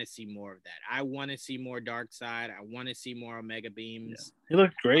want to see more of that. I want to see more Darkseid. I want to see more Omega beams. Yeah. He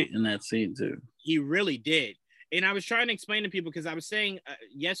looked great in that scene too. He really did. And I was trying to explain to people, because I was saying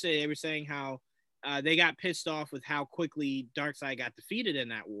yesterday, they were saying how they got pissed off with how quickly Darkseid got defeated in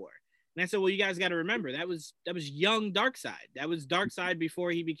that war. And I said, well, you guys got to remember, that was young Darkseid. That was Darkseid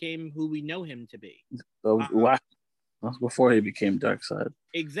before he became who we know him to be. That's before he became Darkseid.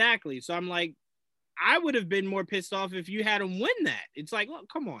 Exactly. So I'm like, I would have been more pissed off if you had him win that. It's like, well,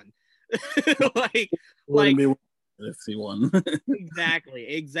 come on. like if he won.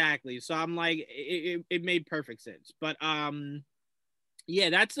 exactly. So I'm like, it made perfect sense. But yeah,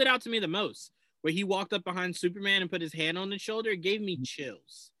 that stood out to me the most. Where he walked up behind Superman and put his hand on his shoulder, it gave me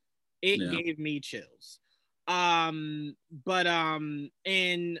chills. Gave me chills. And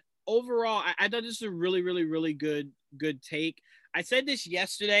overall, I thought this was a really, really, really good take. I said this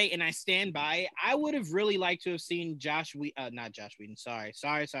yesterday, and I stand by it. I would have really liked to have seen not Josh Whedon. Sorry.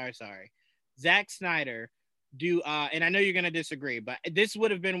 Zack Snyder do, and I know you're going to disagree, but this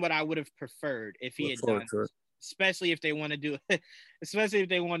would have been what I would have preferred if he had done, especially if they want to do, especially if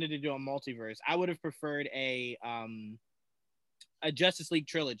they wanted to do a multiverse. I would have preferred a Justice League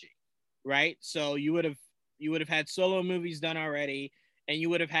trilogy, right? So you would have had solo movies done already, and you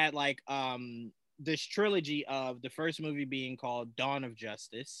would have had like this trilogy of the first movie being called Dawn of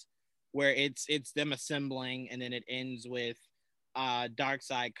Justice, where it's them assembling, and then it ends with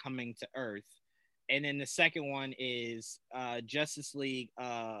Darkseid coming to Earth, and then the second one is Justice League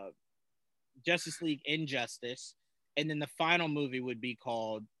Injustice, and then the final movie would be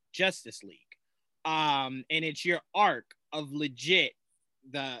called Justice League, and it's your arc of legit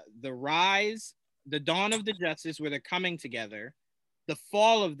the rise, the dawn of the Justice, where they're coming together, the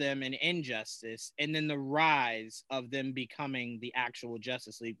fall of them in Injustice, and then the rise of them becoming the actual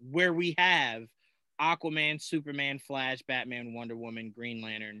Justice League, where we have Aquaman, Superman, Flash, Batman, Wonder Woman, Green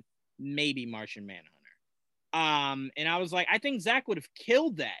Lantern, maybe Martian Manhunter. And I was like, I think Zack would have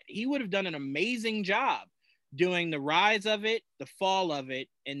killed that. He would have done an amazing job doing the rise of it, the fall of it,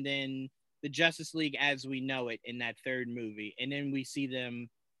 and then the Justice League as we know it in that third movie. And then we see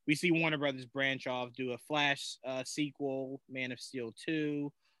Warner Brothers branch off, do a Flash sequel, Man of Steel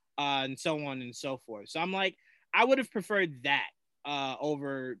 2, and so on and so forth. So I'm like, I would have preferred that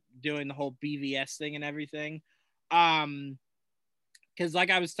over doing the whole BVS thing and everything. Because like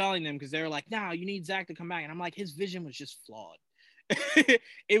I was telling them, because they were like, no, you need Zack to come back. And I'm like, his vision was just flawed.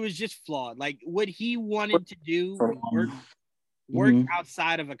 It was just flawed. Like what he wanted to do worked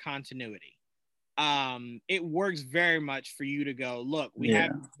outside of a continuity. It works very much for you to go, look, we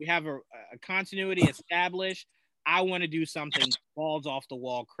have a continuity established. I want to do something balls off the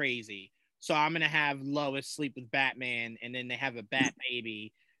wall crazy. So I'm going to have Lois sleep with Batman, and then they have a Bat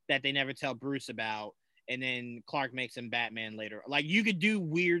baby that they never tell Bruce about. And then Clark makes him Batman later. Like you could do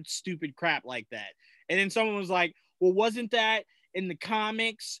weird, stupid crap like that. And then someone was like, well, wasn't that in the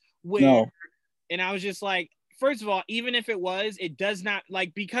comics where, no. And I was just like, first of all, even if it was, it does not,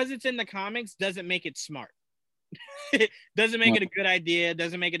 like, because it's in the comics doesn't make it smart. It doesn't make it a good idea.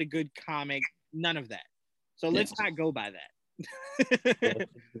 Doesn't make it a good comic. None of that. So let's not go by that.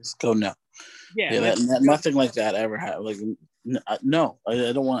 Let's go now. Yeah, nothing like that ever happened. Like, no, I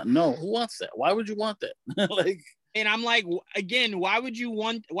don't want. No, who wants that? Why would you want that? Like, and I'm like, again, why would you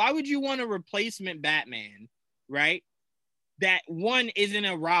want a replacement Batman, right? That one isn't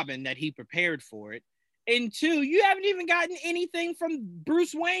a Robin that he prepared for it, and two, you haven't even gotten anything from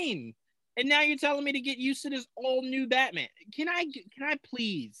Bruce Wayne, and now you're telling me to get used to this all new Batman. Can I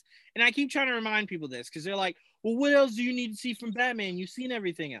please? And I keep trying to remind people this because they're like, well, what else do you need to see from Batman? You've seen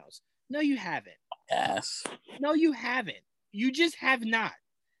everything else. No, you haven't. Yes. No, you haven't. You just have not.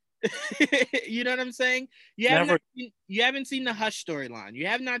 You know what I'm saying? You haven't seen the Hush storyline. You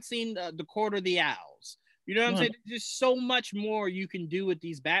have not seen the Court of the Owls. You know what I'm saying? There's so much more you can do with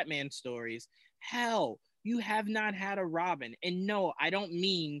these Batman stories. Hell, you have not had a Robin. And no, I don't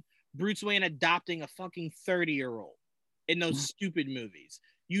mean Bruce Wayne adopting a fucking 30-year-old in those stupid movies.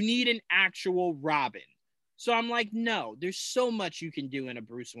 You need an actual Robin. So I'm like, no, there's so much you can do in a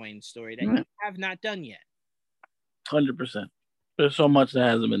Bruce Wayne story that you have not done yet. 100%. There's so much that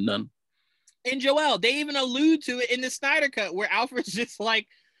hasn't been done. And Joel, they even allude to it in the Snyder Cut where Alfred's just like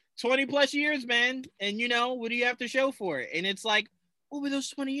 20 plus years, man. And you know, what do you have to show for it? And it's like, what were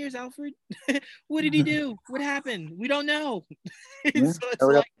those 20 years, Alfred? What did he do? What happened? We don't know.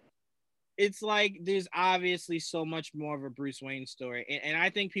 So it's like there's obviously so much more of a Bruce Wayne story. And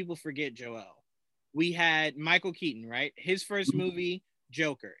I think people forget Joel. We had Michael Keaton, right? His first movie,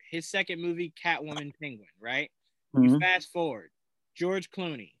 Joker. His second movie, Catwoman, Penguin, right? You fast forward, George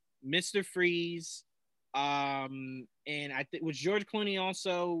Clooney, Mr. Freeze, and I think was George Clooney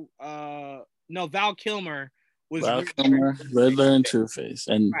also no, Val Kilmer was Riddler and Two-Face.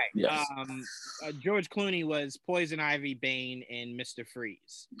 And right. Yes. George Clooney was Poison Ivy, Bane, and Mr.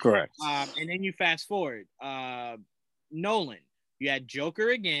 Freeze. Correct. And then you fast forward, Nolan, you had Joker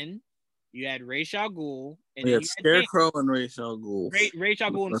again. You had Ra's al Ghul. And we had Scarecrow and Ra's al Ghul. Ra's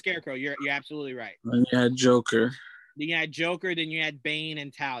al Ghul and Scarecrow. You're absolutely right. And you had Joker. Then you had Joker. Then you had Bane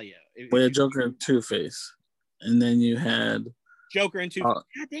and Talia. We had Joker and Two-Face. And then you had Joker and Two-Face.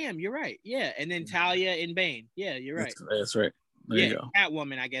 God damn, you're right. Yeah. And then Talia and Bane. Yeah, you're right. That's right. There you go.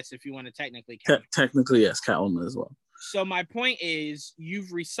 Catwoman, I guess, if you want to technically count. Technically, yes, Catwoman as well. So my point is, you've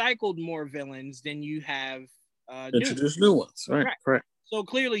recycled more villains than you have introduced new ones. Right. Correct. So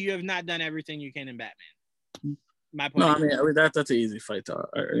clearly, you have not done everything you can in Batman. My point. No, I mean that's an easy fight to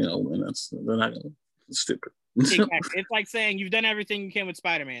win. They're not gonna. It's stupid. Exactly. It's like saying you've done everything you can with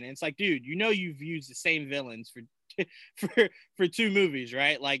Spider-Man, and it's like, dude, you know you've used the same villains for two movies,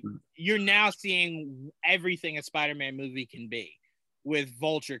 right? Like you're now seeing everything a Spider-Man movie can be, with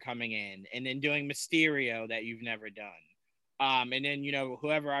Vulture coming in, and then doing Mysterio that you've never done, and then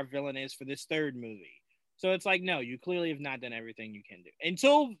whoever our villain is for this third movie. So it's like, no, you clearly have not done everything you can do.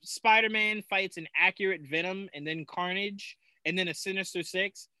 Until Spider-Man fights an accurate Venom and then Carnage and then a Sinister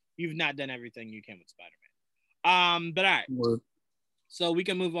Six, you've not done everything you can with Spider-Man. But all right. So we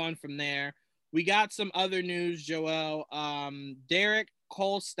can move on from there. We got some other news, Joel. Derek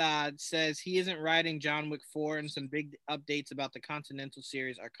Kolstad says he isn't writing John Wick 4 and some big updates about the Continental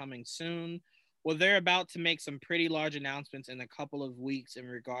series are coming soon. Well, they're about to make some pretty large announcements in a couple of weeks in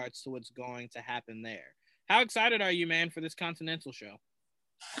regards to what's going to happen there. How excited are you, man, for this Continental show?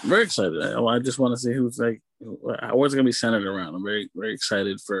 Very excited. I just want to see who's like, what's going to be centered around. I'm very, very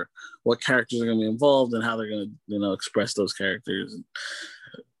excited for what characters are going to be involved and how they're going to, express those characters.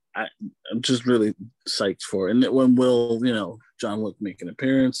 I'm just really psyched for it. And when will, John Wick make an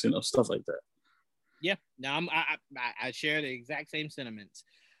appearance, stuff like that. Yeah, no, I share the exact same sentiments.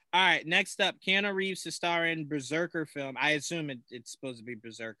 All right, next up, Keanu Reeves to star in Berserker film. I assume it's supposed to be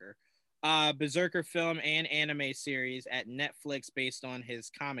Berserker. Berserker film and anime series at Netflix based on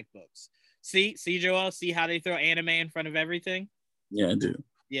his comic books. See, Joel, see how they throw anime in front of everything? Yeah, I do.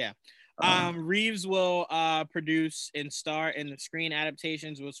 Yeah. Reeves will produce and star in the screen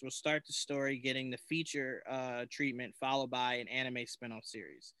adaptations, which will start the story getting the feature treatment, followed by an anime spinoff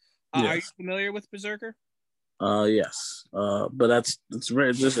series. Yes. Are you familiar with Berserker? Yes. But it's rare.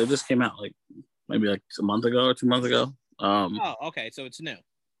 It just came out maybe a month ago or 2 months ago. Okay, so it's new.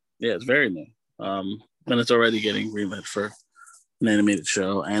 Yeah, it's very new. And it's already getting greenlit for an animated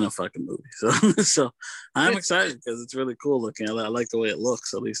show and a fucking movie. So I'm excited because it's really cool looking. I like the way it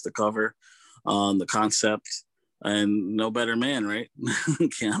looks, at least the cover, the concept, and no better man, right?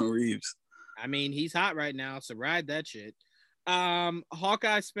 Keanu Reeves. I mean, he's hot right now, so ride that shit.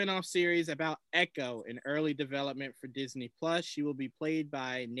 Hawkeye spinoff series about Echo in early development for Disney Plus. She will be played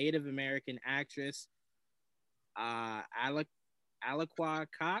by Native American actress Alaqua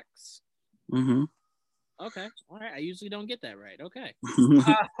Cox. Mm-hmm. Okay, all right. I usually don't get that right. Okay.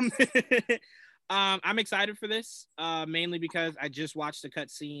 I'm excited for this, mainly because I just watched the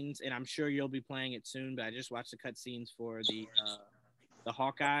cutscenes, and I'm sure you'll be playing it soon. But I just watched the cutscenes for the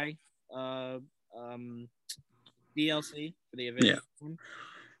Hawkeye DLC for the Avengers.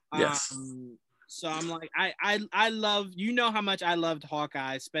 Yeah. Yes. So I'm like, I love, how much I loved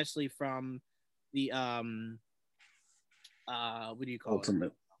Hawkeye, especially from the what do you call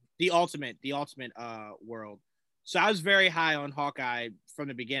it? The ultimate world. So I was very high on Hawkeye from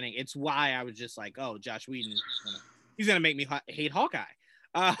the beginning. It's why I was just like, oh, Josh Whedon he's gonna make me hate Hawkeye.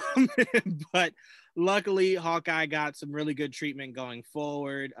 But luckily Hawkeye got some really good treatment going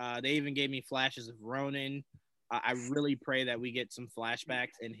forward. They even gave me flashes of Ronin. I really pray that we get some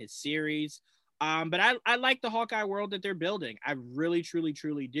flashbacks in his series. But I like the Hawkeye world that they're building. I really, truly,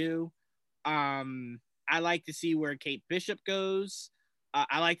 truly do. I like to see where Kate Bishop goes.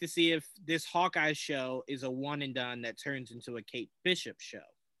 I like to see if this Hawkeye show is a one and done that turns into a Kate Bishop show.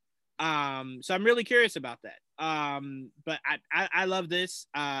 So I'm really curious about that. But I love this.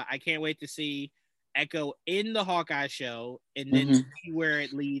 I can't wait to see Echo in the Hawkeye show and then see where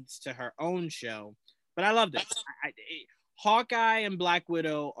it leads to her own show. But I love this. Hawkeye and Black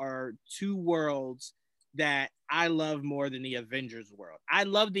Widow are two worlds that I love more than the Avengers world. I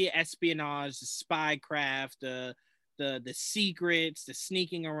love the espionage, the spycraft, the secrets, the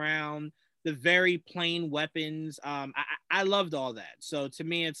sneaking around, the very plain weapons. I loved all that. So to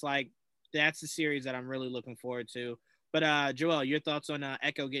me, it's like that's the series that I'm really looking forward to. But Joel, your thoughts on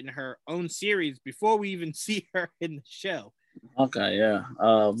Echo getting her own series before we even see her in the show? Okay, yeah.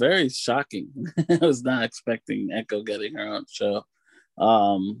 Very shocking. I was not expecting Echo getting her own show.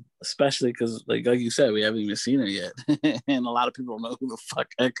 Especially because like you said, we haven't even seen her yet. And a lot of people don't know who the fuck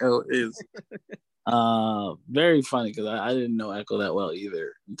Echo is. Very funny because I didn't know Echo that well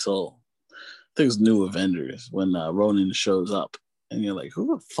either until I think it's New Avengers when Ronan shows up. And you're like, who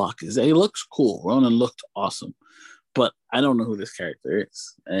the fuck is that? He looks cool. Ronan looked awesome. But I don't know who this character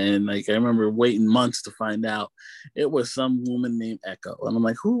is. And like I remember waiting months to find out it was some woman named Echo. And I'm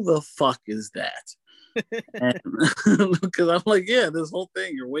like, who the fuck is that? Because I'm like, yeah, this whole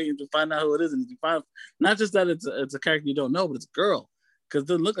thing, you're waiting to find out who it is. And you find not just that it's a character you don't know, but it's a girl. Because it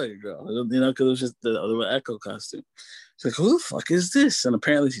doesn't look like a girl, because it was just the Echo costume. It's like, who the fuck is this? And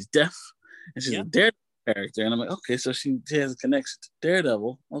apparently she's deaf. And she's a Daredevil character. And I'm like, okay, so she has a connection to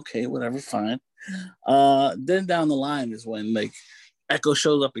Daredevil. Okay, whatever, fine. Then down the line is when like Echo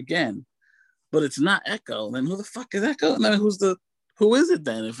shows up again, but it's not Echo. Then who the fuck is Echo? And then who is it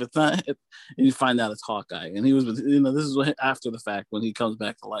then? If it's not, and you find out it's Hawkeye. And he was, this is after the fact when he comes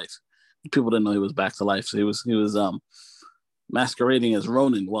back to life. People didn't know he was back to life, so he was masquerading as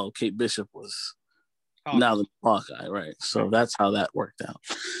Ronan while Kate Bishop was now the Hawkeye, right? So that's how that worked out.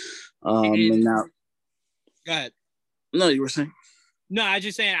 And now, go ahead. No, you were saying. No, I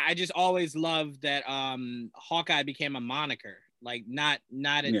just saying I just always loved that Hawkeye became a moniker, like not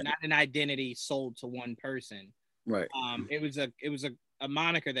an identity sold to one person. Right. It was a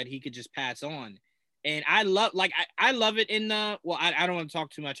moniker that he could just pass on. And I love I love it in the I don't want to talk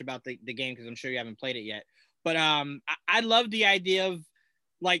too much about the game because I'm sure you haven't played it yet. But I love the idea of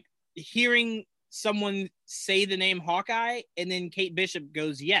like hearing someone say the name Hawkeye and then Kate Bishop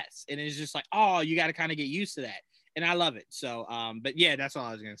goes yes. And it's just like, oh, you got to kind of get used to that. and I love it. So, but yeah, that's all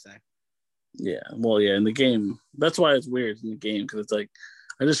I was gonna say. Yeah, well, yeah, in the game, that's why it's weird in the game because it's like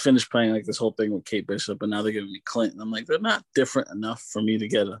I just finished playing like this whole thing with Kate Bishop, and now they're giving me Clint. And I'm like, they're not different enough for me to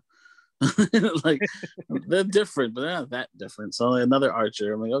get a like. They're different, but they're not that different. So like, another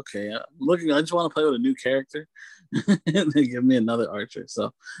Archer. I'm like, okay, I'm looking. I just want to play with a new character, and they give me another Archer.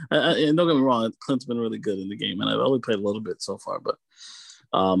 So, and don't get me wrong, Clint's been really good in the game, and I've only played a little bit so far, but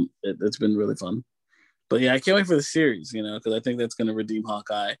it's been really fun. But yeah, I can't wait for the series, because I think that's going to redeem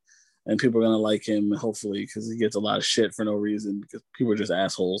Hawkeye, and people are going to like him, hopefully, because he gets a lot of shit for no reason because people are just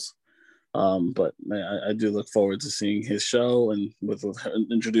assholes. But I do look forward to seeing his show and with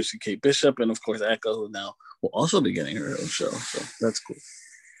introducing Kate Bishop and of course Echo, who now will also be getting her own show. So that's cool.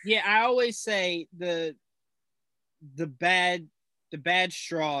 Yeah, I always say the bad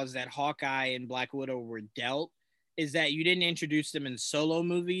straws that Hawkeye and Black Widow were dealt is that you didn't introduce them in solo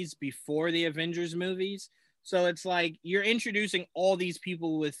movies before the Avengers movies. So it's like you're introducing all these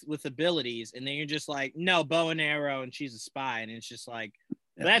people with abilities, and then you're just like, no, bow and arrow, and she's a spy, and it's just like,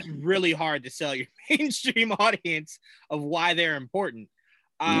 that's really hard to sell your mainstream audience of why they're important.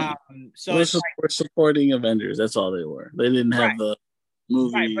 So we're supporting Avengers. That's all they were. They didn't have the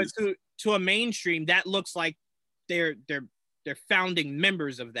movies. Right, but to a mainstream, that looks like they're founding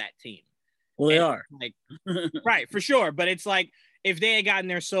members of that team. Well, they are. Like, right, for sure. But it's like if they had gotten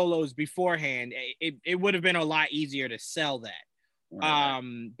their solos beforehand, it would have been a lot easier to sell that.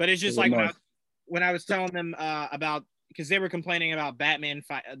 Right. But it's just like when I was telling them about, because they were complaining about Batman,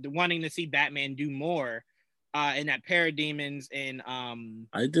 wanting to see Batman do more in that Parademons and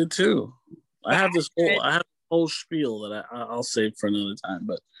I did too. I have this whole spiel that I'll save for another time,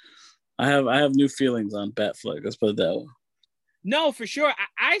 but I have new feelings on Batfleck. Let's put it that way. No, for sure.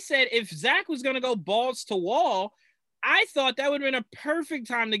 I said if Zach was going to go balls to wall, I thought that would have been a perfect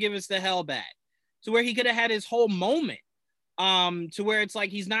time to give us the Hellbat, to where he could have had his whole moment, to where it's like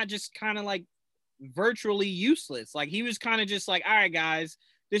he's not just kind of like virtually useless. Like he was kind of just like, all right, guys,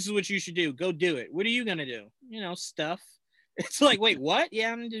 this is what you should do. Go do it. What are you going to do? Stuff. It's like, wait, what?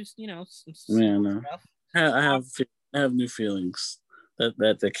 Yeah, I'm just, stuff. I have new feelings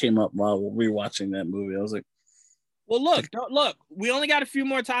that came up while rewatching that movie. I was like, well, look, we only got a few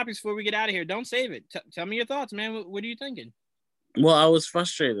more topics before we get out of here. Don't save it. Tell me your thoughts, man. What are you thinking? Well, I was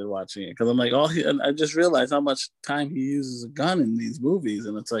frustrated watching it because I'm like, I just realized how much time he uses a gun in these movies,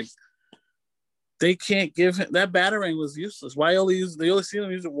 and it's like they can't give him that batarang was useless. They only see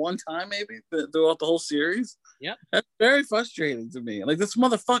him use it one time, maybe throughout the whole series. Yeah, that's very frustrating to me. Like this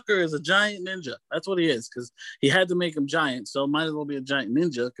motherfucker is a giant ninja. That's what he is because he had to make him giant, so might as well be a giant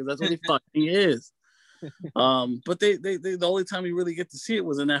ninja because that's what he fucking is. But they the only time you really get to see it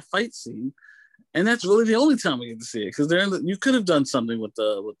was in that fight scene, and that's really the only time we get to see it because you could have done something with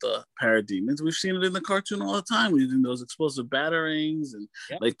the Parademons. We've seen it in the cartoon all the time. We're using those explosive batarangs and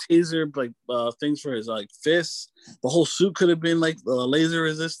like taser things for his like fists. The whole suit could have been like laser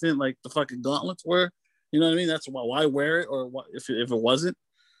resistant, like the fucking gauntlets were. You know what I mean? That's why wear it, or what if it wasn't?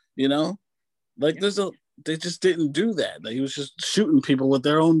 They just didn't do that. Like, he was just shooting people with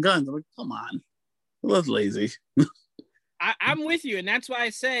their own guns. I'm like, come on. It was lazy. I'm with you, and that's why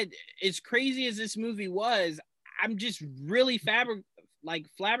I said, as crazy as this movie was, I'm just really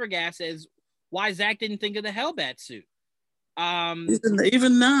flabbergasted as why Zach didn't think of the Hellbat suit.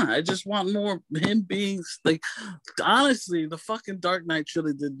 Even now, I just want more him being like. Honestly, the fucking Dark Knight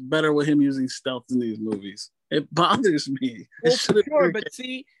really did better with him using stealth in these movies. It bothers me. Well, sure, but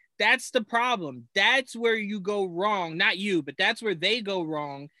see, that's the problem. That's where you go wrong. Not you, but that's where they go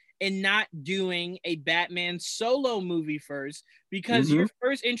wrong. And not doing a Batman solo movie first, because your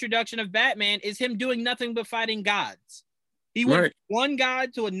first introduction of Batman is him doing nothing but fighting gods. He went from one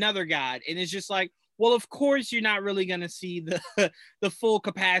god to another god, and it's just like, well, of course you're not really going to see the full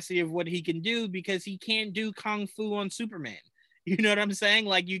capacity of what he can do because he can't do kung fu on Superman. You know what I'm saying?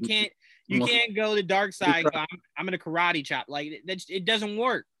 Like you can't go to dark side. I'm going to karate chop. Like it doesn't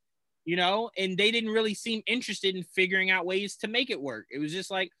work. And they didn't really seem interested in figuring out ways to make it work. It was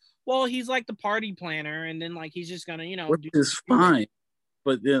just like, well, he's like the party planner, and then like he's just gonna, which is fine,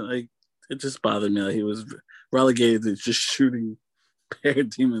 but like it just bothered me that he was relegated to just shooting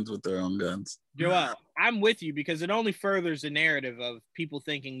parademons with their own guns. Joel, I'm with you because it only furthers the narrative of people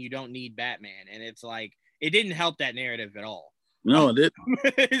thinking you don't need Batman, and it's like it didn't help that narrative at all. No, it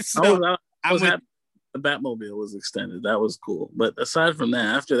didn't. So I was happy the Batmobile was extended. That was cool, but aside from that,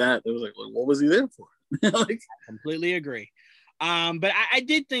 after that, it was like, what was he there for? I completely agree. But I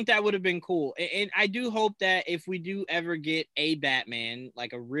did think that would have been cool. And I do hope that if we do ever get a Batman,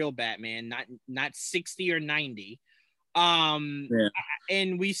 like a real Batman, not 60 or 90, Yeah.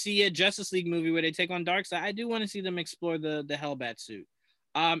 And we see a Justice League movie where they take on Darkseid. I do want to see them explore the Hellbat suit.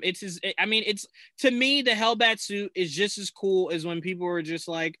 It's to me, the Hellbat suit is just as cool as when people were just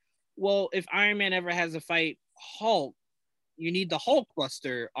like, well, if Iron Man ever has to fight Hulk, you need the Hulk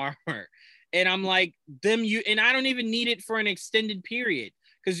Buster armor. And I'm like, and I don't even need it for an extended period.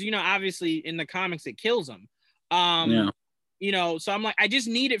 Because, obviously in the comics it kills them. So I'm like, I just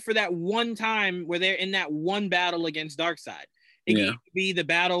need it for that one time where they're in that one battle against Darkseid. It can be the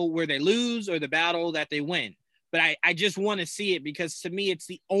battle where they lose or the battle that they win. But I just want to see it because to me, it's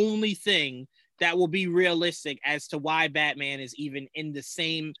the only thing that will be realistic as to why Batman is even in the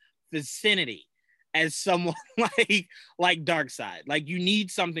same vicinity as someone like Darkseid. Like, you need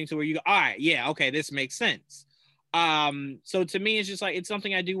something to where you go, all right, yeah, okay, this makes sense. So to me, it's just like, it's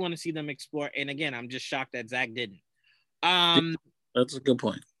something I do want to see them explore. And again, I'm just shocked that Zach didn't. That's a good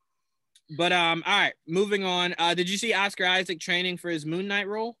point. But all right, moving on. Did you see Oscar Isaac training for his Moon Knight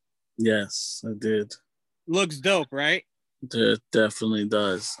role? Yes, I did. Looks dope, right? It definitely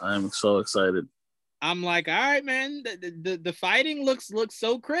does. I'm so excited. I'm like, all right, man. The fighting looks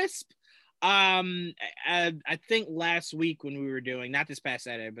so crisp. I think last week when we were doing, not this past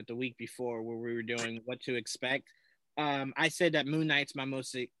Saturday, but the week before, where we were doing what to expect, I said that Moon Knight's my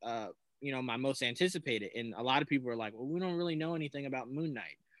most anticipated, and a lot of people were like, well, we don't really know anything about Moon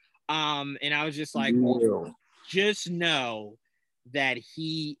Knight. And I was just like, well, just know that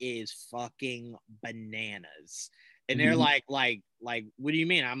he is fucking bananas. And they're like, what do you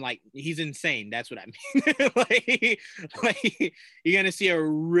mean? I'm like, he's insane. That's what I mean. like you're gonna see a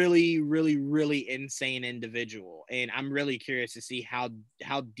really, really, really insane individual, and I'm really curious to see how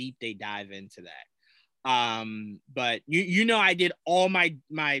deep they dive into that. But I did all my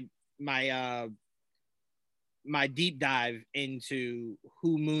deep dive into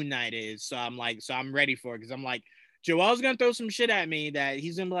who Moon Knight is, so I'm ready for it, because I'm like, Joel's gonna throw some shit at me that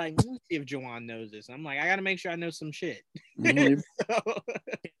he's gonna be like, let's see if Joanne knows this. I'm like, I gotta make sure I know some shit. Fucking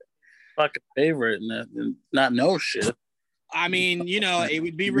favorite and not know shit. I mean, it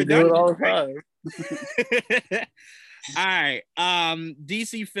would be redundant. All right.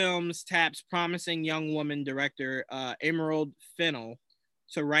 DC Films taps promising young woman director Emerald Fennell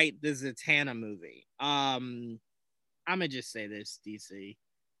to write the Zatanna movie. I'm gonna just say this, DC.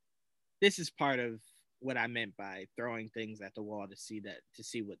 This is part of what I meant by throwing things at the wall to see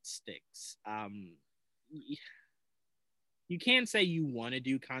what sticks. You can't say you want to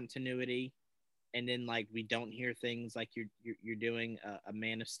do continuity and then we don't hear things like you're doing a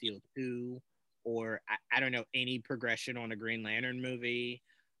Man of Steel 2, or I don't know, any progression on a Green Lantern movie.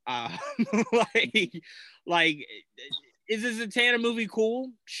 Is this a Zatanna movie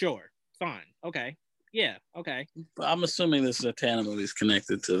cool? Sure, fine, okay, yeah, okay. But I'm assuming this Zatanna movie is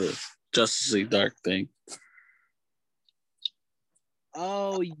connected to the Justice League Dark thing.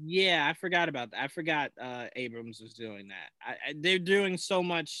 Oh yeah, I forgot about that. I forgot Abrams was doing that. They're doing so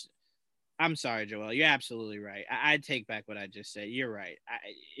much. I'm sorry, Joel. You're absolutely right. I take back what I just said. You're right.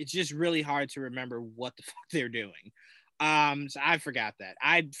 It's just really hard to remember what the fuck they're doing. So I forgot that.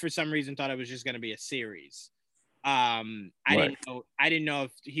 I for some reason thought it was just going to be a series. I didn't know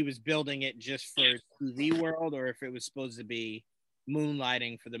if he was building it just for TV world or if it was supposed to be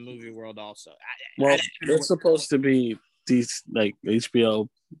moonlighting for the movie world also. It's supposed to be these HBO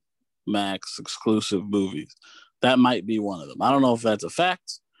Max exclusive movies. That might be one of them. I don't know if that's a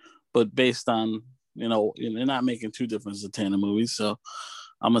fact, but based on they're not making two different Zatanna movies, so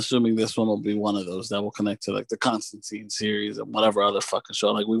I'm assuming this one will be one of those that will connect to the Constantine series and whatever other fucking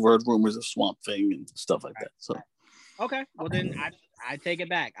show. We've heard rumors of Swamp Thing and stuff like that. So okay, well then I take it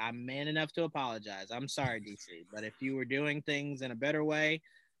back. I'm man enough to apologize. I'm sorry, DC, but if you were doing things in a better way,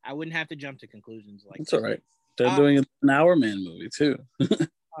 I wouldn't have to jump to conclusions like it's all right. They're doing an Hour Man movie too.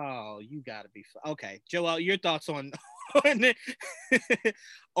 Oh, you gotta be okay, Joel. Your thoughts on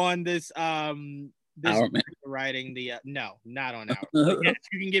on this Hour Man writing the no, not on Hour. Yes,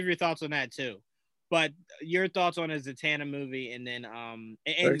 you can give your thoughts on that too, but your thoughts on a Zatanna movie and then and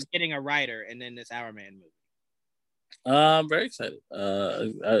getting a writer and then this Hour Man movie. I'm very excited.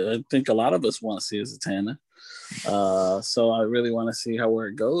 I think a lot of us want to see a Zatanna. So I really want to see where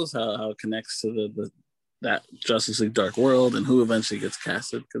it goes, how it connects to that Justice League Dark World, and who eventually gets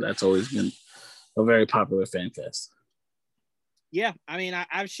casted, because that's always been a very popular fan cast. Yeah, I mean,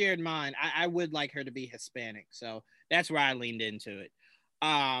 I've shared mine. I would like her to be Hispanic, so that's where I leaned into it.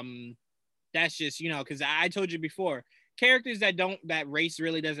 That's just, because I told you before, characters that race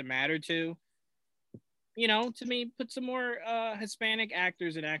really doesn't matter to, to me, put some more Hispanic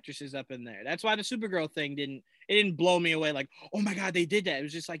actors and actresses up in there. That's why the Supergirl thing didn't blow me away. Like, oh my God, they did that. It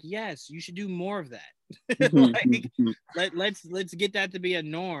was just like, yes, you should do more of that. Like, let's get that to be a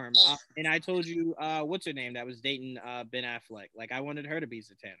norm. And I told you, what's her name that was dating Ben Affleck? Like, I wanted her to be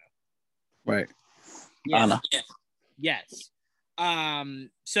Zatanna. Right. Yes. Anna. Yes.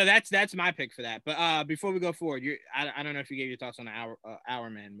 So that's my pick for that. But before we go forward, I don't know if you gave your thoughts on the Our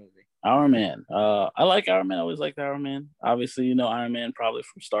Man movie. Our Man. I like Our Man. I always liked Our Man. Obviously, you know Iron Man probably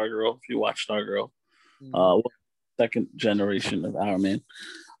from Stargirl. If you watch Stargirl, second generation of Our Man.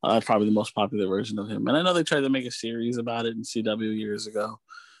 Probably the most popular version of him. And I know they tried to make a series about it in CW years ago.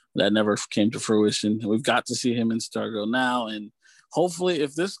 That never came to fruition. We've got to see him in Stargirl now, and hopefully,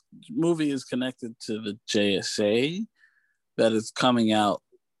 if this movie is connected to the JSA that is coming out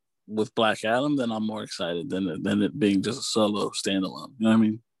with Black Adam, then I'm more excited than it being just a solo standalone. You know what I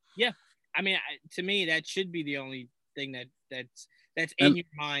mean? Yeah, I mean, to me, that should be the only thing that's in your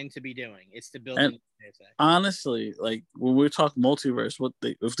mind to be doing. It's to build. Honestly, like when we're talking multiverse,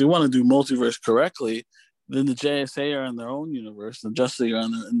 if they want to do multiverse correctly, then the JSA are in their own universe, the Justice League are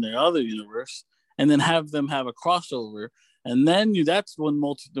in their other universe, and then have them have a crossover. And then that's when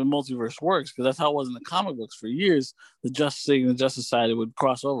the multiverse works, because that's how it was in the comic books for years. The Justice League and the Justice Society would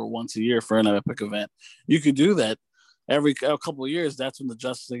cross over once a year for an epic event. You could do that every couple of years. That's when the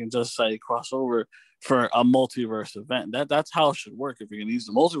Justice League and Justice Society cross over for a multiverse event. That's how it should work. If you're going to use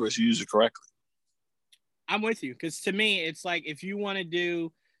the multiverse, you use it correctly. I'm with you, because to me, it's like if you want to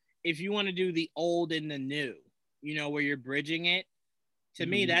do the old and the new, where you're bridging it. To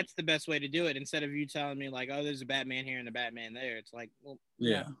me, that's the best way to do it. Instead of you telling me like, oh, there's a Batman here and a Batman there. It's like, well,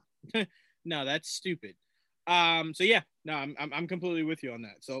 yeah, no, that's stupid. So yeah, no, I'm completely with you on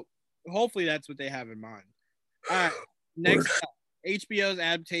that. So hopefully that's what they have in mind. All right, next up, HBO's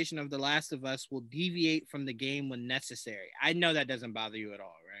adaptation of The Last of Us will deviate from the game when necessary. I know that doesn't bother you at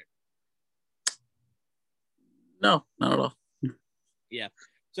all, right? No, not at all. Yeah.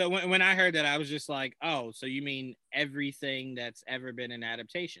 So when I heard that, I was just like, oh, so you mean everything that's ever been an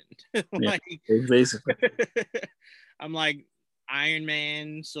adaptation? Like, yeah, basically. I'm like, Iron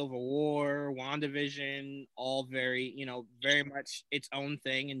Man, Civil War, WandaVision, all very much its own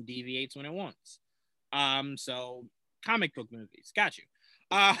thing and deviates when it wants. So comic book movies, got you.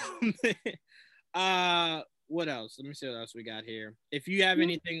 What else? Let me see what else we got here. If you have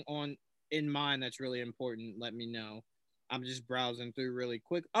anything in mind that's really important, let me know. I'm just browsing through really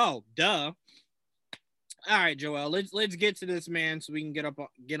quick. Oh, duh. All right, Joel. Let's get to this, man, so we can get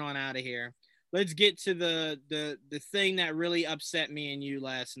on out of here. Let's get to the thing that really upset me and you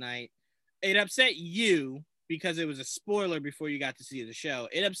last night. It upset you because it was a spoiler before you got to see the show.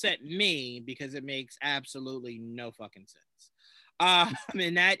 It upset me because it makes absolutely no fucking sense.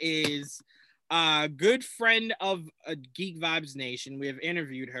 And that is good friend of Geek Vibes Nation. We have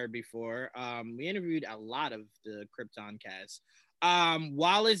interviewed her before. We interviewed a lot of the Krypton cast.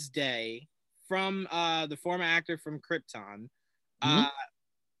 Wallace Day, from the former actor from Krypton,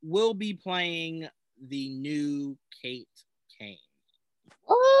 will be playing the new Kate Kane.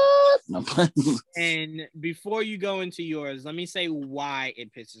 What? And before you go into yours, let me say why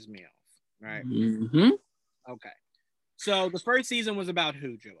it pisses me off. Right? Mm-hmm. Okay. So the first season was about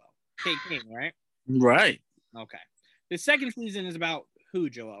who, Joel? Kate Kane, right? Right. Okay. The second season is about who,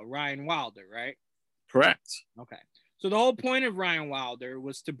 Joel? Ryan Wilder, right? Correct. Okay. So the whole point of Ryan Wilder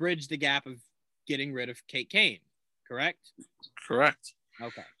was to bridge the gap of getting rid of Kate Kane, correct? Correct.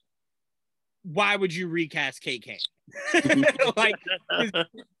 Okay. Why would you recast Kate Kane? Like,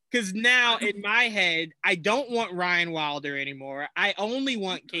 because now in my head, I don't want Ryan Wilder anymore. I only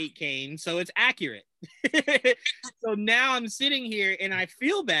want Kate Kane, so it's accurate. So now I'm sitting here and I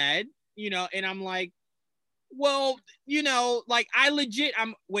feel bad, and I'm like, well, like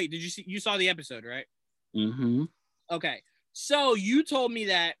wait, you saw the episode, right? Mm-hmm. Okay. So you told me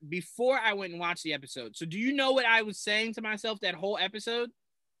that before I went and watched the episode. So do you know what I was saying to myself that whole episode?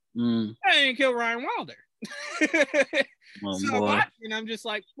 I didn't kill Ryan Wilder. So I'm watching, I'm just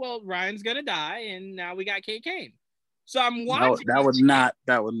like, well, Ryan's gonna die, and now we got Kate Kane. So I'm watching. That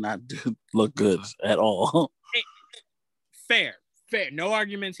would not look good at all. Fair. No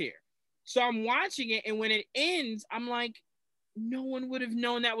arguments here. So I'm watching it, and when it ends, I'm like, no one would have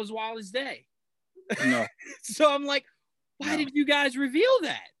known that was Wallace Day. No. So I'm like, why did you guys reveal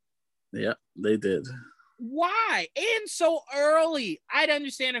that? Yeah, they did. Why? And so early. I'd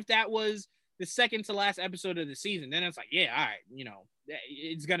understand if that was the second to last episode of the season. Then it's like, yeah, all right,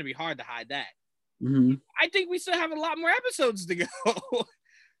 it's going to be hard to hide that. Mm-hmm. I think we still have a lot more episodes to go.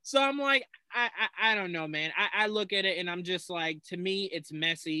 So I'm like, I don't know, man. I look at it and I'm just like, to me, it's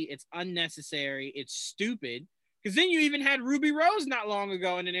messy, it's unnecessary, it's stupid. Because then you even had Ruby Rose not long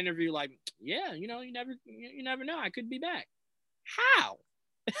ago in an interview, like, yeah, you know, you never know, I could be back. How?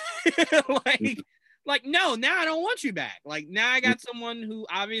 like, no, now I don't want you back. Like, now I got someone who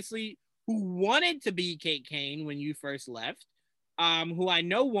obviously who wanted to be Kate Kane when you first left, who I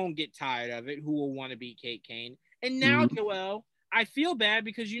know won't get tired of it, who will want to be Kate Kane. And now, Joel, I feel bad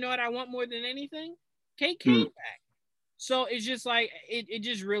because you know what I want more than anything? Kate Kane back. So it's just like it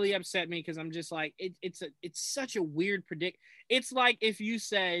just really upset me because I'm just like it's such a weird predict. It's like if you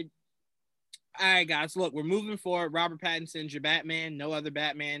said, all right, guys, look, we're moving forward. Robert Pattinson's your Batman, no other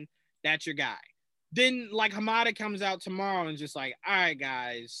Batman. That's your guy. Then like Hamada comes out tomorrow and just like, all right,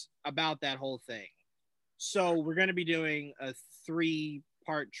 guys, about that whole thing. So we're gonna be doing a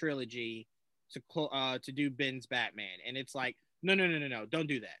 3-part trilogy to do Ben's Batman, and it's like, no, don't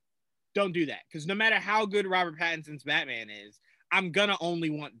do that. Don't do that. Because no matter how good Robert Pattinson's Batman is, I'm gonna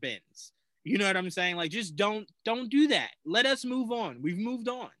only want Ben's. You know what I'm saying? Like, just don't do that. Let us move on. We've moved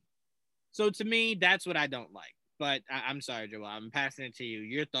on. So to me, that's what I don't like. But I'm sorry, Joel. I'm passing it to you.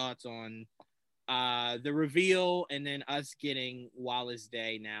 Your thoughts on the reveal and then us getting Wallace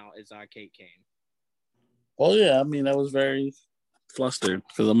Day now as our Kate Kane. Well, yeah, I mean, I was very flustered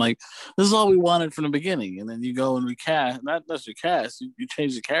because I'm like, this is all we wanted from the beginning, and then you go and recast, not just recast, you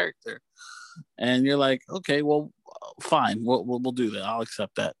change the character, and you're like, okay, well, fine, we'll do that. I'll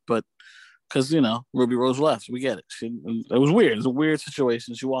accept that, but because Ruby Rose left, we get it. It was weird. It was a weird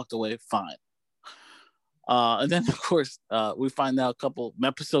situation. She walked away. Fine. And then, of course, we find out a couple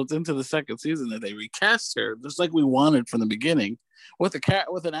episodes into the second season that they recast her, just like we wanted from the beginning, with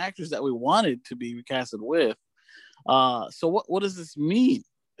an actress that we wanted to be recasted with. So what does this mean?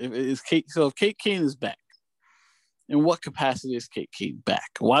 If Kate Kane is back, in what capacity is Kate Kane back?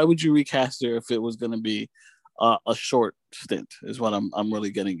 Why would you recast her if it was going to be a short stint? Is what I'm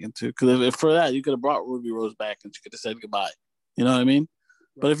really getting into. Because if for that you could have brought Ruby Rose back and she could have said goodbye. You know what I mean?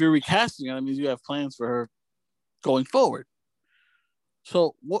 Right. But if you're recasting her, that means you have plans for her going forward.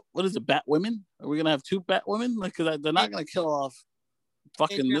 So what is it? Batwomen? Are we gonna have 2 Batwomen? Like, because they're not gonna kill off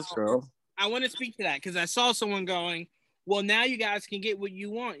fucking this girl. I want to speak to that because I saw someone going, well, now you guys can get what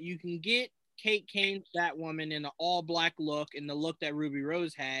you want. You can get Kate Kane's Batwoman in the all-black look and the look that Ruby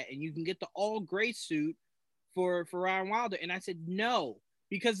Rose had, and you can get the all-gray suit for Ryan Wilder. And I said, no,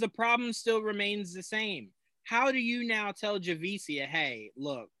 because the problem still remains the same. How do you now tell Javicia, hey,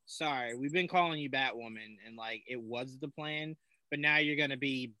 look, sorry, we've been calling you Batwoman, and, like, it was the plan, but now you're going to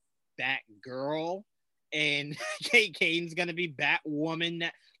be Batgirl, and Kate Kane's going to be Batwoman.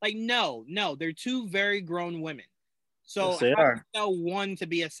 Like, no, they're 2 very grown women. So yes, they how are. do you tell one to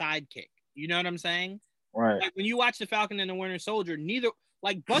be a sidekick? You know what I'm saying? Right. Like, when you watch The Falcon and the Winter Soldier,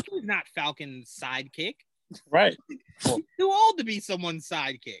 Bucky's not Falcon's sidekick. Right. He's too old to be someone's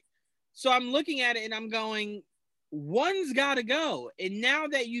sidekick. So I'm looking at it and I'm going, one's got to go. And now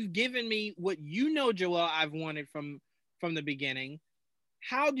that you've given me what Joel, I've wanted from the beginning,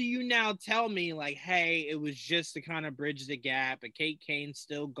 how do you now tell me, like, hey, it was just to kind of bridge the gap, and Kate Kane's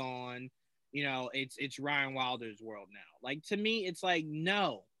still gone, it's Ryan Wilder's world now? Like, to me, it's like,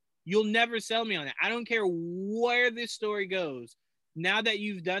 no, you'll never sell me on that. I don't care where this story goes. Now that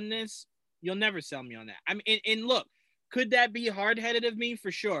you've done this, you'll never sell me on that. I mean, and look, could that be hard-headed of me?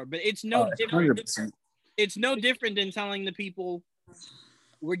 For sure, but it's no different. 100%. It's no different than telling the people,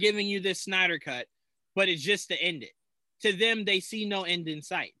 we're giving you this Snyder cut, but it's just to end it. To them, they see no end in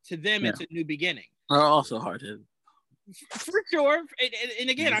sight. To them, it's a new beginning. Are also hard-headed. For sure. And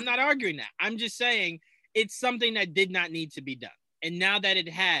again, I'm not arguing that. I'm just saying it's something that did not need to be done. And now that it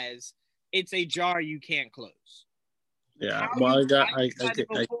has, it's a jar you can't close. Yeah. Well, I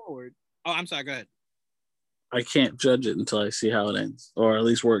forward. Oh, I'm sorry. Go ahead. I can't judge it until I see how it ends, or at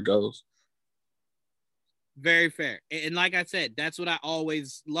least where it goes. Very fair. And like I said, that's what I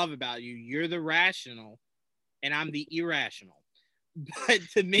always love about you. You're the rational, and I'm the irrational. But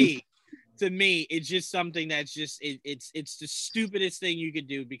to me, it's just something that's just it's the stupidest thing you could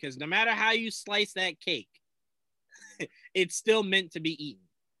do, because no matter how you slice that cake, it's still meant to be eaten.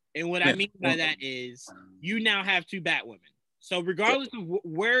 And what I mean by that is you now have 2 Batwomen. So regardless of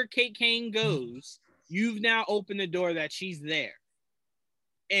where Kate Kane goes, you've now opened the door that she's there.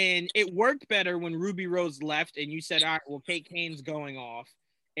 And it worked better when Ruby Rose left and you said, all right, well, Kate Kane's going off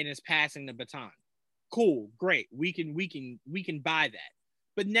and is passing the baton. Cool, great. We can buy that.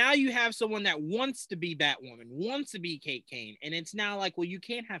 But now you have someone that wants to be Batwoman, wants to be Kate Kane, and it's now like, well, you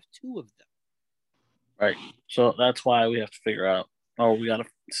can't have 2 of them. Right. So that's why we have to figure out, we got to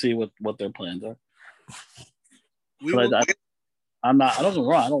see what their plans are. I'm not. I don't get me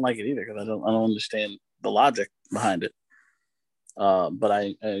wrong. I don't like it either because I don't understand the logic behind it. But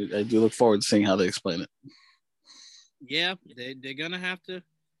I do look forward to seeing how they explain it. Yeah, they're gonna have to.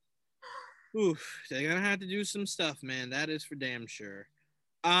 Oof, they're gonna have to do some stuff, man. That is for damn sure.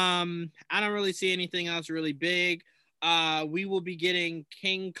 I don't really see anything else really big. We will be getting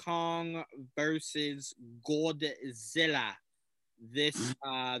King Kong versus Godzilla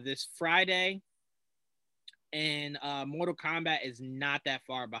this Friday, and Mortal Kombat is not that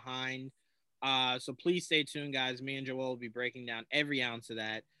far behind. So please stay tuned, guys. Me and Joel will be breaking down every ounce of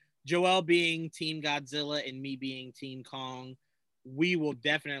that. Joel being Team Godzilla and me being Team Kong, we will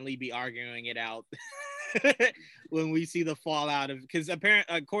definitely be arguing it out when we see the fallout of, because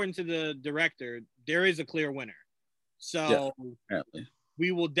apparently, according to the director, there is a clear winner. So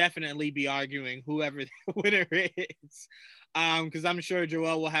we will definitely be arguing whoever the winner is. Because I'm sure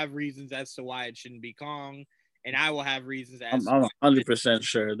Joel will have reasons as to why it shouldn't be Kong, and I will have reasons as I'm 100%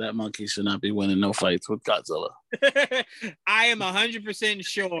 sure that monkey should not be winning no fights with Godzilla. I am 100%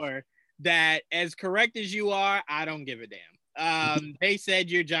 sure that, as correct as you are, I don't give a damn. They said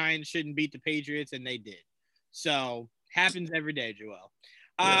your Giants shouldn't beat the Patriots, and they did. So happens every day, Joel.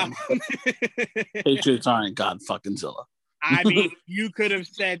 Yeah. Patriots aren't God fucking Zilla. I mean, you could have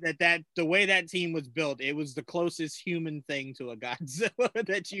said that the way that team was built, it was the closest human thing to a Godzilla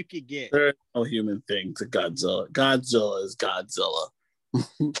that you could get. There's no human thing to Godzilla. Godzilla is Godzilla.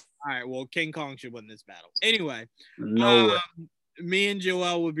 All right, well, King Kong should win this battle. Anyway, no way. Me and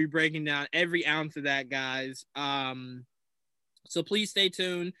Joel will be breaking down every ounce of that, guys. So please stay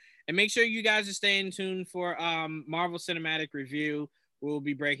tuned and make sure you guys are staying tuned for Marvel Cinematic Review. We'll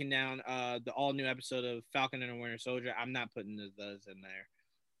be breaking down the all new episode of Falcon and the Winter Soldier. I'm not putting those in there.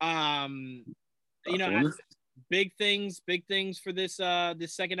 Big things for this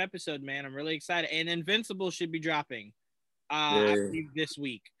second episode, man. I'm really excited. And Invincible should be dropping I believe this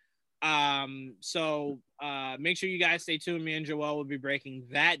week. So make sure you guys stay tuned. Me and Joel will be breaking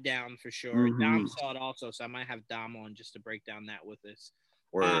that down for sure. Mm-hmm. Dom saw it also, so I might have Dom on just to break down that with us.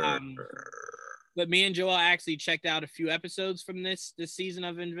 But me and Joel actually checked out a few episodes from this season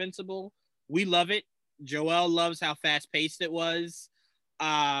of Invincible. We love it. Joel loves how fast-paced it was,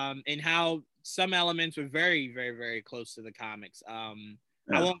 and how some elements were very, very, very close to the comics. I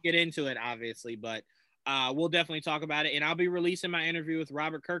won't get into it, obviously, but we'll definitely talk about it. And I'll be releasing my interview with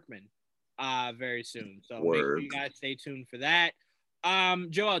Robert Kirkman very soon. So make sure you guys stay tuned for that.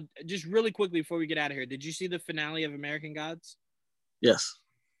 Joel, just really quickly before we get out of here, did you see the finale of American Gods? Yes.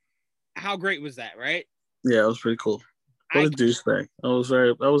 How great was that, right? Yeah, it was pretty cool. What a douchebag. I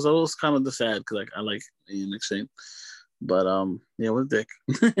was kind of sad because I like Ian McShane. But what a dick.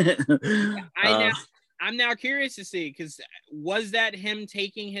 I'm now curious to see, because was that him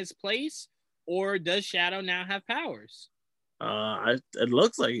taking his place, or does Shadow now have powers? It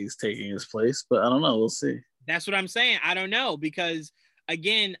looks like he's taking his place, but I don't know. We'll see. That's what I'm saying. I don't know, because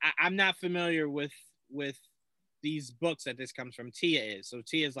again, I'm not familiar with these books that this comes from. Tia is. So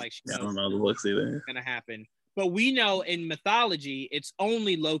Tia's like, I don't know the books either. What's gonna happen. But we know in mythology, it's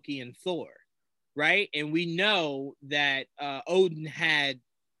only Loki and Thor, right? And we know that Odin had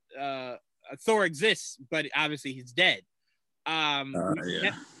Thor exists, but obviously he's dead.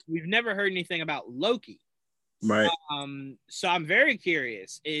 We've never heard anything about Loki. Right. So I'm very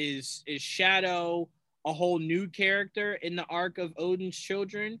curious. Is Shadow a whole new character in the arc of Odin's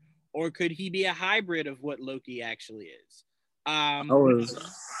children, or could he be a hybrid of what Loki actually is? I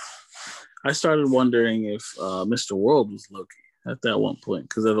started wondering if Mr. World was Loki at that one point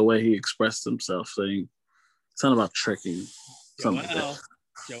because of the way he expressed himself, saying something about tricking. Something like that.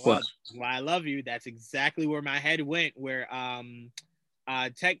 Joel, why I love you. That's exactly where my head went. Where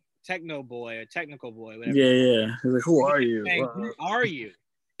Technical Boy, whatever. Yeah. He's like, "Who are you? Who are you?"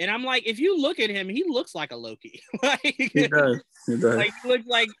 And I'm like, if you look at him, he looks like a Loki. He does. Like, he looks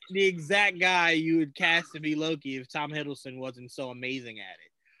like the exact guy you would cast to be Loki if Tom Hiddleston wasn't so amazing at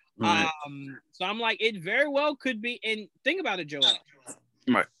it. Right. So I'm like, it very well could be. And think about it, Joel.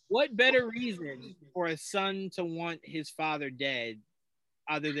 Right. What better reason for a son to want his father dead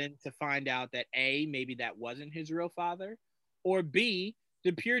other than to find out that A, maybe that wasn't his real father, or B,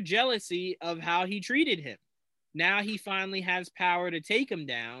 the pure jealousy of how he treated him. Now he finally has power to take him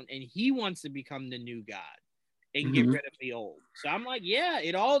down, and he wants to become the new god and get rid of the old. So I'm like, yeah,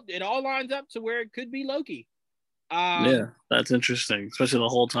 it all lines up to where it could be Loki. Yeah, that's interesting, especially the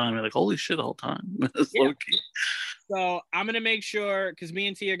whole time. You're like, holy shit, the whole time. It's Loki. So I'm gonna make sure, because me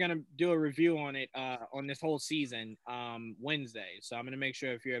and T are gonna do a review on it on this whole season Wednesday. So I'm gonna make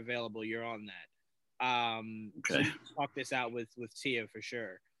sure if you're available, you're on that. Okay. So talk this out with Tia for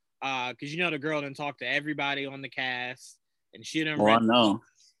sure. Because the girl didn't talk to everybody on the cast, and she done Oh, read. I know.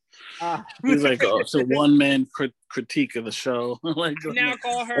 Uh, He's like, oh, it's a one man critique of the show. Like, I now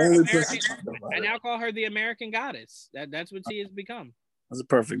call her only American. person talking about I it. now call her the American Goddess. That's what she has become. That's a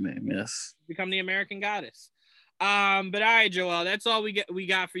perfect name. Yes. Become the American Goddess. But all right, Joel, that's all we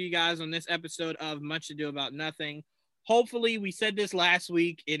got for you guys on this episode of Much Ado About Nothing. Hopefully, we said this last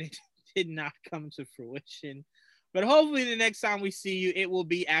week and it did not come to fruition. But hopefully, the next time we see you, it will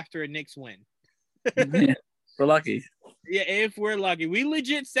be after a Knicks win. Yeah, we're lucky. Yeah, if we're lucky. We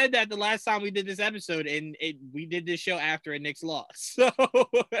legit said that the last time we did this episode, and we did this show after a Knicks loss. So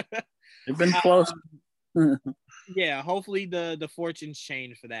They've been close. yeah, hopefully the fortunes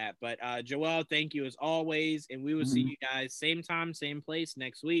change for that. But Joel, thank you as always, and we will see you guys same time, same place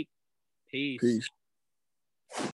next week. Peace. Peace.